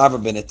Shenesaver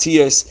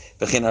B'Netiyos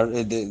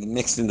V'Chen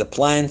mixed in the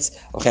plants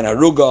V'Chen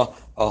Aruga,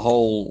 a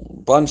whole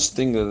bunch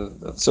thing, a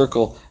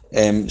circle.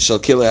 Shall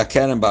kill a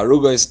cannon by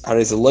arugos.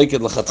 Harei loiked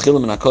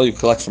lachatchilim and akol you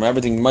collect from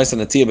everything. Ma'aser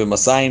netiya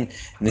b'masayim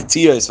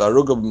netiya is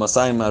v'aruga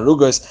b'masayim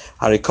arugos.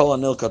 Harei kol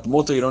anilkat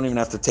muter. You don't even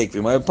have to take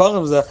v'mayim.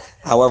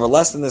 However,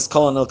 less than this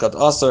kol anilkat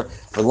aser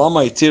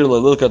v'lama yitir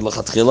lelilkat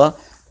lachatchila.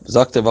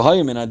 Zakte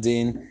v'hayim in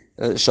adin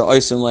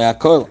sha'oisim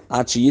le'akol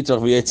at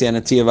sheyitrach v'yetzi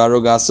netiya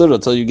v'aruga asura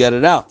until you get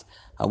it out.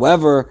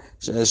 However,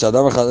 why is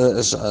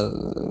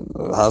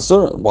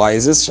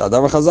this?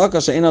 Shadavar chazaka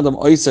she'en adam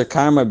oiser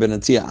karma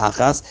benatia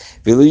achas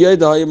v'lu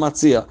yoyda hayi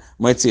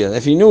matzia.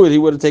 If he knew it, he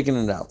would have taken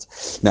it out.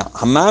 Now,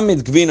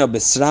 hamamid gvina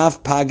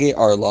b'sraf page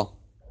arla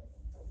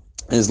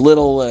is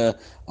little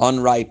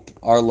unripe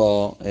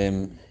arla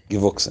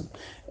gevuksen.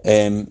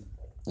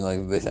 Like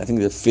I think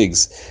the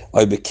figs.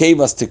 Oy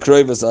bekevas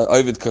tikroivas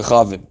ovid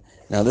kachavim.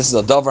 Now this is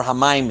a davar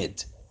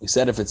hamaimid. We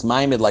said if it's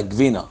maimid like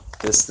gvina,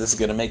 this is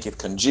going to make it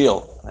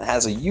congeal. It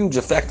has a huge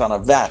effect on a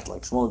vat,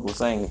 like Shmuel was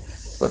saying.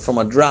 But from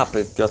a drop,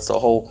 it gets the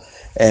whole.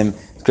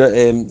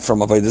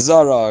 From a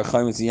vaydazara or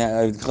chayim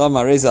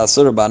areza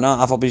asur bana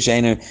afal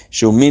pisheinu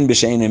shu min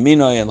b'sheinu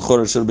minoy and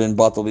chur should have been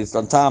bottled with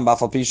tam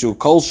afal pishu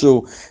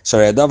kolshu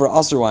shari adavar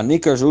asur wa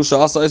nikar shu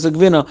shasa is a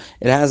gvina.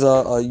 It has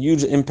a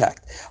huge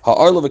impact.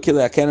 Ha'arlo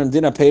v'kilei akanim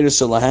dina peiris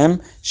shalahem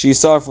she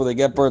saw for they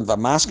get burned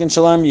v'mashkin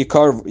shalem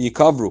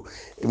yikavru.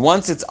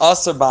 Once it's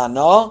asur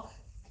bana,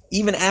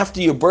 even after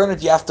you burn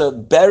it, you have to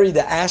bury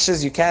the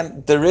ashes. You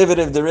can't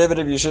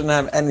derivative. You shouldn't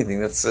have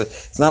anything. That's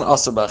it's not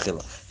asur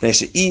b'achila.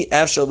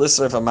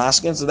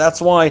 So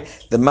that's why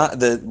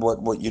the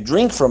what you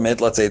drink from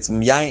it. Let's say it's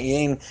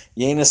yain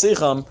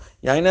nesicham,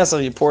 yain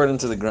nesach. You pour it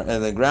into the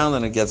ground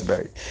and it gets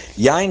buried.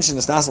 Yain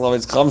shenisnas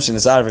alav cham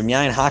shenisar v'm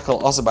yain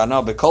hakol asur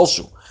b'ana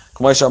bekolshu.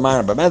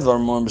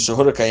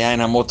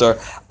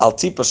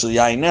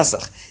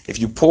 If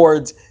you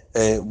poured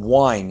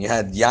wine, you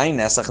had yain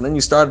nesach, and then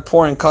you started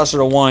pouring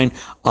kosher wine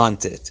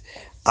onto it.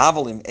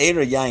 Avalim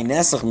eira yain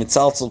nesach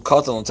mitzalzel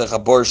kotel and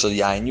techabor shel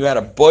yain. You had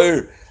a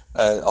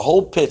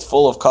whole pit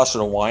full of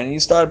kosher wine, and you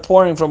started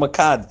pouring from a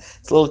kad.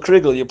 It's a little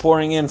krigel. You're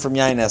pouring in from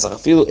yain nesach.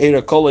 Afilu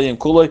eira kolay and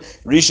kulay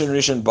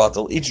rishon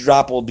bottle. Each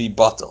drop will be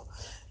bottle,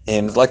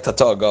 and it's like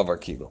tata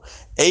gavar kilo.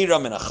 Eira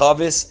min a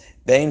chavis.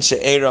 Bein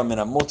she'era min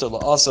ha'muter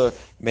la'asar,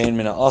 bein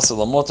min ha'asar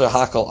la'muter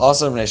hakal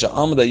asar, v'nei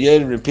she'amda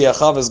yed ripi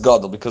ha'chavis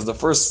gadol, because the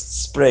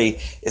first spray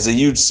is a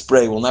huge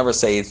spray. We'll never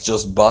say it's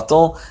just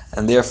bottle,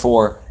 and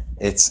therefore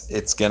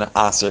it's gonna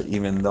asar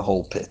even the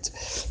whole pit.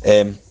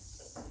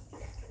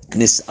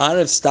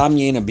 Nis'arev stam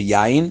yena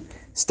b'yayin,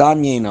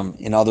 stam yenam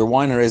in other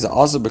wine, harei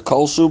asar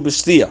b'kolshu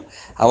b'shtiya.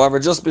 However,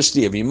 just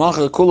b'shtiya.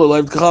 V'yimachar kula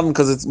lo'ev k'chavim,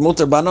 because it's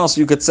muter banos,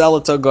 you could sell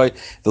it to a guy.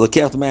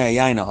 V'lekech t'mei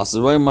ha'yayna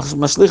asar,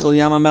 mashlich al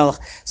yam ha'melech.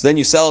 So then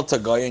you sell it to a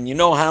guy, and you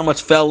know how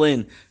much fell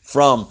in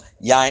from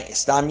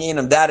Stam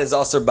Yinam, that is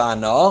Asr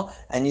Ba'ana,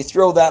 and you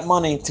throw that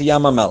money to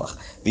Yam HaMelech.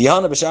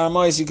 V'yana b'shar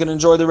mois, you can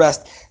enjoy the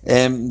rest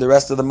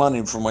of the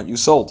money from what you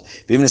sold.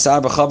 V'im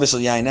nisar b'chavis shel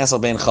yain esel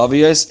ben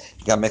chaviyos,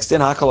 you got mixed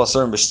in hakol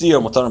asur b'shtir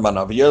motorim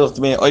b'anav. V'yolach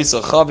t'mei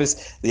oisel chavis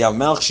l'Yam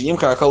HaMelech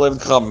she'yimkar hakol lev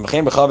t'chavim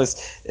v'chein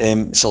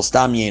b'chavis shel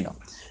Stam Yinam.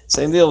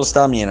 Same deal with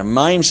Stam Yinam.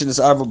 Mayim shenis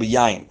arvu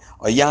b'yayin,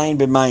 or yayin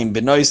b'mayim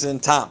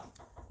b'noisen tam.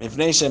 So it's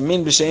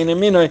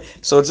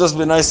just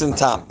b'noisen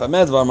tam.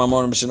 B'medvar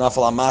mamorim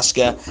b'shenafal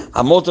hamashka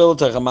hamotel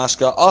tech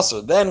hamashka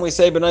asur. Then we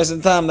say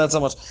b'noisen tam. That's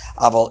how much.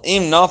 Aval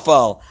im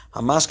nafal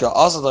hamashka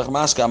asur tech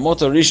hamashka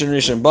hamotel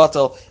rishon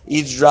batel.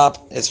 Each drop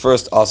is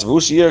first asur.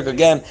 V'ushiyirk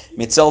again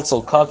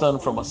mitzelzel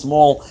katan from a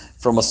small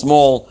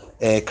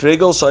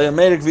krigel. So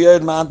yamerik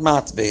v'yod mat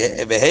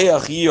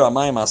v'heyach yiyu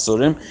hamayim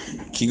asurim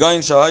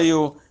kigoyin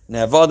shahayu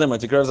ne'avadim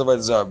atikrev zavad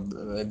zar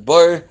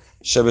bor.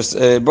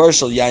 Bar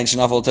shel yain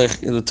shnafal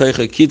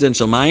teicha kiten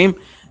shel mayim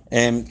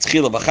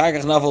tchila v'achar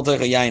kach nafal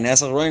teicha yain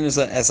esach roin es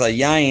a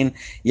yain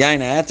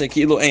ha'eter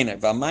kilo einer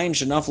v'amayim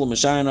shnaflu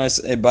m'sharenos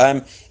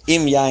b'hem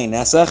im yain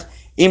esach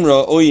im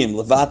ro'oyim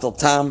levatel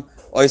tam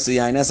ois the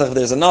yain esach.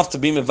 There's enough to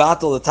be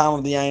mevatel the tam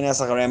of the yain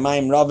esach or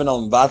mayim rabin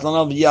al mevatel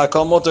al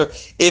v'yakol motor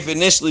if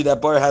initially that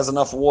bar has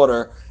enough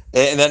water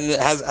and then it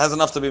has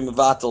enough to be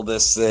mevatel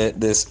this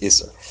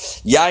iser.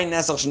 Yain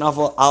esach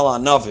shnafal ala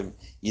novim.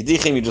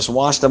 Yidichim, you just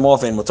wash them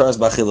off in mutaras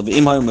b'achila.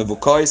 V'imhayim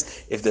mevukois,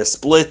 if they're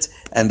split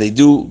and they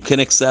can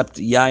accept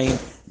yain,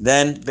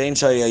 then bein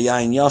shaya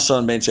yain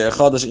yashon, bein shaya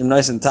chadash, im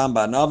noisen tam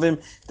ba'anavim,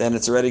 then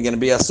it's already going to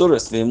be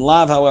asuris. V'im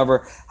lav,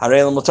 however,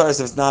 harei mutaras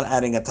if it's not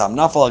adding a tam.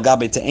 Nafal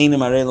agabe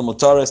te'enim harei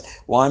mutaras.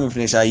 Why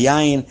mipnei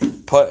shayayin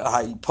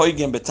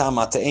poigim betam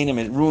te'enim,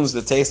 it ruins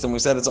the taste. And we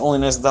said it's only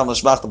noisen tam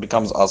l'shvach that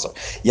becomes asur.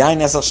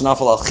 Yain esach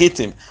shnafal al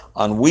chitim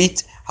on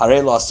wheat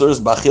harei asuris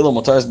b'achila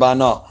mutaras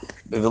ba'anah.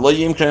 You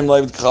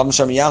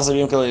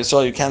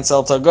can't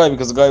sell to a guy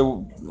because the guy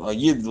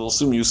Yid will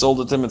assume you sold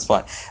it to him. It's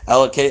fine.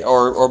 Or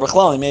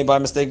Bechlal, he may by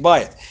mistake buy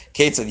it.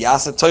 Kate said,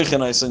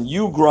 "Yaset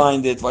you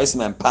grind it,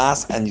 and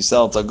pass, and you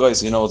sell it to a guy,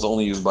 so you know it's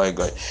only used by a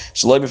guy.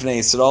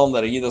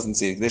 That a Yid doesn't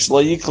see it. He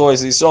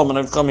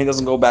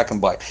doesn't go back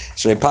and buy.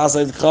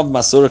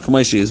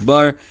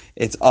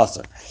 It's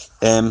awesome.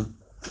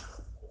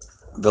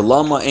 The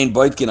lama ain't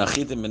boitkin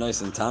achitim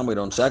benoisen tam. We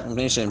don't check.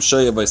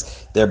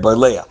 They're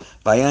barleya.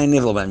 Vayayin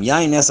nivel bem.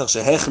 Yayin nesach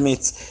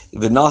shehechmitz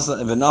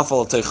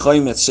v'nafal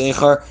teichoymetz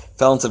shechar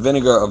fell into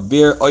vinegar of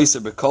beer. Oyser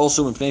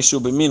bekolshu mipnei shu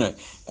b'minoi.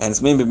 And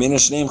it's mean b'minoi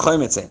shneim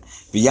choymetzein.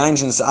 V'yayin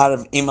shenis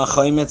arav ima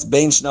choymetz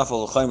bein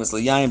shnafal choymetz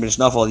l'yayin ben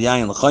shnafal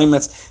yayin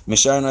l'choymetz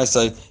mishar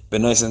noisai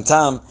benoisen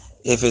tam.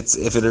 If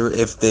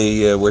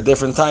they were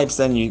different types,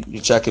 then you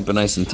check it benoisen tam.